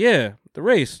like, yeah. The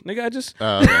race, nigga, I just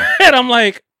and I'm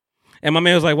like, and my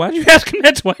man was like, why'd you ask him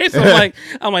that twice? I'm like,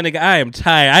 nigga, I am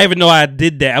tired. I even know I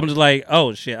did that. I'm just like,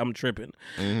 oh shit, I'm tripping.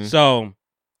 So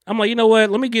I'm like, you know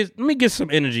what? Let me get some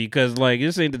energy because like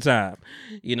this ain't the time.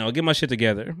 You know, get my shit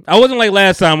together. I wasn't like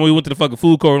last time when we went to the fucking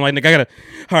food court and like, nigga, I gotta.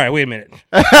 All right, wait a minute.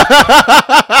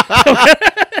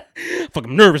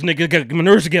 Fucking nervous, nigga. Gotta get my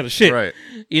nerves together. Shit. Right.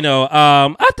 You know,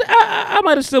 I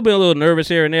might have still been a little nervous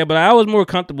here and there, but I was more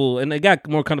comfortable, and it got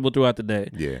more comfortable throughout the day.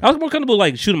 Yeah. I was more comfortable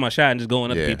like shooting my shot and just going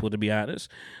up to people, to be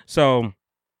honest. So,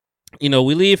 you know,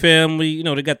 we leave him. They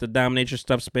got the dominatrix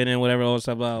stuff spinning, whatever, all that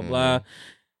stuff, blah blah.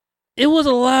 It was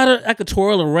a lot of I could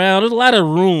twirl around. There's a lot of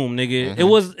room, nigga. It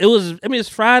was. I mean, it's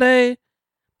Friday,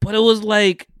 but it was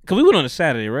like. Cause we went on a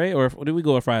Saturday, right? Or did we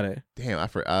go on Friday? Damn, I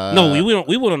forgot. No, we went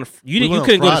on. You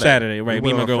couldn't go to Saturday, right? Me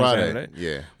and my girl on Saturday.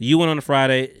 Yeah, you went on a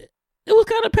Friday. It was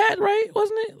kind of packed, right?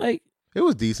 Wasn't it? Like it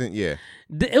was decent. Yeah,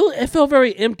 it felt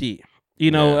very empty. You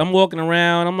know, I'm walking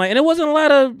around. I'm like, and it wasn't a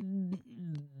lot of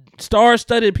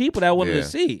star-studded people that I wanted to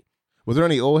see. Was there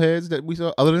any old heads that we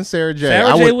saw other than Sarah J?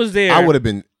 Sarah J was there. I would have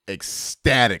been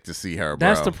ecstatic to see her, bro.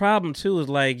 That's the problem too. Is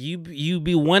like you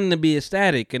be wanting to be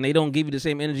ecstatic, and they don't give you the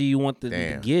same energy you want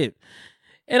to give.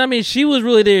 And I mean, she was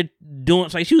really there doing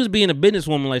like she was being a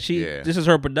businesswoman. Like this is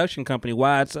her production company,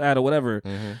 Wideside or whatever.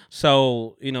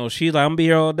 So you know, she's like, I'm gonna be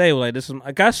here all day. Like this is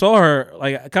like I saw her.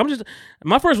 Like I'm just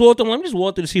my first walk through. Let me just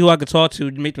walk through to see who I could talk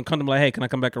to, make them comfortable. Like, hey, can I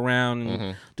come back around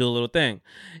and do a little thing?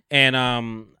 And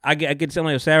I get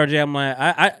something like Sarah J. I'm like,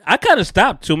 I kind of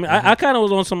stopped to me. I kind of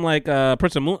was on some like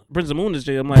Prince of Moon this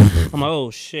day. I'm like,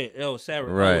 oh shit,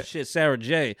 Sarah, right. Oh shit, Sarah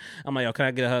J. I'm like, yo, can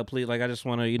I get a hug, please? Like, I just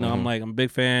want to, I'm like, I'm a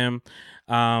big fan.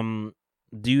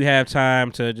 Do you have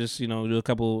time to just do a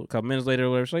couple minutes later or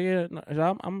whatever? So yeah,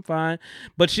 no, I'm fine.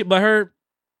 But her,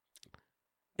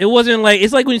 it wasn't like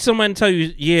it's like when someone tell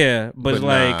you but it's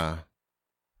like nah.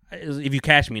 If you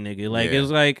catch me, nigga, like it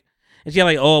was like. And she had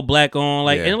like all black on,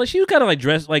 like and like she was kind of like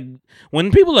dressed like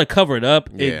when people are covered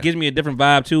up, it gives me a different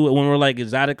vibe too. When we're like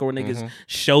Exxxotica or niggas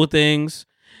show things,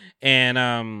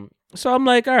 and so I'm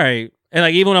like, all right, and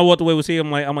like even when I walked away with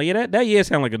him, I'm like, yeah, that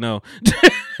sound like a no.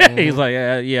 He's like,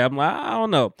 yeah, I'm like, I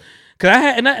don't know. Cause I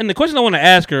had and the question I want to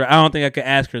ask her, I don't think I could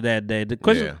ask her that day. The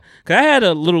question, cause I had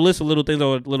a little list of little things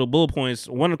or little bullet points.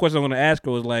 One of the questions I want to ask her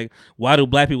was like, why do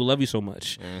black people love you so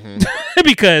much?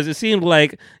 Because it seems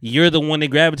like you're the one they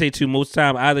gravitate to most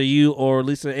time, either you or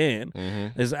Lisa Ann.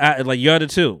 It's like you're the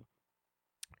two.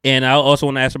 And I also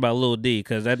want to ask her about Lil D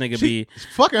because that nigga be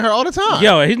fucking her all the time.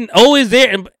 Yo, he's always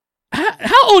there. And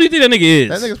how old do you think that nigga is?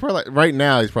 That nigga's probably right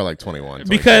now. He's probably like 21.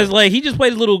 Because like he just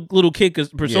played a little kid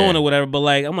persona or whatever. But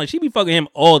like I'm like she be fucking him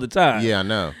all the time. Yeah, I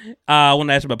know. I want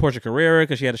to ask her about Portia Carrera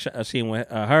because she had a scene with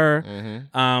her.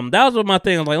 That was my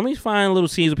thing. I was like, let me find little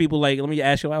scenes with people. Like, let me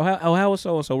ask you how was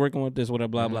so and so working with this, whatever,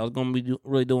 blah blah. I was gonna be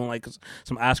really doing like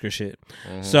some Oscar shit.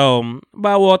 So,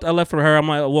 but I left for her.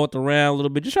 I walked around a little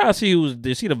bit, just try to see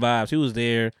see the vibes. Who was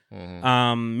there?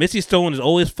 Missy Stone is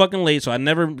always fucking late, so I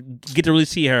never get to really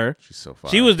see her. She's so fine.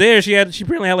 She was there. She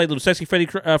apparently had like little sexy Freddy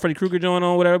Krueger joint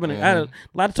on, whatever. But I had a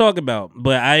lot to talk about,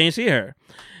 but I didn't see her.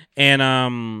 And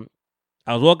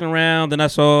I was walking around, then I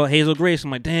saw Hazel Grace.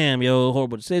 I'm like, damn, yo,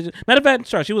 horrible decision. Matter of fact,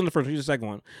 sorry, she wasn't the first one. She was the second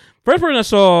one. First person I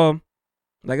saw,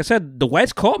 like I said, the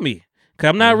whites caught me. Cause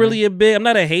I'm not really I'm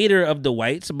not a hater of the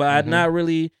whites, but I'm not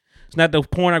really. It's not the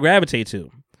porn I gravitate to.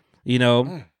 You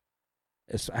know.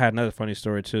 I had another funny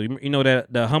story too. You know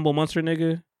that the Humble Monster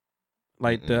nigga,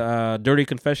 like the Dirty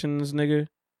Confessions nigga.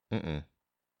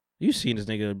 You seen this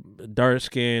nigga, dark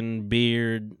skin,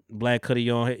 beard, black hoodie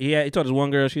on. He told this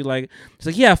one girl, she's like,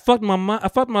 yeah, I fucked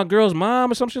my girl's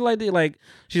mom or some shit like that. Like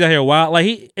she's out here wild.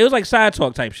 Like it was like side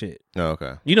talk type shit. Oh,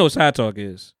 okay. You know what side talk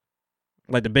is?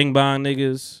 Like the Bing Bong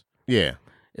niggas. Yeah.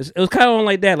 It was kind of on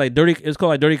like that, like dirty. It's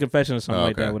called like Dirty Confession or something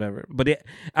like that, whatever. But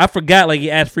I forgot, like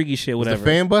he asked freaky shit, whatever. Was the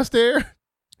fan bust there?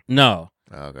 No.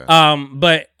 Oh, okay.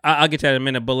 But I'll get to that in a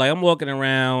minute. But like I'm walking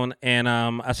around and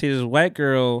I see this white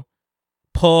girl,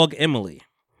 Pog Emily.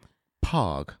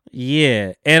 Pog.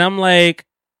 Yeah, and I'm like,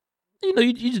 you know,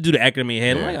 you just do the acronym in your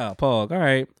head. I'm like, oh, Pog, all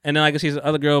right. And then I can see this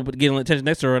other girl getting attention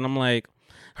next to her, and I'm like,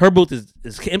 her booth is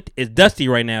dusty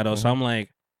right now though. So I'm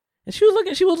like, and she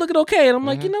was looking okay, and I'm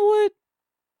like, you know what?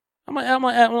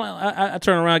 I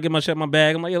turn around, get my shit in my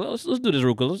bag. I'm like, yeah, let's do this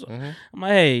real quick. I'm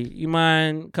like, hey, you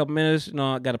mind a couple minutes? You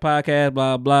know, I got a podcast,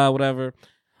 blah, blah, whatever.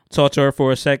 Talk to her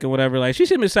for a second, whatever. Like, she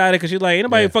seemed excited because she's like, ain't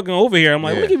nobody fucking over here. I'm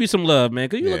like, let me give you some love, man,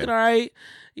 because you looking all right.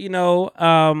 You know,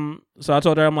 so I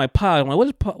told her, I'm like, Pod. I'm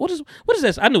like, what is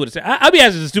this? I knew what it said. I'll be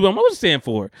asking this stupid. I'm like, what's it stand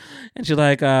for? And she's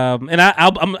like, and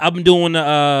I've been doing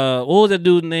what was that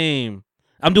dude's name?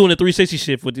 I'm doing the 360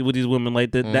 shit with these women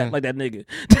like that nigga.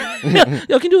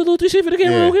 Yo, can you do a little 360 for the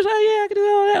camera? He's like, yeah, I can do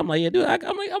all that. I'm like, yeah, dude, I'm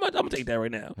gonna take that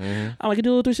right now. I'm like, can you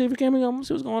do a little 360 for the camera? I'm gonna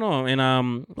see what's going on. And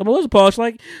I'm like, what's the pause?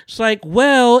 She's like,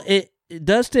 well, it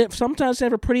does sometimes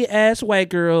stand for pretty ass white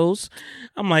girls.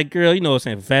 I'm like, girl, you know it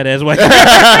stands for fat ass white girls.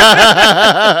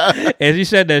 And she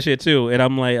said that shit too. And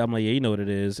I'm like, yeah, you know what it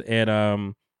is.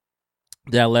 And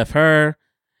then I left her,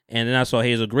 and then I saw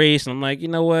Hazel Grace, and I'm like, you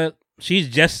know what? She's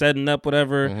just setting up,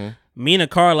 whatever. Mina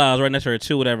Carlisle's right next to her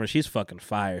too, whatever. She's fucking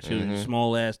fire. She was a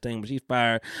small ass thing, but she's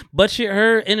fire. But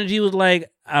her energy was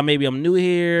like, maybe I'm new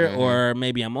here, or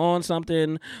maybe I'm on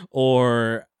something,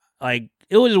 or like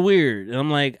it was weird. And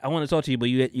I'm like, I want to talk to you, but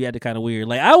you acted kind of weird.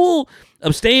 Like I will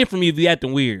abstain from you if you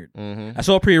acting weird. I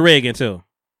saw Priya Ray again too.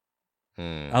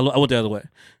 I went the other way.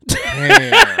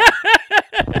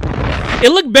 It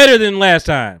looked better than last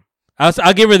time.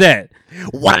 I'll give her that.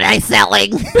 What are they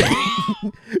selling?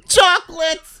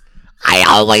 Chocolates. I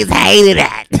always hated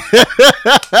it.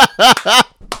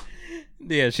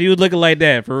 Yeah, she was looking like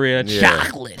that for real. Yeah.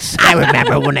 Chocolates. I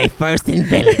remember when they first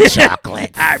invented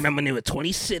chocolates. I remember when they were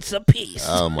 20 cents a piece.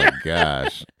 Oh my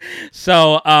gosh.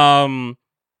 So and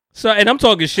I'm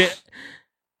talking shit.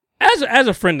 As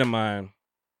a friend of mine,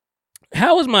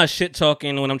 how is my shit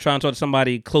talking when I'm trying to talk to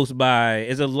somebody close by?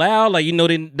 Is it loud? Like, you know,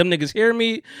 them niggas hear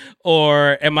me?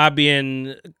 Or am I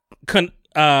being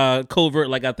covert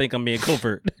like I think I'm being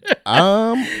covert? Because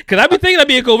I be thinking I'm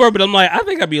being covert, but I'm like, I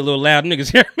think I'd be a little loud.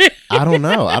 Niggas hear me. I don't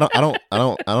know. I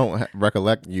don't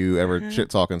recollect you ever shit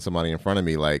talking somebody in front of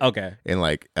me like in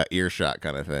like a earshot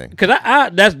kind of thing. Because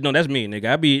that's me,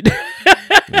 nigga.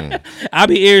 I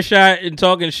be earshot and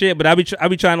talking shit, but I be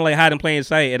trying to like hide in plain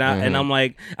sight, and I'm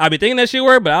like, I be thinking that shit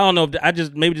work, but I don't know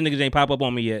if maybe the niggas ain't pop up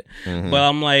on me yet. But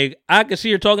I'm like, I can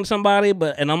see her talking to somebody,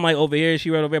 and I'm like over here,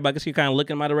 she right over here, but I can see her kind of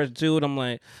looking in my direction too, and I'm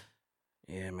like,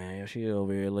 yeah, man, she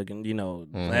over here looking, you know,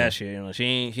 last year, you know, she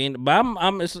ain't. But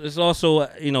it's also,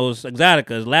 you know, it's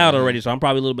Exxxotica, it's loud already, so I'm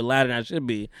probably a little bit louder than I should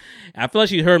be. I feel like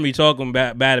she heard me talking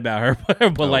bad about her,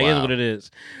 but like, it's what it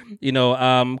is, you know,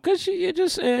 because it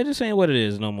just ain't what it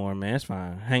is no more, man. It's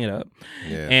fine, hang it up.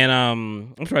 Yeah. And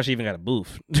I'm sure she even got a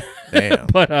booth. Damn.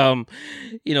 But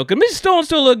you know, because Miss Stone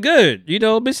still look good, you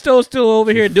know. Miss Stone's still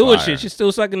over here doing shit. She's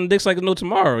still sucking dicks like no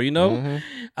tomorrow, you know.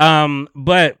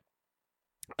 But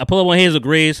I pull up on Hazel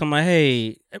Grace. I'm like,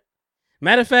 hey,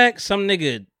 matter of fact, some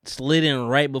nigga slid in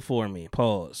right before me.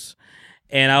 Pause.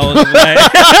 And I was like,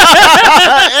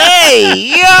 hey,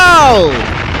 yo!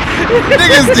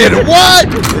 Niggas did what?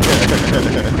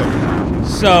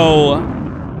 So,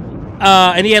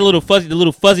 and he had the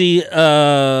little fuzzy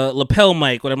lapel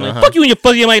mic. What I'm like, fuck you and your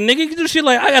fuzzy mic, nigga. You can do shit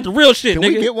like, I got the real shit, Can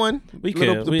nigga. we get one? We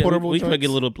could. We could get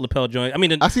a little lapel joint. I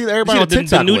mean, I see everybody on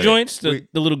TikTok the new with joints, the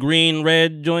little green,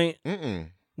 red joint.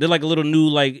 They're like a little new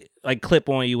like clip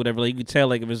on you, whatever. Like you can tell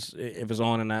like if it's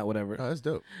on or not, whatever. Oh, that's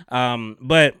dope.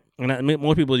 But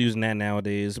more people are using that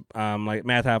nowadays. Like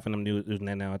Math Half and them using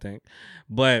that now, I think.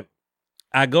 But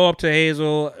I go up to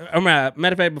Hazel. Matter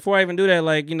of fact, before I even do that,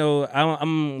 like, you know,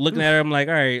 I'm looking at her. I'm like,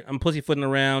 all right, I'm pussyfooting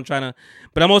around, trying to,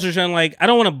 but I'm also trying to, like, I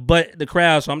don't want to butt the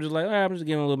crowd, so I'm just like, all right, I'm just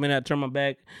giving a little minute. I turn my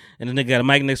back, and the nigga got a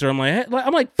mic next to her. I'm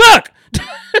like, fuck,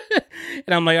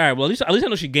 and I'm like, all right, well, at least I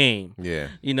know she game. Yeah,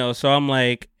 you know. So I'm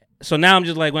like, so now I'm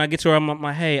just like, when I get to her, I'm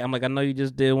like, hey, I'm like, I know you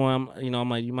just did one. You know, I'm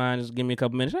like, you mind just give me a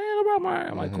couple minutes? Hey, no problem. All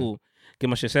right. I'm like, cool. Get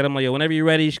my shit set. I'm like, yo, whenever you're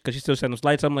ready, because she's still setting those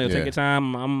lights. I'm like, yo, take your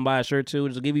time. I'm gonna buy a shirt too.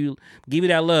 Just give you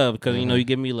that love, because you know you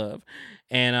give me love.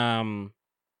 And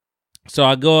so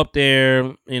I go up there.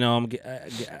 You know,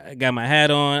 I got my hat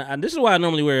on. And this is why I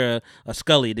normally wear a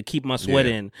Scully to keep my sweat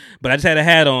in. But I just had a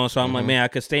hat on, so I'm like, man, I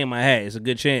could stay in my hat. It's a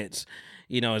good chance.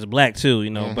 You know, it's black too. You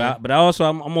know, but I also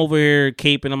I'm over here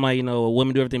caping. I'm like, you know,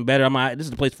 women do everything better. I'm like, this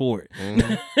is the place for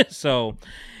it. So,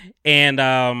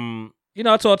 and you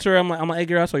know, I talked to her. I'm like, hey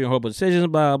girl, I saw your horrible decisions,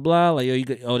 blah blah. Like, yo, you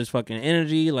got all this fucking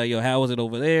energy. Like, yo, how was it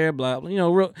over there? Blah, you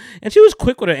know, real. And she was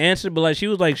quick with her answer, but like she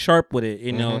was like sharp with it,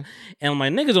 you know. And my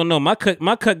niggas don't know my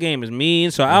cut game is mean,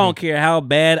 so I don't care how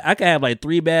bad. I could have like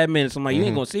 3 bad minutes. I'm like, you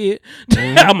ain't gonna see it.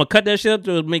 I'm gonna cut that shit up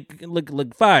to make it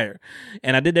look fire.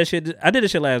 And I did that shit. I did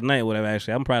this shit last night. Whatever.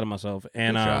 Actually, I'm proud of myself.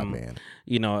 And good job, man.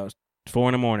 You know, it was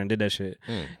 4 a.m. Did that shit.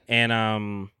 And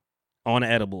on an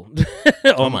edible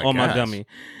on my gummy.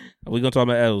 We're gonna talk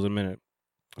about edibles in a minute.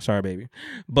 Sorry, baby.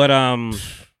 But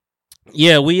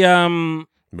yeah, we better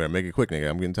make it quick, nigga.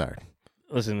 I'm getting tired.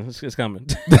 Listen, it's coming.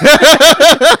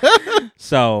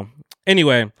 So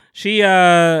anyway,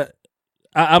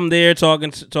 I'm there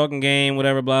talking game,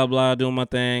 whatever, blah blah, doing my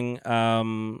thing.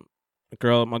 My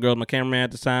cameraman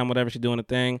at the time, whatever, she doing the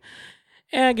thing,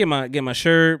 and I get my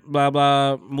shirt, blah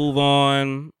blah, move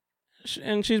on.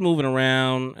 And she's moving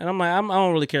around, and I'm like, I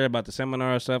don't really care about the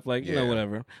seminar stuff. Like, you know,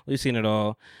 whatever. We've seen it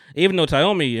all. Even though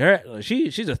Taomi,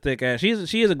 she's a thick ass. She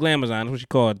is a glamazon. That's what she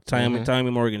called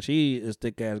Taomi Morgan. She is a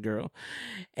thick ass girl,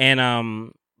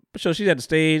 and so she's at the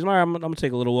stage. All right, I'm gonna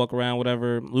take a little walk around,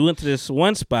 whatever. We went to this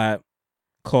one spot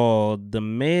called the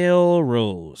Male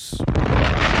Rose.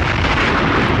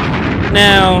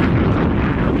 Now,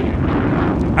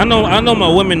 I know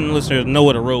my women listeners know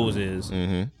what a rose is.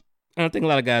 I think a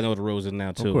lot of guys know what a rose is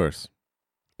now too. Of course.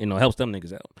 You know, helps them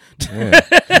niggas out. Yeah.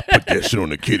 Put that shit on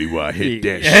the kitty while I hit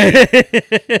that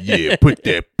shit. Yeah, put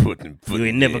that You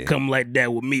ain't never come like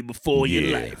that with me before in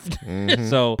your life.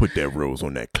 So put that rose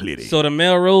on that clitty. So the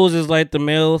male rose is like the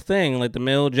male thing, like the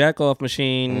male jack off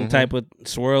machine type of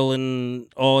swirling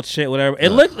all shit, whatever. It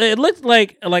looked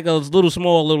like a little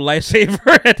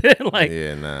lifesaver. Like,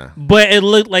 yeah, nah. But it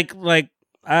looked like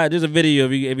there's a video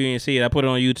if you didn't see it. I put it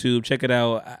on YouTube. Check it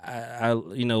out. I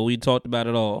you know, we talked about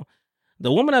it all.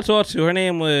 The woman I talked to, her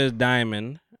name was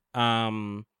Diamond. I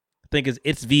think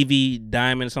it's VV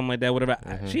Diamond, something like that. Whatever.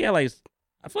 She had like,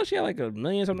 I thought she had like 1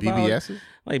 million something followers. VVS?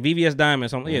 Like VVS Diamond,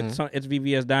 something. Yeah, it's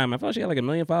VVS Diamond. I thought she had like 1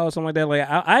 million followers, something like that. Like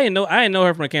I didn't know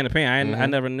her from a can of paint. I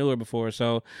never knew her before.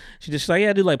 So she just like,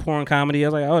 yeah, I do like porn comedy. I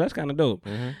was like, oh, that's kind of dope.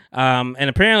 And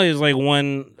apparently it's like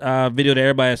one video that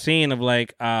everybody has seen of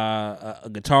like a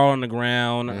guitar on the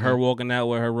ground, her walking out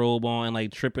with her robe on, and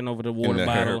like tripping over the water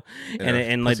bottle,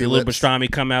 and like the little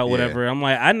pastrami come out, whatever. I'm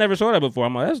like, I never saw that before.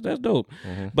 I'm like, that's dope.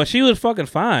 But she was fucking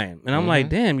fine, and I'm like,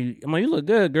 damn, you look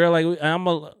good, girl. Like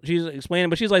she's explaining,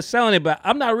 but she's like selling it, but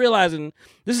I'm not realizing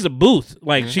this is a booth.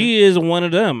 Like she is one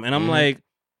of them, and I'm like,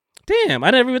 damn,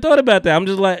 I never even thought about that. I'm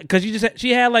just like, because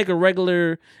she had like a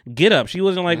regular get up. She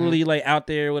wasn't like really like out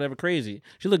there, whatever, crazy.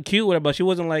 She looked cute, whatever, but she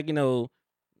wasn't like you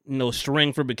know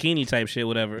string for bikini type shit,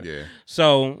 whatever. Yeah.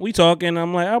 So we talking.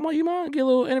 I'm like, you mind get a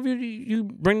little interview? You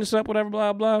bring this up, whatever,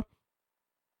 blah blah.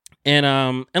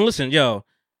 And listen, yo.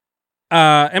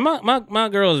 And my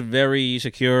girl is very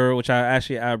secure, which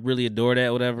I really adore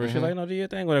that, whatever. She's like, no, do your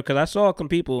thing, whatever. Because I saw some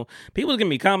people giving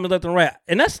me comments left and right,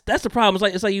 and that's the problem.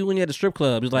 It's like you when you at the strip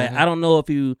club. It's like I don't know if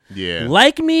you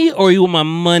like me or you want my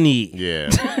money.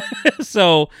 Yeah.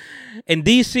 So in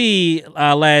DC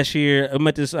last year, I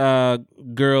met this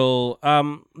girl,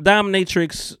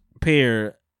 dominatrix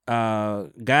pair,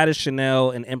 Goddess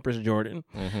Chanel and Empress Jordan.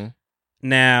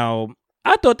 Now,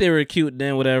 I thought they were cute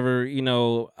then, whatever, you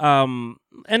know.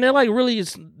 And they're like really,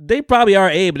 they probably are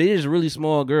but they're just really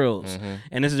small girls.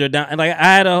 And this is their down. And like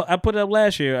I put it up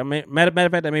last year. I mean, matter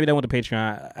of fact, maybe that went to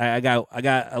Patreon. I got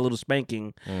a little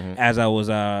spanking as I was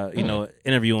you know,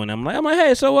 interviewing them. I'm like,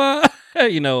 hey, so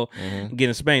you know,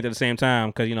 getting spanked at the same time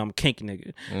because you know I'm a kinky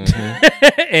nigga.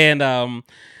 And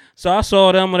so I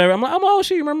saw them, whatever. I'm like, oh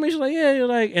shit, you remember me? She's like, yeah. You're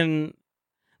like, and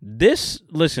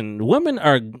listen, women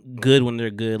are good when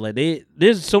they're good. Like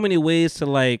there's so many ways to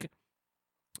like,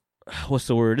 what's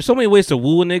the word? There's so many ways to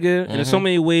woo a nigga, and there's so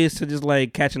many ways to just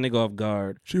like catch a nigga off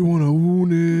guard. She wanna woo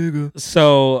nigga.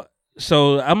 So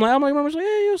So I'm like, remember, like,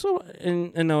 yeah, so,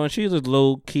 and she's a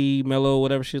low key, mellow,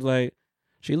 whatever. She's like,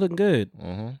 she looking good.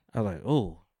 I was like,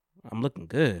 oh, I'm looking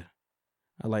good.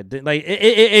 I like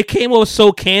it came off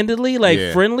so candidly,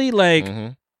 like friendly, like.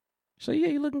 So yeah,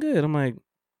 you looking good. I'm like,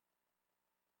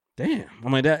 damn.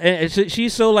 I'm like that. And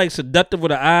she's so like seductive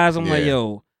with her eyes. I'm like,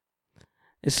 yo.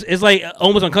 It's like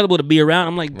almost uncomfortable to be around.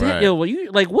 I'm like, damn, yo, you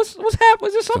like what's happening?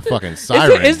 Is there something? It's a fucking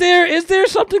siren. Is there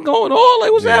something going on?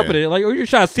 Like what's happening? Like, or you're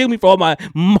trying to steal me for all my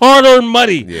hard-earned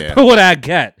money for what I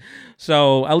got?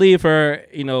 So I leave her.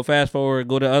 Fast forward,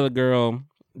 go to the other girl,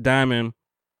 Diamond,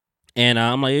 and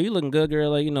I'm like, you looking good,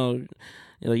 girl. Like you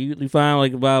fine,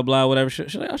 like blah blah whatever.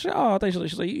 She's like, oh, thanks.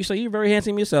 She's like, you're very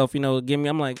handsome yourself. Give me.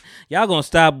 I'm like, y'all gonna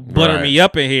stop buttering me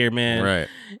up in here, man. Right.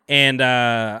 And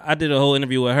I did a whole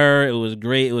interview with her. It was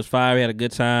great. It was fire. We had a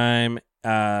good time.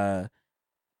 And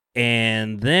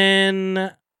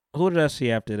then who did I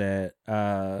see after that?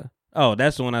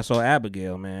 That's the one I saw,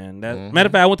 Abigail, man. Matter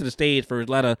of fact, I went to the stage for a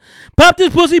lot of pop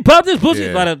this pussy, a lot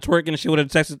of twerking and shit with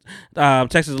Texas,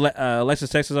 Lexus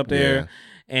Texas up there. Yeah.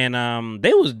 And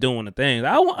they was doing the things.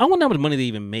 I wonder how much money they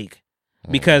even make.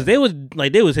 Because they was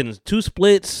hitting 2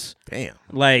 splits. Damn.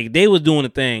 Like they was doing the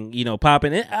thing,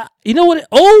 popping it. You know what?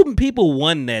 Old people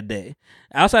won that day.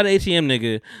 Outside of ATM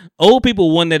nigga, old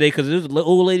people won that day because there was an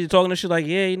old lady talking to shit like,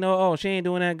 yeah, she ain't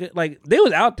doing that good. Like they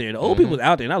was out there. The old people was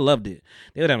out there, and I loved it.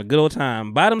 They was having a good old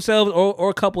time by themselves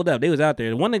or coupled up. They was out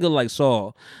there. The one nigga like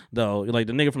Saul though, like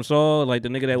the nigga from Saul, like the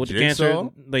nigga that with the cancer.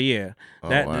 Like the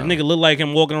nigga looked like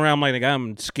him walking around like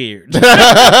I'm scared.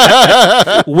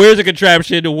 Where's the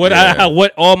contraption? What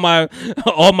all my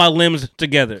limbs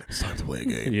together? It's time to play a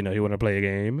game. You want to play a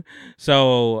game.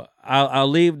 So I'll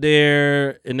leave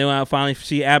there, and then I finally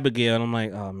see Abigail, and I'm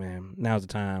like, oh man, now's the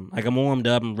time. Like I'm warmed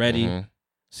up, I'm ready.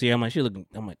 See, I'm like, she looking.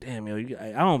 I'm like, damn, yo,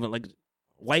 I don't like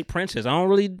white princess. I don't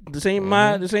really this ain't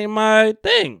my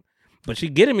thing. But she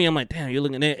getting me. I'm like, damn, you're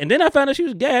looking at it. And then I found out she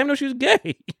was gay. I didn't know she was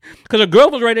gay because her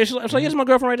girl was right there. She's like, yes, my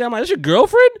girlfriend right there. I'm like, that's your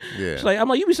girlfriend? Yeah. She's like, I'm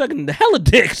like, you be sucking the hella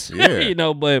dicks,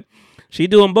 but. She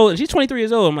doing both. And she's 23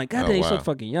 years old. I'm like, God damn, you're so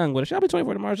fucking young. But she'll be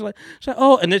 24 tomorrow. She's like,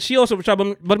 oh, and then she also tried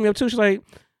to butt me up too. She's like,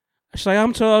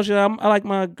 I'm tall. I like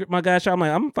my guy shot. I'm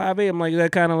like, I'm 5'8". I'm like,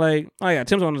 that kind of like, I got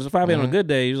Tim's on 5'8" on a good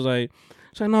day. She's like,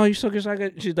 no, you so good.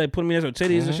 She's like putting me in her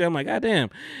titties and shit. I'm like, God damn.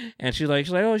 And she's like,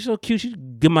 oh, she's so cute. She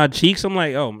give my cheeks. I'm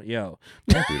like, oh, yo.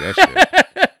 Don't do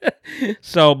that shit.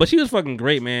 So, but she was fucking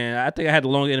great, man. I think I had a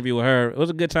long interview with her. It was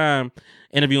a good time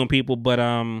interviewing people, but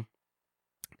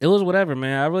it was whatever,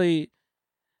 man.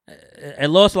 It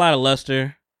lost a lot of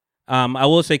luster. I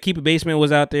will say Keep It Basement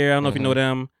was out there. I don't know if you know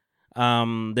them.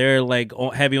 They're like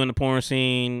heavy on the porn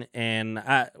scene, and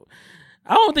I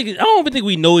don't think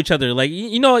we know each other. Like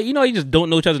you just don't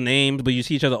know each other's names, but you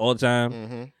see each other all the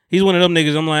time. He's one of them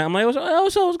niggas. I'm like,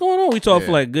 what's going on? We talk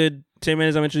for like good 10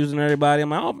 minutes. I'm introducing everybody. I'm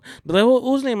like, but like,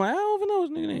 who's his name? Like, I don't even know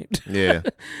his nigga name. Yeah,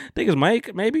 I think it's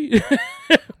Mike, maybe.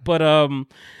 but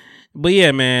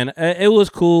yeah, man, it was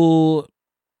cool.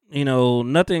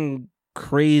 Nothing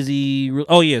crazy.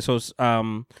 Oh yeah, so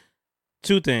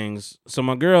 2 things. So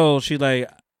my girl, she had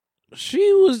the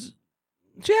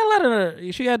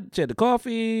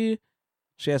coffee.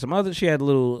 She had a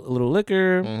little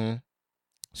liquor.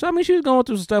 So I mean, she was going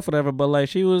through some stuff, whatever. But like,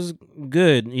 she was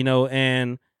good,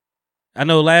 And I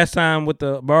know last time with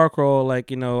the bar crawl,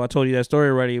 like I told you that story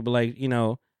already. But like,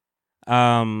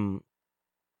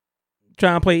 trying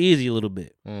to play easy a little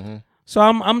bit. So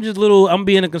I'm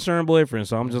being a concerned boyfriend.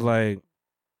 So I'm just like,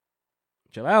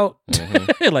 chill out,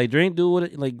 like drink, do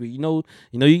what, like you know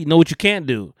what you can't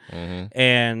do,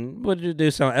 and but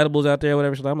there's some edibles out there,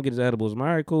 whatever. So I'm gonna get his edibles. I'm all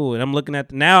right, cool. And I'm looking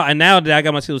at now that I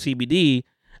got my CBD,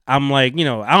 I'm like, I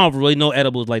don't really know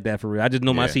edibles like that for real. I just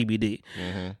know my CBD.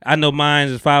 I know mine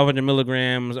is 500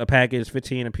 milligrams a package,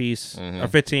 15 a piece, or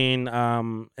 15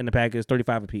 in the package,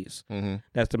 35 a piece.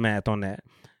 That's the math on that.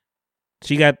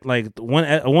 She got like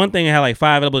one thing that had like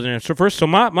 5 edibles in there. So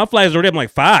my flag is already up like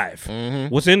 5.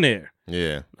 What's in there?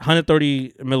 Yeah,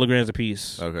 130 milligrams a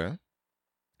piece. Okay.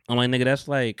 I'm like, nigga, that's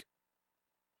like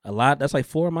a lot. That's like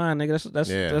 4 of mine, nigga.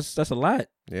 That's a lot.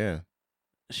 Yeah.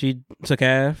 She took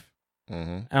half.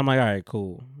 And I'm like, all right,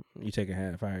 cool. You taking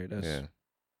half. All right, that's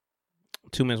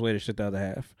 2 minutes later, shit the other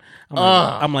half.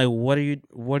 I'm like, what are you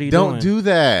doing? Don't do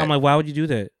that. I'm like, why would you do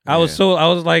that? I was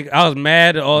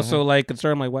mad and also like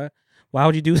concerned. I'm like, why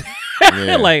would you do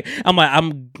that? Like, I'm like,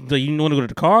 you want to go to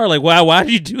the car? Like, why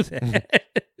did you do that?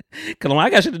 Cause I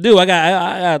got shit to do. I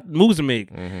got moves to make.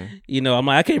 I'm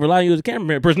like, I can't rely on you as a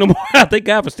camera person no more. I thank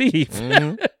God for Steve.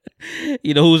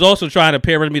 who was also trying to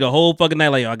pair with me the whole fucking night.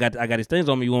 Like, yo, I got these things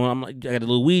on me. I'm like, I got a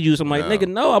little weed juice. I'm like, nigga,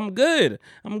 no, I'm good.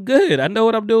 I know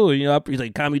what I'm doing. He's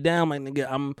like, calm me down. I'm like,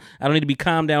 nigga, I don't need to be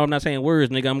calmed down. I'm not saying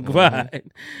words, nigga. I'm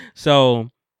fine.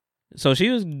 So she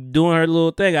was doing her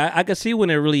little thing. I could see when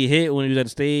it really hit when he was at the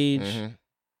stage.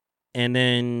 And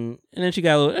then she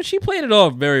she played it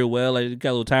off very well. Like,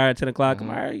 got a little tired at 10 o'clock. I'm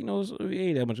like, all right, we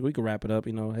ain't that much. We can wrap it up,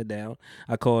 head down.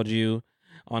 I called you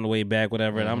on the way back,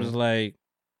 whatever. And I'm just like,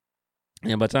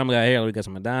 by the time we got here, we got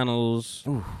some McDonald's.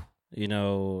 Ooh. She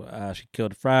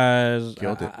killed the fries.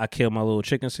 I killed my little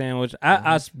chicken sandwich.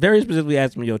 I very specifically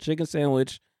asked him, chicken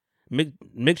sandwich,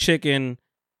 McChicken,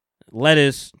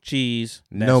 lettuce, cheese.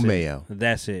 No mayo.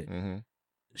 That's it.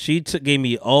 She gave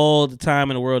me all the time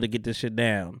in the world to get this shit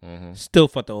down. Still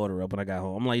fucked the order up when I got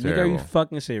home. I'm like, nigga, are you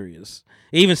fucking serious?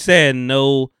 It even said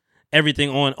no, everything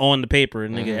on the paper,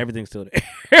 and nigga, everything's still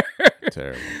there.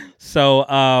 Terrible. So,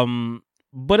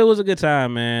 but it was a good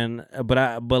time, man.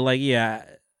 But will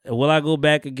I go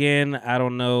back again? I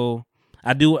don't know.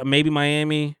 I do, maybe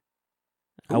Miami.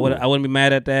 Ooh. I wouldn't be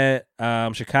mad at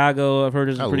that. Chicago, I've heard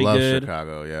is pretty good. I love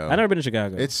Chicago, yeah. I've never been to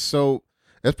Chicago.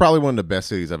 It's probably one of the best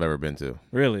cities I've ever been to.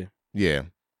 Really? Yeah.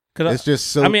 It's just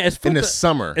so. It's in the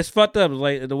summer. It's fucked up.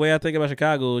 Like, the way I think about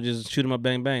Chicago, just shoot 'em up,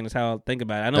 bang bang. That's how I think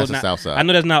about it. I know that's it's the not, South Side. I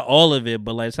know that's not all of it,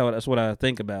 but like that's what I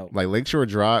think about. Like Lakeshore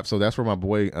Drive. So that's where my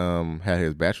boy had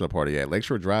his bachelor party at.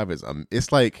 Lakeshore Drive is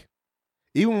it's like,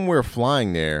 even when we're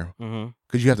flying there,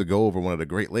 because you have to go over one of the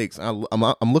Great Lakes. I'm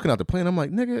looking out the plane. I'm like,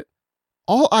 nigga,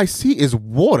 all I see is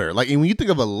water. Like, when you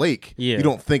think of a lake, you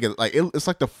don't think of it's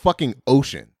like the fucking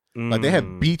ocean. Like, they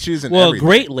have beaches and everything.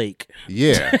 Great Lake.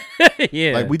 Yeah.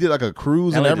 Yeah. Like, we did like a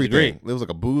cruise and everything. It was like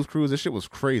a booze cruise. This shit was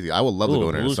crazy. I would love to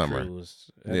go there in the summer. Cruise.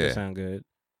 That would sound good.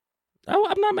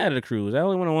 I'm not mad at a cruise. I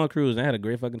only went on one cruise and I had a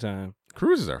great fucking time.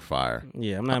 Cruises are fire.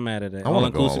 Yeah, I'm not mad at that. I want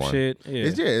to go on all-inclusive one.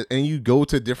 shit. Yeah. And you go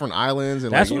to different islands.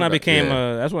 And that's when I became.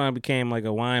 That's when I became like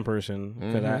a wine person.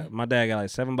 Because my dad got like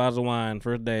 7 bottles of wine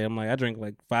first day. I'm like, I drink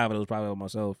like 5 of those probably by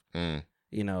myself. I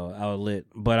was lit.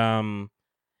 But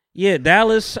yeah,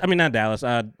 Dallas. I mean, not Dallas.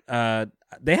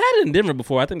 They had it in Denver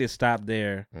before. I think they stopped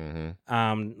there.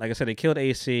 Like I said, they killed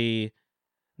AC.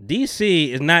 DC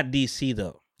is not DC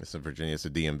though. It's in Virginia. It's a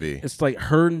DMV. It's like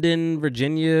Herndon,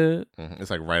 Virginia. It's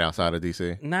like right outside of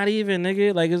DC. Not even,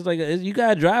 nigga. Like, it's like you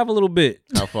gotta drive a little bit.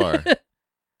 How far?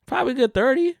 Probably good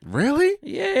 30. Really?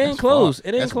 Yeah, it ain't close.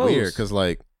 It ain't close. That's weird because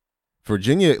like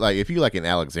Virginia, like if you like in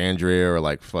Alexandria or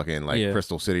like fucking like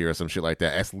Crystal City or some shit like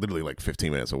that, that's literally like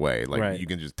 15 minutes away. Like you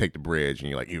can just take the bridge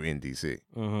and you're in DC.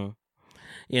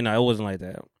 It wasn't like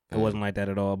that. It wasn't like that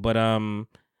at all. But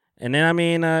and then I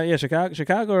mean,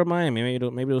 Chicago or Miami.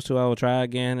 Maybe those two I will try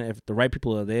again if the right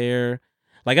people are there.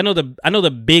 Like, I know the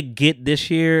big get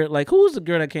this year. Like, who was the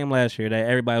girl that came last year that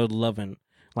everybody was loving?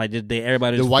 Like,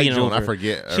 everybody was the white Joan. I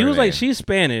forget. She was like, she's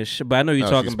Spanish, but I know you're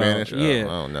talking about. Spanish? Yeah,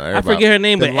 oh, no, I forget her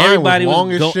name, but everybody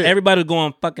was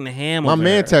going fucking ham. My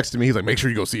man her. texted me. He's like, make sure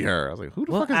you go see her. I was like, who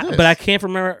the fuck is this? But I can't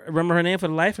remember her name for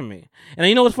the life of me. And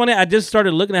you know what's funny? I just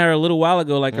started looking at her a little while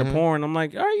ago, like her porn. I'm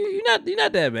like, you're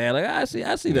not that bad. Like, I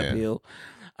see the appeal.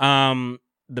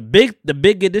 The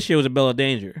big get this year was a Bella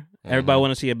Danger. Everybody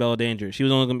want to see a Bella Danger.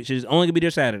 She's only gonna be there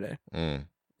Saturday.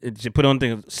 She put on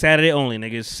things Saturday only,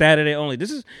 nigga. It's Saturday only.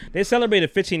 They celebrated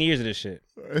 15 years of this shit.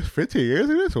 It's 15 years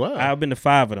of this? Wow. I've been to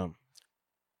 5 of them.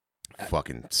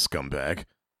 Fucking scumbag.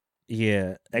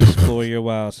 Yeah, explore your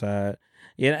wild side.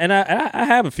 Yeah, and I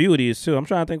have a few of these too. I'm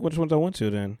trying to think which ones I went to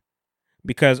then,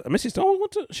 because Missy Stone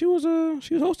went to. She was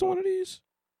hosting one of these.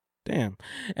 Damn.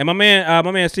 And my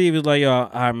man Steve was like, yo, all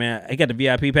right, man, he got the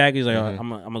VIP package. He's like, I'm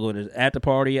gonna go to the after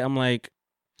party. I'm like,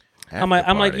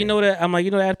 you know that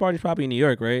after party's probably in New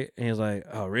York, right? And he's like,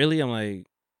 oh, really? I'm like,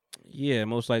 yeah,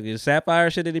 most likely the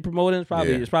Sapphire shit that they promoting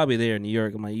it's probably there in New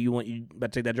York. I'm like, you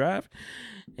about to take that drive?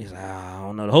 He's like, I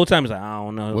don't know. The whole time he's like, I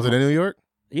don't know. Was it in New York?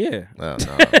 Yeah. Oh,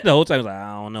 no. The whole time he's like,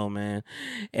 I don't know, man.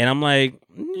 And I'm like,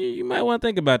 you might want to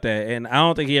think about that. And I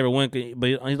don't think he ever went, but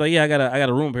he's like, yeah, I got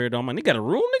a room here. I'm like, you got a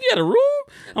room? Nigga, you got a room?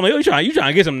 I'm like, yo, you trying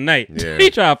to get something tonight? Yeah. He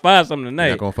trying to find something tonight.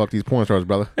 You're not gonna fuck these porn stars,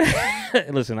 brother.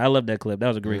 Listen, I love that clip. That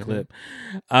was a great clip.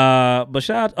 But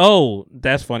shout out. Oh,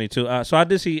 that's funny too. So I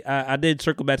did see. I did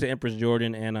circle back to Empress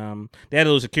Jordan, and they had a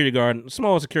little security guard,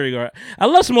 small security guard. I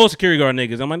love small security guard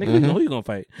niggas. I'm like, nigga, who you gonna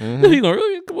fight? Who you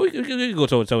gonna go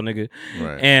toe to toe, nigga?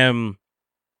 Right. And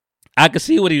I could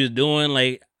see what he was doing.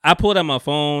 Like, I pulled out my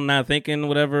phone, not thinking,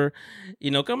 whatever.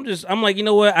 You know, I'm like, you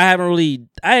know what? I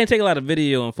didn't take a lot of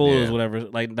video and photos, whatever.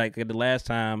 Like the last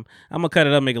time, I'm gonna cut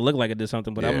it up, make it look like I did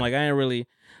something. But I'm like, I ain't really.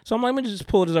 So I'm like, let me just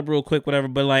pull this up real quick, whatever.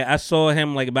 But like, I saw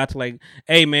him like about to like,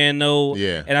 hey man, no.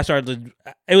 Yeah. And I started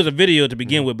to. It was a video to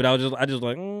begin with, but I just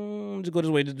like, just go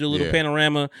this way, just do a little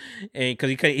panorama, and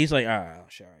because he's like,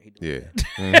 sure,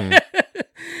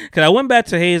 Because I went back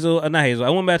to not Hazel. I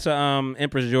went back to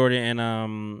Empress Jordan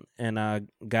and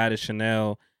Goddess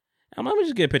Chanel. I'm gonna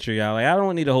just get a picture of y'all. Like I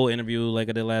don't need a whole interview like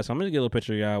I did last time. I'm gonna get a little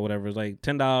picture of y'all, whatever. It's like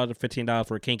 $10 or $15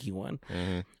 for a kinky one.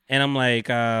 And I'm like,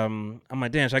 damn,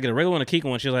 should I get a regular one or a kinky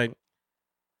one? She's like,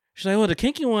 well, the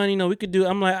kinky one, you know, we could do.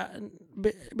 I'm like,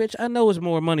 bitch, I know it's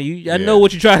more money. I know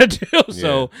what you try to do.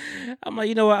 So I'm like,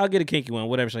 you know what? I'll get a kinky one,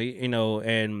 whatever. So, you know,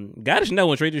 and Goddess Chanel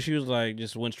went straight to. She was like,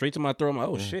 just went straight to my throat. I'm like,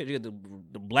 oh shit, you got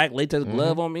the black latex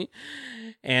glove on me.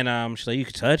 And she's like, you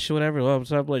can touch whatever.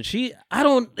 What's up? Like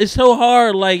it's so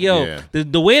hard. Like, yo,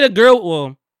 the way the girl.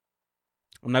 Well,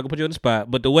 I'm not gonna put you on the spot,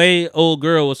 but the way old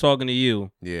girl was talking to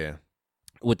you. Yeah.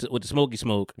 With the smoky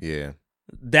smoke. Yeah.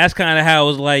 That's kind of how it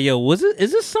was like, yo, is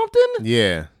this something?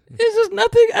 Yeah. Is this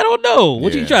nothing? I don't know.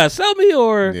 What you trying to sell me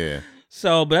or? Yeah.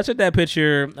 So, but I took that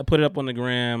picture. I put it up on the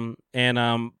gram,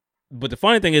 and but the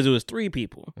funny thing is, it was 3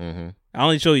 people. I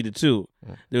only show you the 2.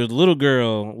 There was a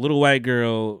little white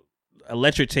girl,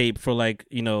 electric tape for like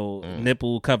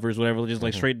nipple covers, whatever, just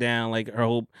like straight down, like her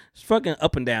whole fucking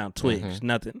up and down twigs,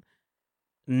 nothing,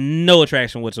 no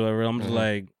attraction whatsoever. I'm just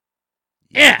like,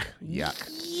 yuck.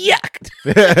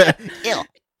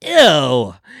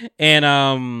 Ew.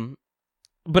 And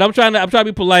but I'm trying to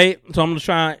be polite, so I'm just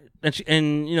trying.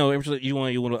 And you know, you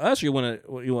want us, or you want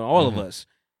all of us.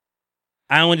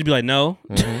 I don't want you to be like no.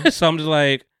 So I'm just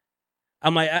like,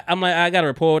 I'm like I got a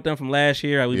report with them from last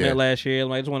year. We met last year. I'm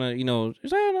like, I just want to,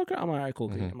 she's like, no, I'm like, all right,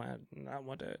 cool. I'm like, I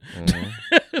want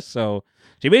that. So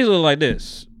she basically like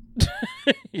this.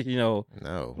 No,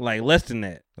 like less than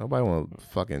that. Nobody want to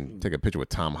fucking take a picture with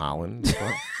Tom Holland.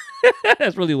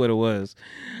 That's really what it was.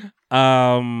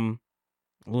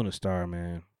 Luna Star,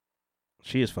 man,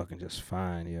 she is fucking just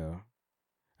fine, yo.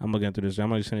 I'm looking through this. I'm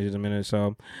gonna send you in a minute.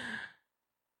 So,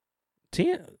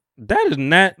 Tia, that is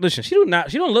not. Listen, she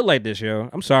don't look like this, yo.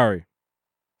 I'm sorry,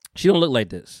 she don't look like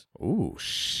this. Ooh,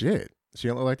 shit. She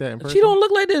don't look like that in person. She don't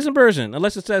look like this in person,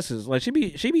 unless it's Texas. Like she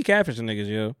be catfishing niggas,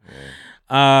 yo.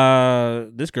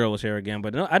 This girl was here again,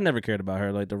 but no, I never cared about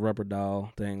her, like the rubber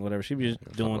doll thing, whatever. She be just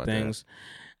doing things.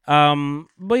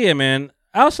 But yeah, man.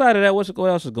 Outside of that, what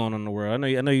else is going on in the world?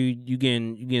 I know you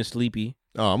getting sleepy.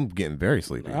 Oh, I'm getting very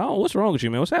sleepy. Oh, what's wrong with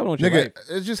you, man? What's happening with you? Nigga,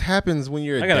 it just happens when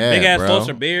you're a dad, I got a big ass bro.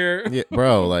 saucer beer. Yeah,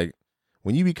 bro, like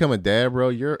when you become a dad, bro,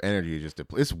 your energy is just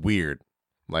it's weird.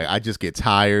 Like I just get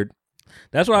tired.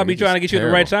 That's why I be trying to get you at the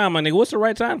right time, my nigga. What's the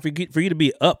right time for you to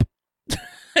be up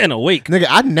and awake? Nigga,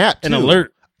 I nap too. And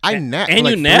alert. I nap and for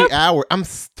like you nap? 3 hours. I'm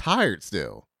tired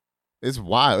still. It's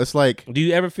wild. It's like, do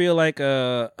you ever feel like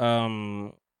a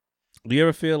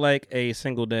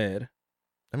single dad?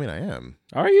 I mean, I am.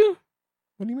 Are you?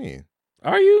 What do you mean?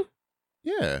 Are you?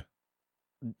 Yeah.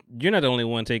 You're not the only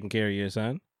one taking care of your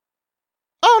son.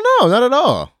 Oh no, not at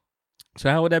all. So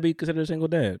how would that be considered a single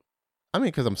dad? I mean,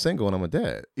 because I'm single and I'm a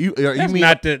dad. You mean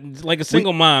not like a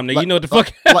single mom? That you know what the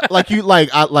fuck?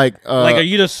 Are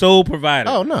you the sole provider?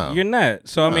 Oh no, you're not.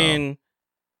 So I mean,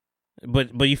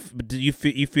 but you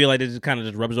feel like this kind of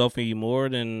just rubs off on you more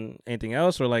than anything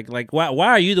else, or like why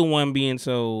are you the one being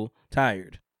so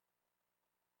tired?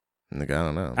 Nigga, I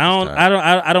don't know.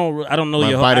 I don't know. My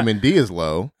your vitamin D is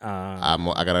low. I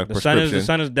got a prescription. The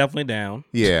sun is definitely down.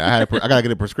 Yeah, I had to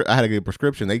get a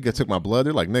prescription. They took my blood.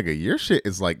 They're like, nigga, your shit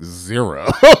is like 0.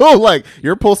 Like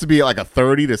you're supposed to be like a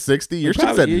 30 to 60. Your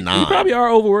shit's at 9. You probably are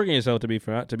overworking yourself to be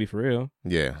for real.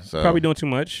 Yeah, so probably doing too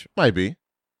much. Might be,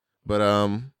 but nah.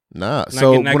 Not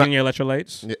so getting your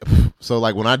electrolytes. Yeah, so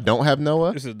like when I don't have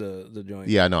Noah, this is the joint.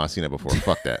 Yeah, I know. I've seen it before.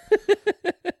 Fuck that.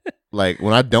 Like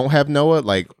when I don't have Noah,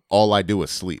 like all I do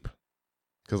is sleep,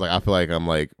 because like I feel like I'm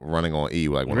like running on E.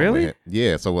 Like when really?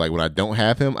 Yeah. So like when I don't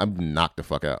have him, I'm knocked the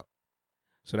fuck out.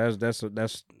 So that's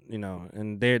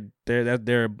and they're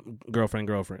their girlfriend.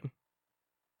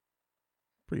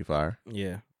 Pretty fire.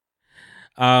 Yeah.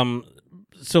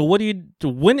 So what do you do?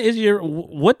 What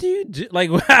do you do?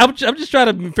 Like I'm just trying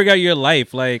to figure out your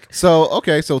life. Like so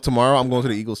tomorrow I'm going to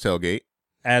the Eagles tailgate.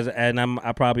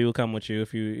 I probably will come with you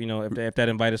if if that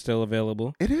invite is still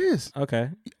available. It is. Okay.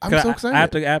 I'm so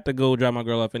excited. I have to go drop my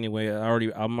girl off anyway.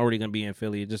 I'm already gonna be in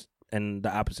Philly, just in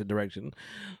the opposite direction.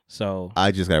 So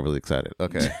I just got really excited.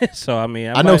 Okay. So I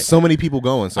mean, I know so many people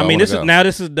going. So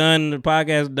this is done. The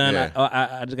podcast is done. Yeah.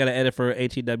 I just got to edit for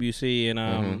ATWC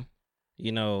and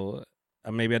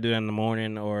maybe I do that in the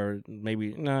morning, or maybe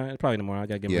it's probably in the morning. I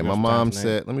gotta get. Yeah, my mom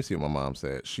said. Let me see what my mom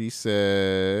said. She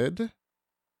said,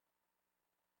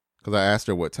 because I asked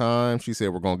her what time. She said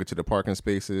we're gonna get to the parking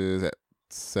spaces at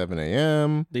 7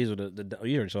 a.m. These are the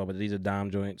you already saw, but these are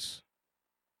dime joints.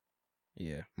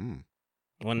 Yeah. Mm.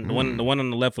 The one on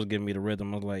the left was giving me the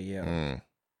rhythm. I was like, yeah.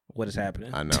 What is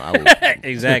happening? I know. I will,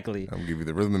 exactly. I'm gonna give you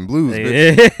the rhythm and blues,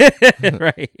 bitch.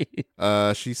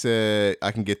 Right. She said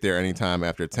I can get there anytime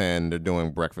after 10. They're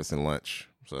doing breakfast and lunch.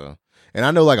 So, and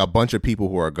I know like a bunch of people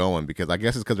who are going because I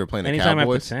guess it's because they're playing the anytime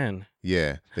Cowboys. After 10.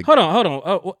 Yeah. Hold on.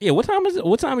 Oh, yeah. What time is it?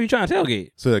 What time are you trying to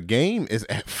tailgate? So the game is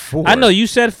at 4. I know you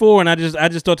said 4, and I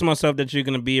just thought to myself that you're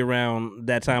gonna be around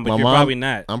that time, but you're probably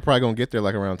not. I'm probably gonna get there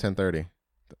like around 10:30.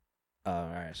 All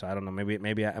right. So I don't know.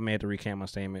 Maybe I may have to recant my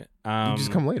statement. You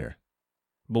just come later.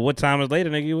 But what time is later,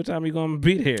 nigga? What time are you gonna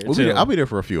be there? I'll be there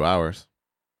for a few hours.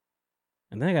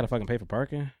 And then I gotta fucking pay for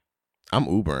parking. I'm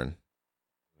Ubering.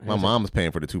 My mom's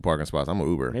paying for the 2 parking spots. I'm an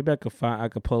Uber. Maybe I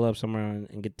could pull up somewhere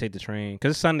and take the train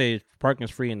because Sunday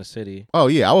parking's free in the city. Oh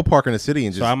yeah, I will park in the city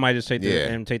and just. So I might just take the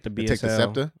BSL. Take the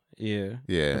SEPTA. Yeah.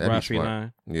 Yeah, that'd be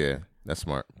smart. Yeah, that's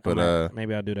smart. But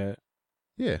maybe I'll do that.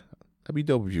 Yeah. That'd be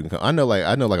dope if you can come. I know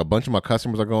like a bunch of my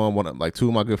customers are going. Like 2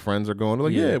 of my good friends are going. They're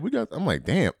like, yeah, we got. I'm like,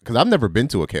 damn, because I've never been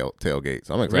to a tailgate,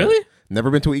 so I'm excited. Really?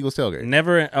 Never been to an Eagles tailgate.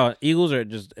 Never. Eagles are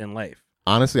just in life.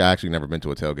 Honestly, I actually never been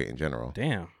to a tailgate in general.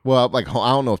 Damn. Well, like I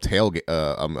don't know if tailgate,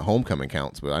 homecoming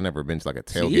counts, but I never been to like a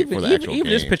tailgate for the actual game.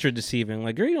 Even this picture deceiving.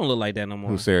 Like, girl, you don't look like that no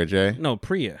more. Who's Sarah J? No,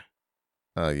 Priya.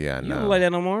 Oh yeah, no. You don't look like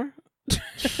that no more.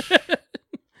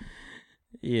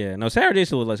 Yeah, no, Sarah J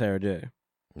still looks like Sarah J.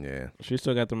 Yeah, she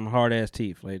still got them hard ass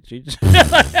teeth, like she just them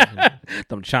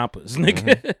chompers,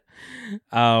 nigga.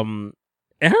 And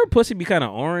her pussy be kind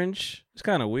of orange. It's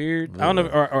kind of weird. I don't know,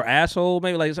 or asshole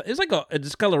maybe. Like it's like a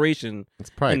discoloration. It's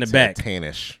probably in the back,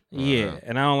 tannish. Yeah,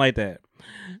 and I don't like that.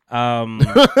 I don't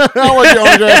like your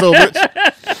orange asshole,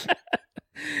 bitch.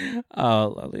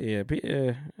 Oh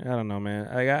yeah, I don't know,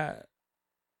 man.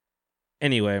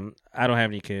 Anyway, I don't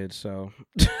have any kids, so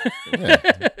yeah,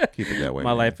 keep it that way.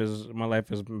 My life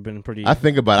has been pretty. I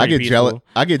think about it. I get peaceful. jealous.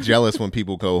 I get jealous when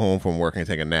people go home from work and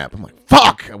take a nap. I'm like,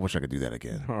 fuck! I wish I could do that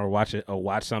again. Or watch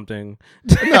something.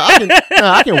 No,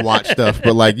 I can watch stuff,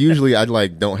 but like usually I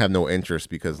like don't have no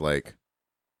interest because like,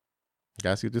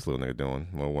 gotta see what this little nigga doing.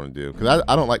 What I want to do because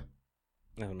I don't like.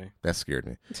 Not me. That scared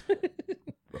me.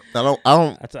 I don't.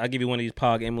 I'll give you one of these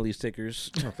Pog Emily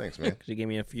stickers. Oh, thanks, man. She gave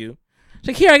me a few. She's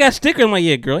like, here, I got a sticker. I'm like,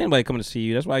 yeah, girl, anybody coming to see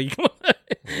you. That's why you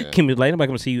give me the light. Anybody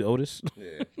coming to see you, Otis?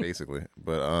 Yeah, basically.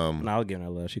 But no, I'll give her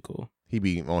love. She cool. He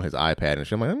be on his iPad and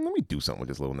shit. I'm like, let me do something with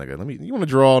this little nigga. You want to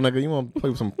draw, nigga? You want to play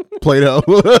with some Play-Doh?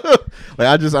 Like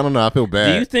I don't know. I feel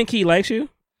bad. Do you think he likes you?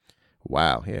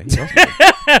 Wow. Yeah. He loves me.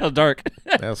 That was dark.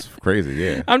 That's crazy.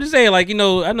 Yeah. I'm just saying, like, I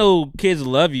know kids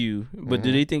love you, but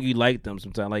do they think you like them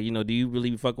sometimes? Like, do you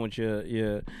really be fucking with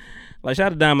your like, shout out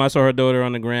to Dime. I saw her daughter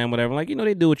on the gram, whatever. Like,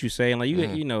 they do what you say, and like,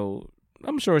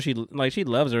 I'm sure she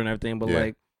loves her and everything, but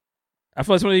like, I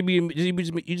feel like somebody you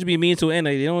just be mean to her, and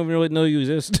they don't even really know you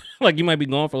exist. Like, you might be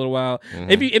gone for a little while.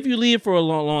 If you leave for a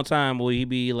long time, will he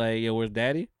be like, yo, where's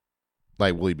daddy?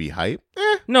 Like, will he be hype?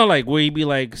 No, like, will he be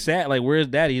like sad? Like, where's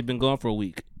daddy? He's been gone for a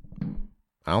week.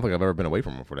 I don't think I've ever been away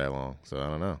from him for that long, so I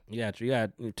don't know. You got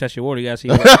to test your water. You got to see.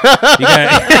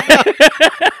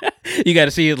 You got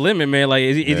to see his limit, man. Like,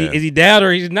 is he down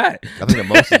or he's not? I think the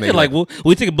most is maybe like, will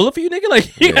we take a bullet for you, nigga?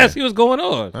 Like, you got to see what's going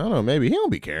on. I don't know. Maybe he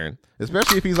don't be caring,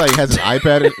 especially if he's like has his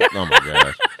iPad. Oh my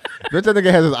gosh, if that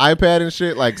nigga has his iPad and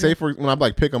shit. Like, say for when I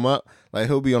like pick him up, like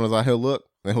he'll be on his he'll look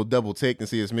and he'll double take and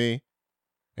see it's me,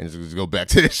 and just go back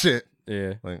to his shit.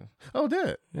 Yeah. Like, oh,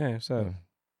 dad. Yeah. So.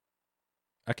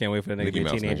 I can't wait for the nigga to be a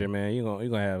teenager, man. You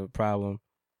gonna have a problem.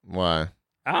 Why?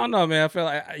 I don't know, man. I feel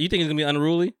like you think he's gonna be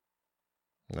unruly.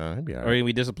 No, he'll be alright. Or he gonna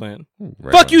be disciplined.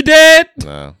 Right. Fuck you, Dad.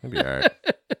 No, he'll be alright.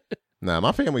 Nah,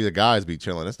 my family, the guys be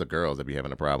chilling. It's the girls that be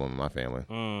having a problem in my family.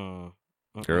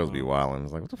 Girls be wilding.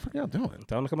 It's like, what the fuck y'all doing?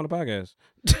 Tell them to come on the podcast.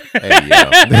 Hey,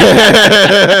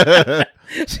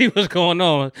 yo. See what's going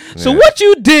on. So what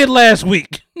you did last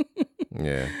week?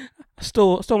 Yeah.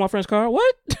 Stole my friend's car.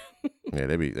 What? Yeah,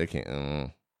 they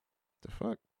can't. The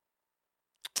fuck.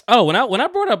 Oh, when I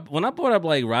brought up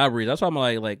like robberies, that's why I'm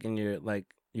like in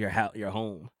your house, your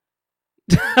home.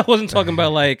 I wasn't talking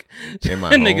about like in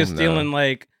my niggas home, stealing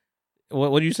like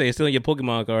What do you say? It's still in your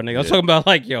Pokemon card, nigga. I was talking about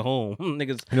like your home,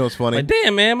 niggas. You know what's funny? Like,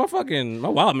 damn, man, my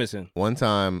wallet missing. One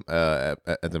time at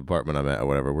the apartment I'm at or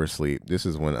whatever, we're asleep. This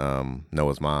is when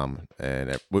Noah's mom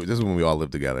and this is when we all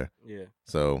lived together. Yeah.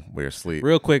 So we're asleep.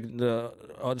 Real quick,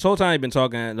 this whole time you've been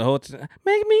talking, the whole time,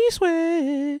 make me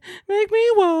sweat, make me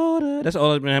water. That's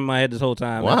all that's been in my head this whole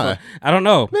time. Why? I don't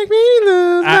know. Make me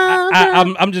lose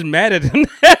I'm just mad at him.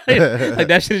 Like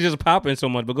that shit is just popping so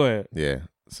much. But go ahead. Yeah.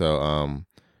 So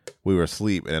we were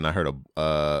asleep and then I heard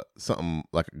a something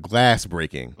like a glass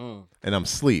breaking, and I'm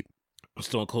asleep.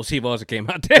 Stone Cold Steve Austin came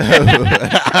out there.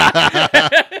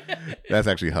 That's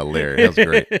actually hilarious. That was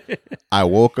great. I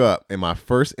woke up and my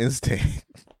first instinct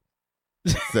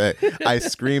said, I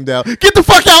screamed out, "Get the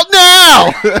fuck out now!"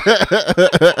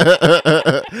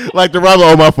 Like the robber,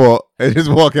 oh my fault, and just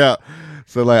walk out.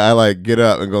 So like I like get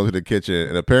up and go to the kitchen,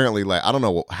 and apparently like I don't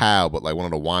know how, but like one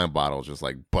of the wine bottles just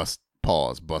like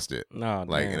busted. No,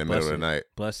 like in the middle of the night.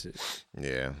 Busted.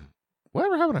 Yeah.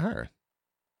 Whatever happened to her?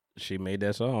 She made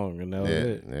that song, and that was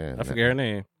it. Yeah, I forget her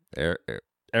name.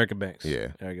 Erica Banks. Yeah,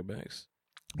 Erica Banks.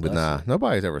 But nah,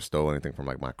 nobody's ever stole anything from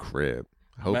like my crib.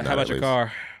 I hope not. How about your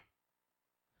car?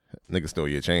 Nigga stole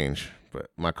your change, but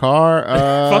my car.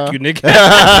 Fuck you, nigga.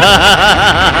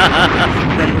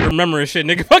 remember shit,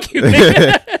 nigga. Fuck you,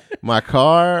 nigga. My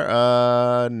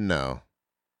car. No.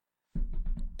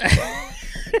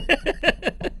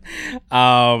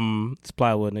 It's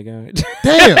plywood, nigga.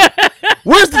 Damn.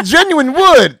 Where's the genuine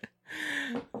wood?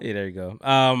 Yeah, there you go.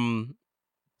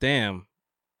 Damn.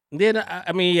 Then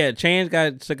I mean, yeah, change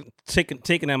got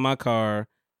taken out my car,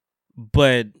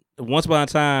 but once upon a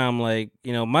time, like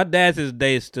my dad to this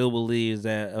day still believes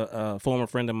that a former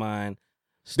friend of mine.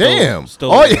 Stole your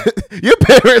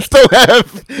parents don't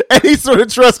have any sort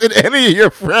of trust in any of your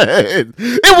friends.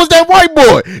 It was that white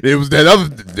boy. It was that other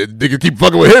nigga. Keep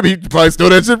fucking with him. He probably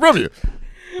stole that shit from you.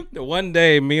 One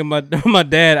day, me and my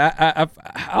dad, I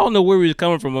don't know where we was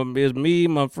coming from. It was me,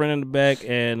 my friend in the back,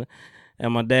 and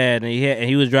my dad, and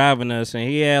he was driving us, and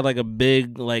he had like a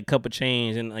big like cup of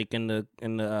change in the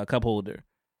cup holder.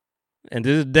 And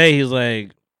to this day, he's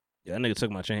like, "Yeah, that nigga took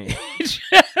my change."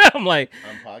 I'm like,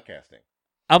 I'm podcasting.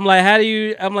 I'm like, why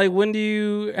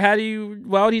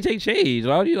would he take change?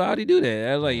 Why would he do that?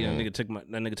 I was like, that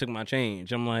nigga took my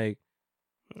change. I'm like,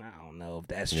 I don't know if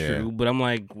that's true, but I'm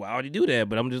like, why would he do that?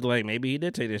 But I'm just like, maybe he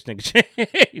did take this nigga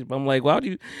change. But I'm like, why would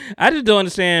you? I just don't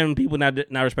understand people not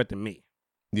respecting me.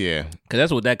 Yeah, because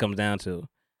that's what that comes down to.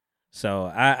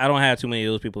 So I don't have too many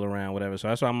of those people around, whatever. So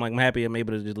that's why I'm like, I'm happy I'm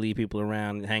able to just leave people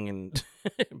around hanging,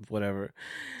 whatever.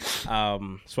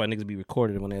 That's why niggas be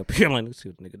recorded when they appear. I'm like, let's see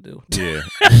what the nigga do. Yeah.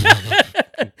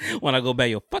 When I go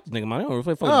back, fuck the nigga, man. I don't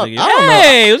fuck the nigga. I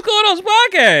Hey, what's going on this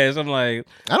podcast? I'm like,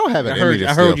 I don't have an I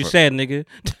heard what you said, nigga.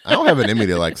 I don't have an enemy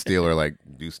to like steal or like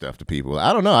do stuff to people.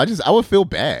 I don't know. I would feel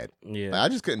bad. Yeah. Like, I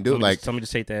just couldn't do it. Like, let me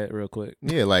just take that real quick.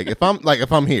 Yeah, like if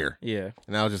I'm here. Yeah.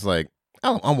 And I was just like,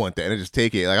 I want that, and I just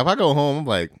take it. Like if I go home, I'm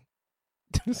like,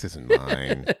 this isn't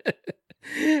mine.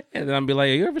 And then I'll be like,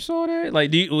 you ever saw that?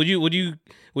 Like, would you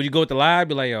go with the lie?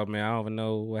 Be like, oh man, I don't even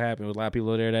know what happened. With a lot of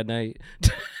people there that night.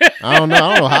 I don't know.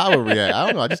 I don't know how I would react. I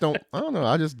don't know.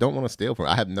 I just don't want to steal from.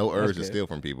 I have no urge to steal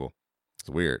from people. It's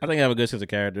weird. I think I have a good sense of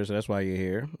character, so that's why you're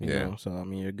here. You know? So I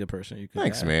mean, you're a good person.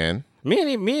 Thanks, man. Me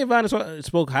and Ivana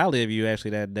spoke highly of you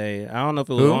actually that day. I don't know if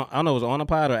it was I don't know if it was on the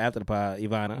pod or after the pod.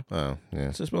 Ivana. Oh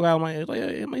yeah. So spoke out. I'm like,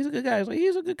 he's a good guy.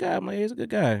 He's a good guy. I'm like, he's a good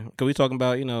guy. Cause we talking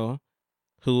about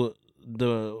who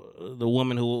the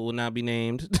woman who will not be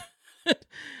named.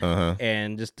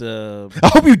 And just I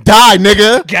hope you die,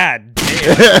 nigga. God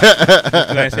damn.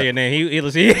 When I say your name, he if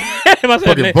I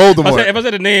said Voldemort. If I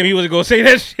said the name, he wasn't gonna say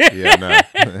that shit. Yeah, no.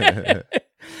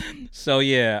 So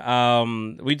yeah,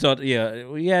 we talked. Yeah,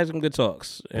 we had some good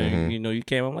talks, and you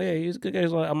came. I'm like, yeah, he's a good guy.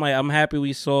 I'm like, I'm happy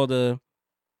we saw the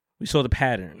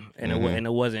pattern, and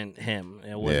it wasn't him.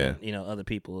 It wasn't other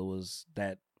people. It was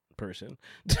that person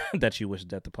that you wished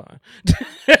death upon.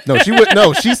 No,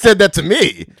 she said that to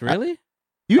me. Really?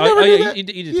 You never did that? You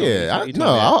just You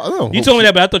told me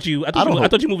that, but I thought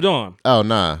you moved on. Oh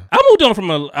nah. I moved on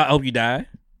from I Hope You Die.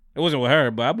 It wasn't with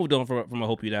her, but I moved on from I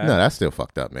Hope You Die. No, that's still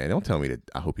fucked up, man. Don't tell me that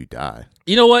I Hope You Die.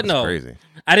 You know what? That's crazy.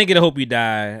 I didn't get a Hope You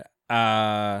Die.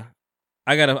 I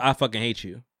fucking hate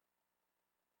you.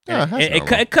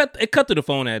 It cut through the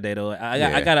phone that day though.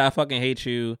 I got I fucking hate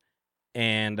you,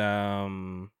 and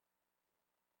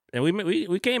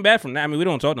we came back from that. I mean, we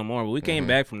don't talk no more, but we came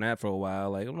back from that for a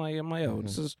while. Like I'm like, yo,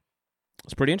 it's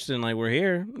pretty interesting. Like we're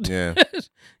here. Yeah.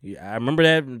 I remember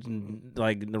that,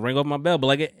 like the ring off my bell. But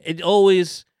like it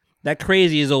always, that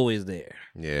crazy is always there.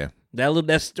 Yeah. That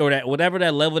whatever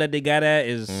that level that they got at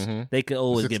is they could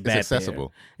always get back. It's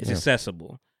accessible. There. It's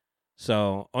accessible.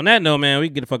 So on that note, man, we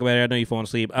can get the fuck about it. I know you're falling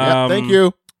asleep. Thank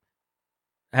you.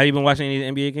 Have you been watching any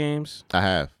of the NBA games? I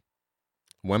have.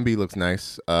 Wemby looks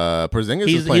nice. Porzingis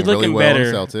He's is playing really looking well better.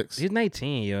 in the Celtics. He's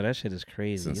 19, yo. That shit is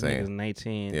crazy. It's insane. He's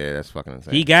 19. Yeah, that's fucking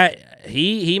insane.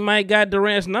 He might got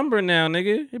Durant's number now,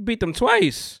 nigga. He beat them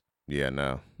twice. Yeah,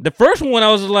 no. The first one,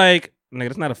 I was like, nigga,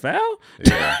 that's not a foul?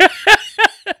 Yeah.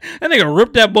 That nigga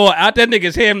ripped that ball out that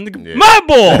nigga's hand. Nigga, Yeah. my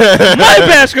ball, my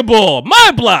basketball,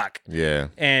 my block. Yeah.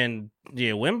 And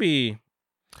yeah, Wemby,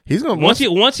 He's gonna once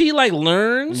he like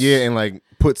learns, yeah, and like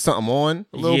put something on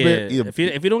a little bit.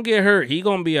 If he don't get hurt, he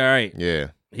gonna be all right. Yeah.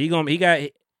 You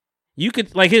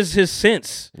could like his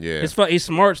sense. Yeah. His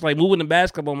smarts like moving the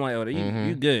basketball. I'm like, oh,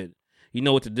 you good. You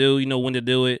know what to do. You know when to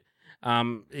do it.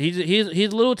 He's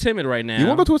a little timid right now. You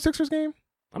want to go to a Sixers game?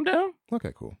 I'm down.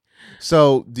 Okay, cool.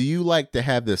 So, do you like to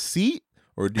have the seat,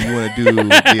 or do you want to do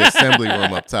the assembly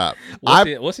room up top?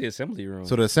 What's the assembly room?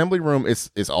 So the assembly room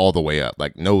is all the way up,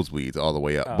 like nosebleeds all the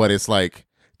way up. But it's like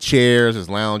chairs, there's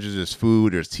lounges, there's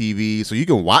food, there's TV, so you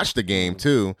can watch the game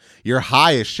too. You're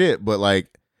high as shit, but like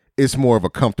it's more of a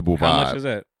comfortable vibe. How much is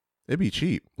that? It'd be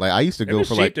cheap. Like I used to go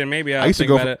for cheap, like. Then maybe I used to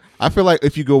go. I feel like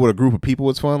if you go with a group of people,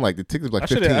 it's fun. Like the tickets like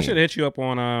 15. I should have hit you up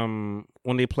on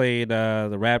when they played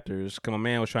the Raptors. Cause my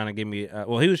man was trying to give me.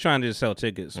 He was trying to just sell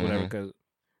tickets, whatever. Cause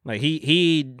like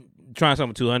he trying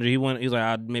something for 200. He's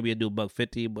like maybe I'd do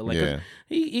 $150, but like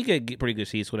he could get pretty good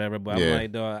seats, whatever. But I'm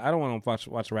like, dog, I don't want to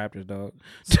watch the Raptors, dog.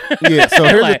 Yeah. So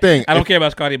here's the thing. I don't care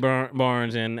about Scotty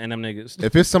Barnes and them niggas.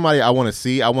 If it's somebody I want to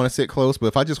see, I want to sit close. But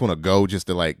if I just want to go just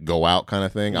to like go out kind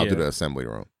of thing, I'll do the assembly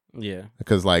room. Yeah.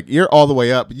 Because like you're all the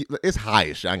way up. It's high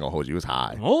as shit. I ain't gonna hold you. It's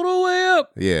high. All the way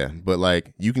up. Yeah, but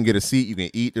like you can get a seat, you can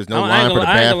eat. There's no line for the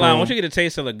bathroom. Once you get a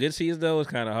taste of the good seats, though,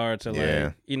 it's kind of hard to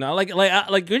like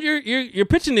you're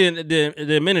pitching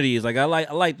the amenities. Like I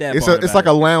like that. It's like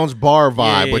a lounge bar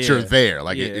vibe, but you're there,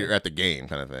 like you're at the game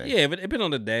kind of thing. Yeah, but it depends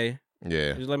on the day.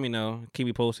 Yeah, just let me know. Keep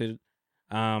me posted.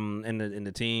 In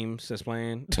the teams that's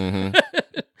playing. Excuse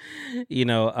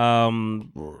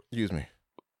me.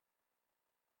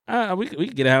 We can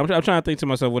get out. I'm trying to think to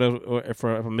myself what else, or if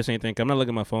I'm missing anything. I'm not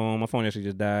looking at my phone. My phone actually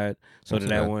just died. So did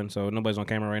that one. So nobody's on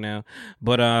camera right now.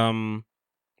 But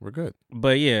we're good.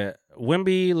 But yeah,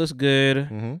 Wemby looks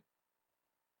good.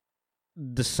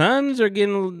 The Suns are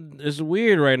getting it's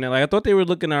weird right now. Like I thought they were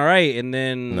looking all right, and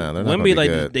then Wemby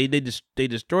like they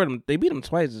destroyed them. They beat them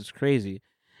twice. It's crazy,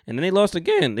 and then they lost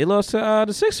again. They lost to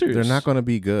the Sixers. They're not going to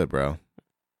be good, bro.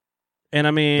 And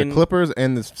I mean, the Clippers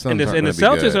and the Suns and the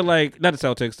Celtics are like not the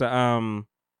Celtics.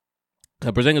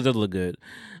 The Porzingis does look good.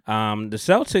 The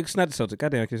Celtics, not the Celtics.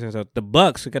 Goddamn, I keep saying Celtics. The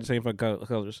Bucks got the same fucking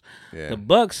colors. Yeah. The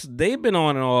Bucks, they've been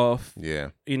on and off. Yeah.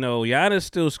 You know, Giannis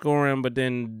still scoring, but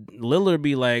then Lillard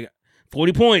be like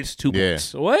 40 points, 2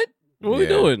 points. What are we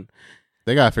doing?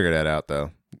 They gotta figure that out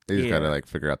though. They just gotta like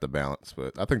figure out the balance.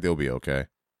 But I think they'll be okay.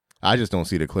 I just don't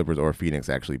see the Clippers or Phoenix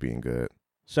actually being good.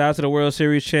 Shout out to the World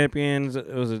Series champions. It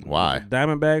was Why?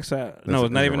 Diamondbacks? No,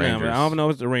 it's not even them. I don't know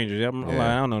if it's the Rangers. I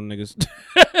don't know the niggas.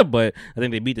 But I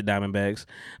think they beat the Diamondbacks.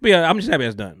 But yeah, I'm just happy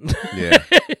it's done. Yeah.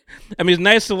 I mean, it's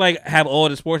nice to like have all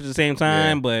the sports at the same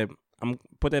time, but I'm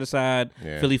put that aside.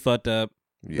 Yeah. Philly fucked up.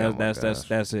 Yeah, that's it.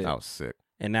 That was sick.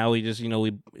 And now we just,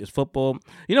 it's football.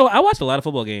 I watched a lot of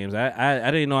football games.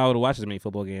 I didn't know I would watch as many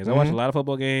football games. I watched a lot of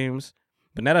football games.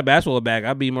 But now that basketball is back,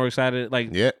 I'd be more excited.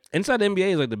 Like, Inside the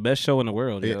NBA is like the best show in the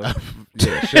world. Yo.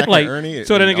 Shaq like, and Ernie.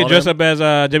 So that nigga dress up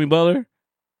as Jimmy Butler.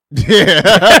 Yeah,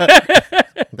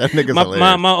 that nigga's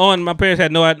hilarious. My parents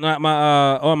had no idea.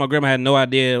 My grandma had no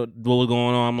idea what was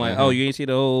going on. I'm like, oh, you ain't see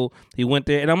the whole. He went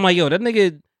there, and I'm like, yo, that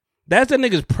nigga. That's that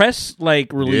nigga's press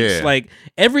like release. Yeah. Like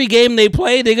every game they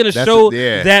play, they're gonna show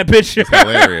that picture. It's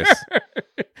hilarious.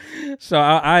 So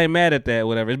I ain't mad at that.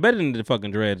 Whatever. It's better than the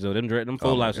fucking dreads though. Them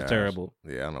full lives are terrible.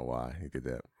 Yeah, I don't know why he did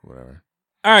that. Whatever.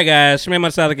 All right, guys. Shemay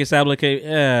Matsatake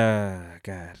Sablake.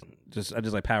 God. I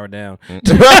just like power down. You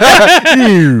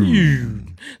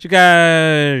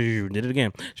guys did it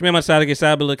again. Shemay Matsatake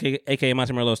Sablake, aka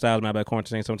Monty Merlot Styles. My bad.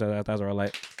 Quarantine. Sometimes I thought I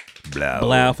like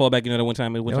blah. Fall back. The one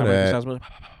time.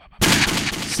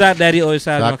 Sock Daddy always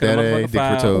size. Sock Daddy. Dick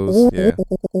for toes. Yeah.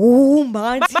 Ooh,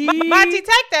 Monty. Monty,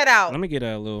 take that out. Let me get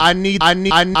a little. I need this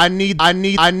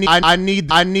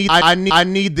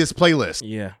playlist.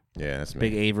 Yeah. Yeah, that's me.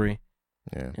 Big Aevry.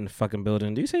 Yeah. In the fucking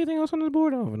building. Do you see anything else on this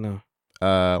board? Oh no.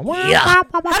 Yeah. How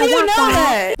do you know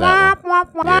that?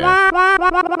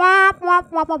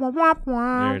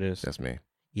 There it is. That's me.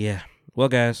 Yeah. Well,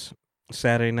 guys,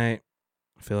 Saturday night,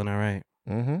 feeling all right.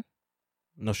 Mm-hmm.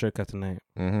 No shortcut tonight.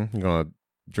 Mm-hmm. You're gonna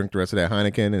drink the rest of that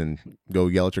Heineken and go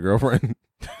yell at your girlfriend.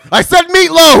 I said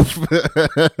meatloaf.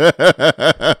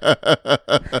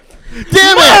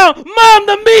 Damn it! Mom,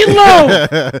 the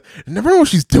meatloaf. Never know what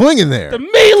she's doing in there. The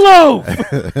meatloaf.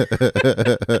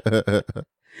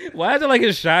 Why is it like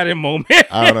a shining moment?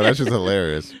 I don't know. That's just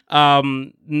hilarious.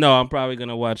 No, I'm probably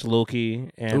gonna watch Loki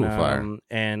and fire.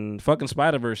 and fucking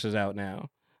Spider-Verse is out now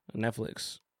on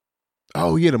Netflix.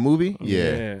 Oh yeah, the movie.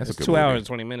 Yeah, that's it's a good 2 movie. hours and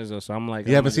 20 minutes though. So I'm like,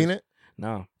 You haven't seen it?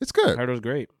 No, It's good. I heard it was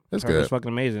great. It's I heard It was good. fucking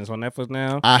amazing. It's on Netflix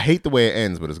now. I hate the way it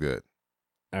ends, but it's good.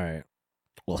 All right.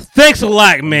 Well, thanks a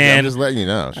lot, man. I'm just letting you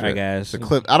know. All right, guys. The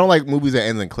clip. I don't like movies that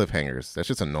end in cliffhangers. That's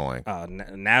just annoying.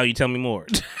 Now you tell me more.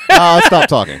 I'll stop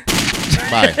talking.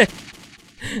 Bye.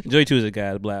 Enjoy Tuesday,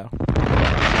 guys. Blah.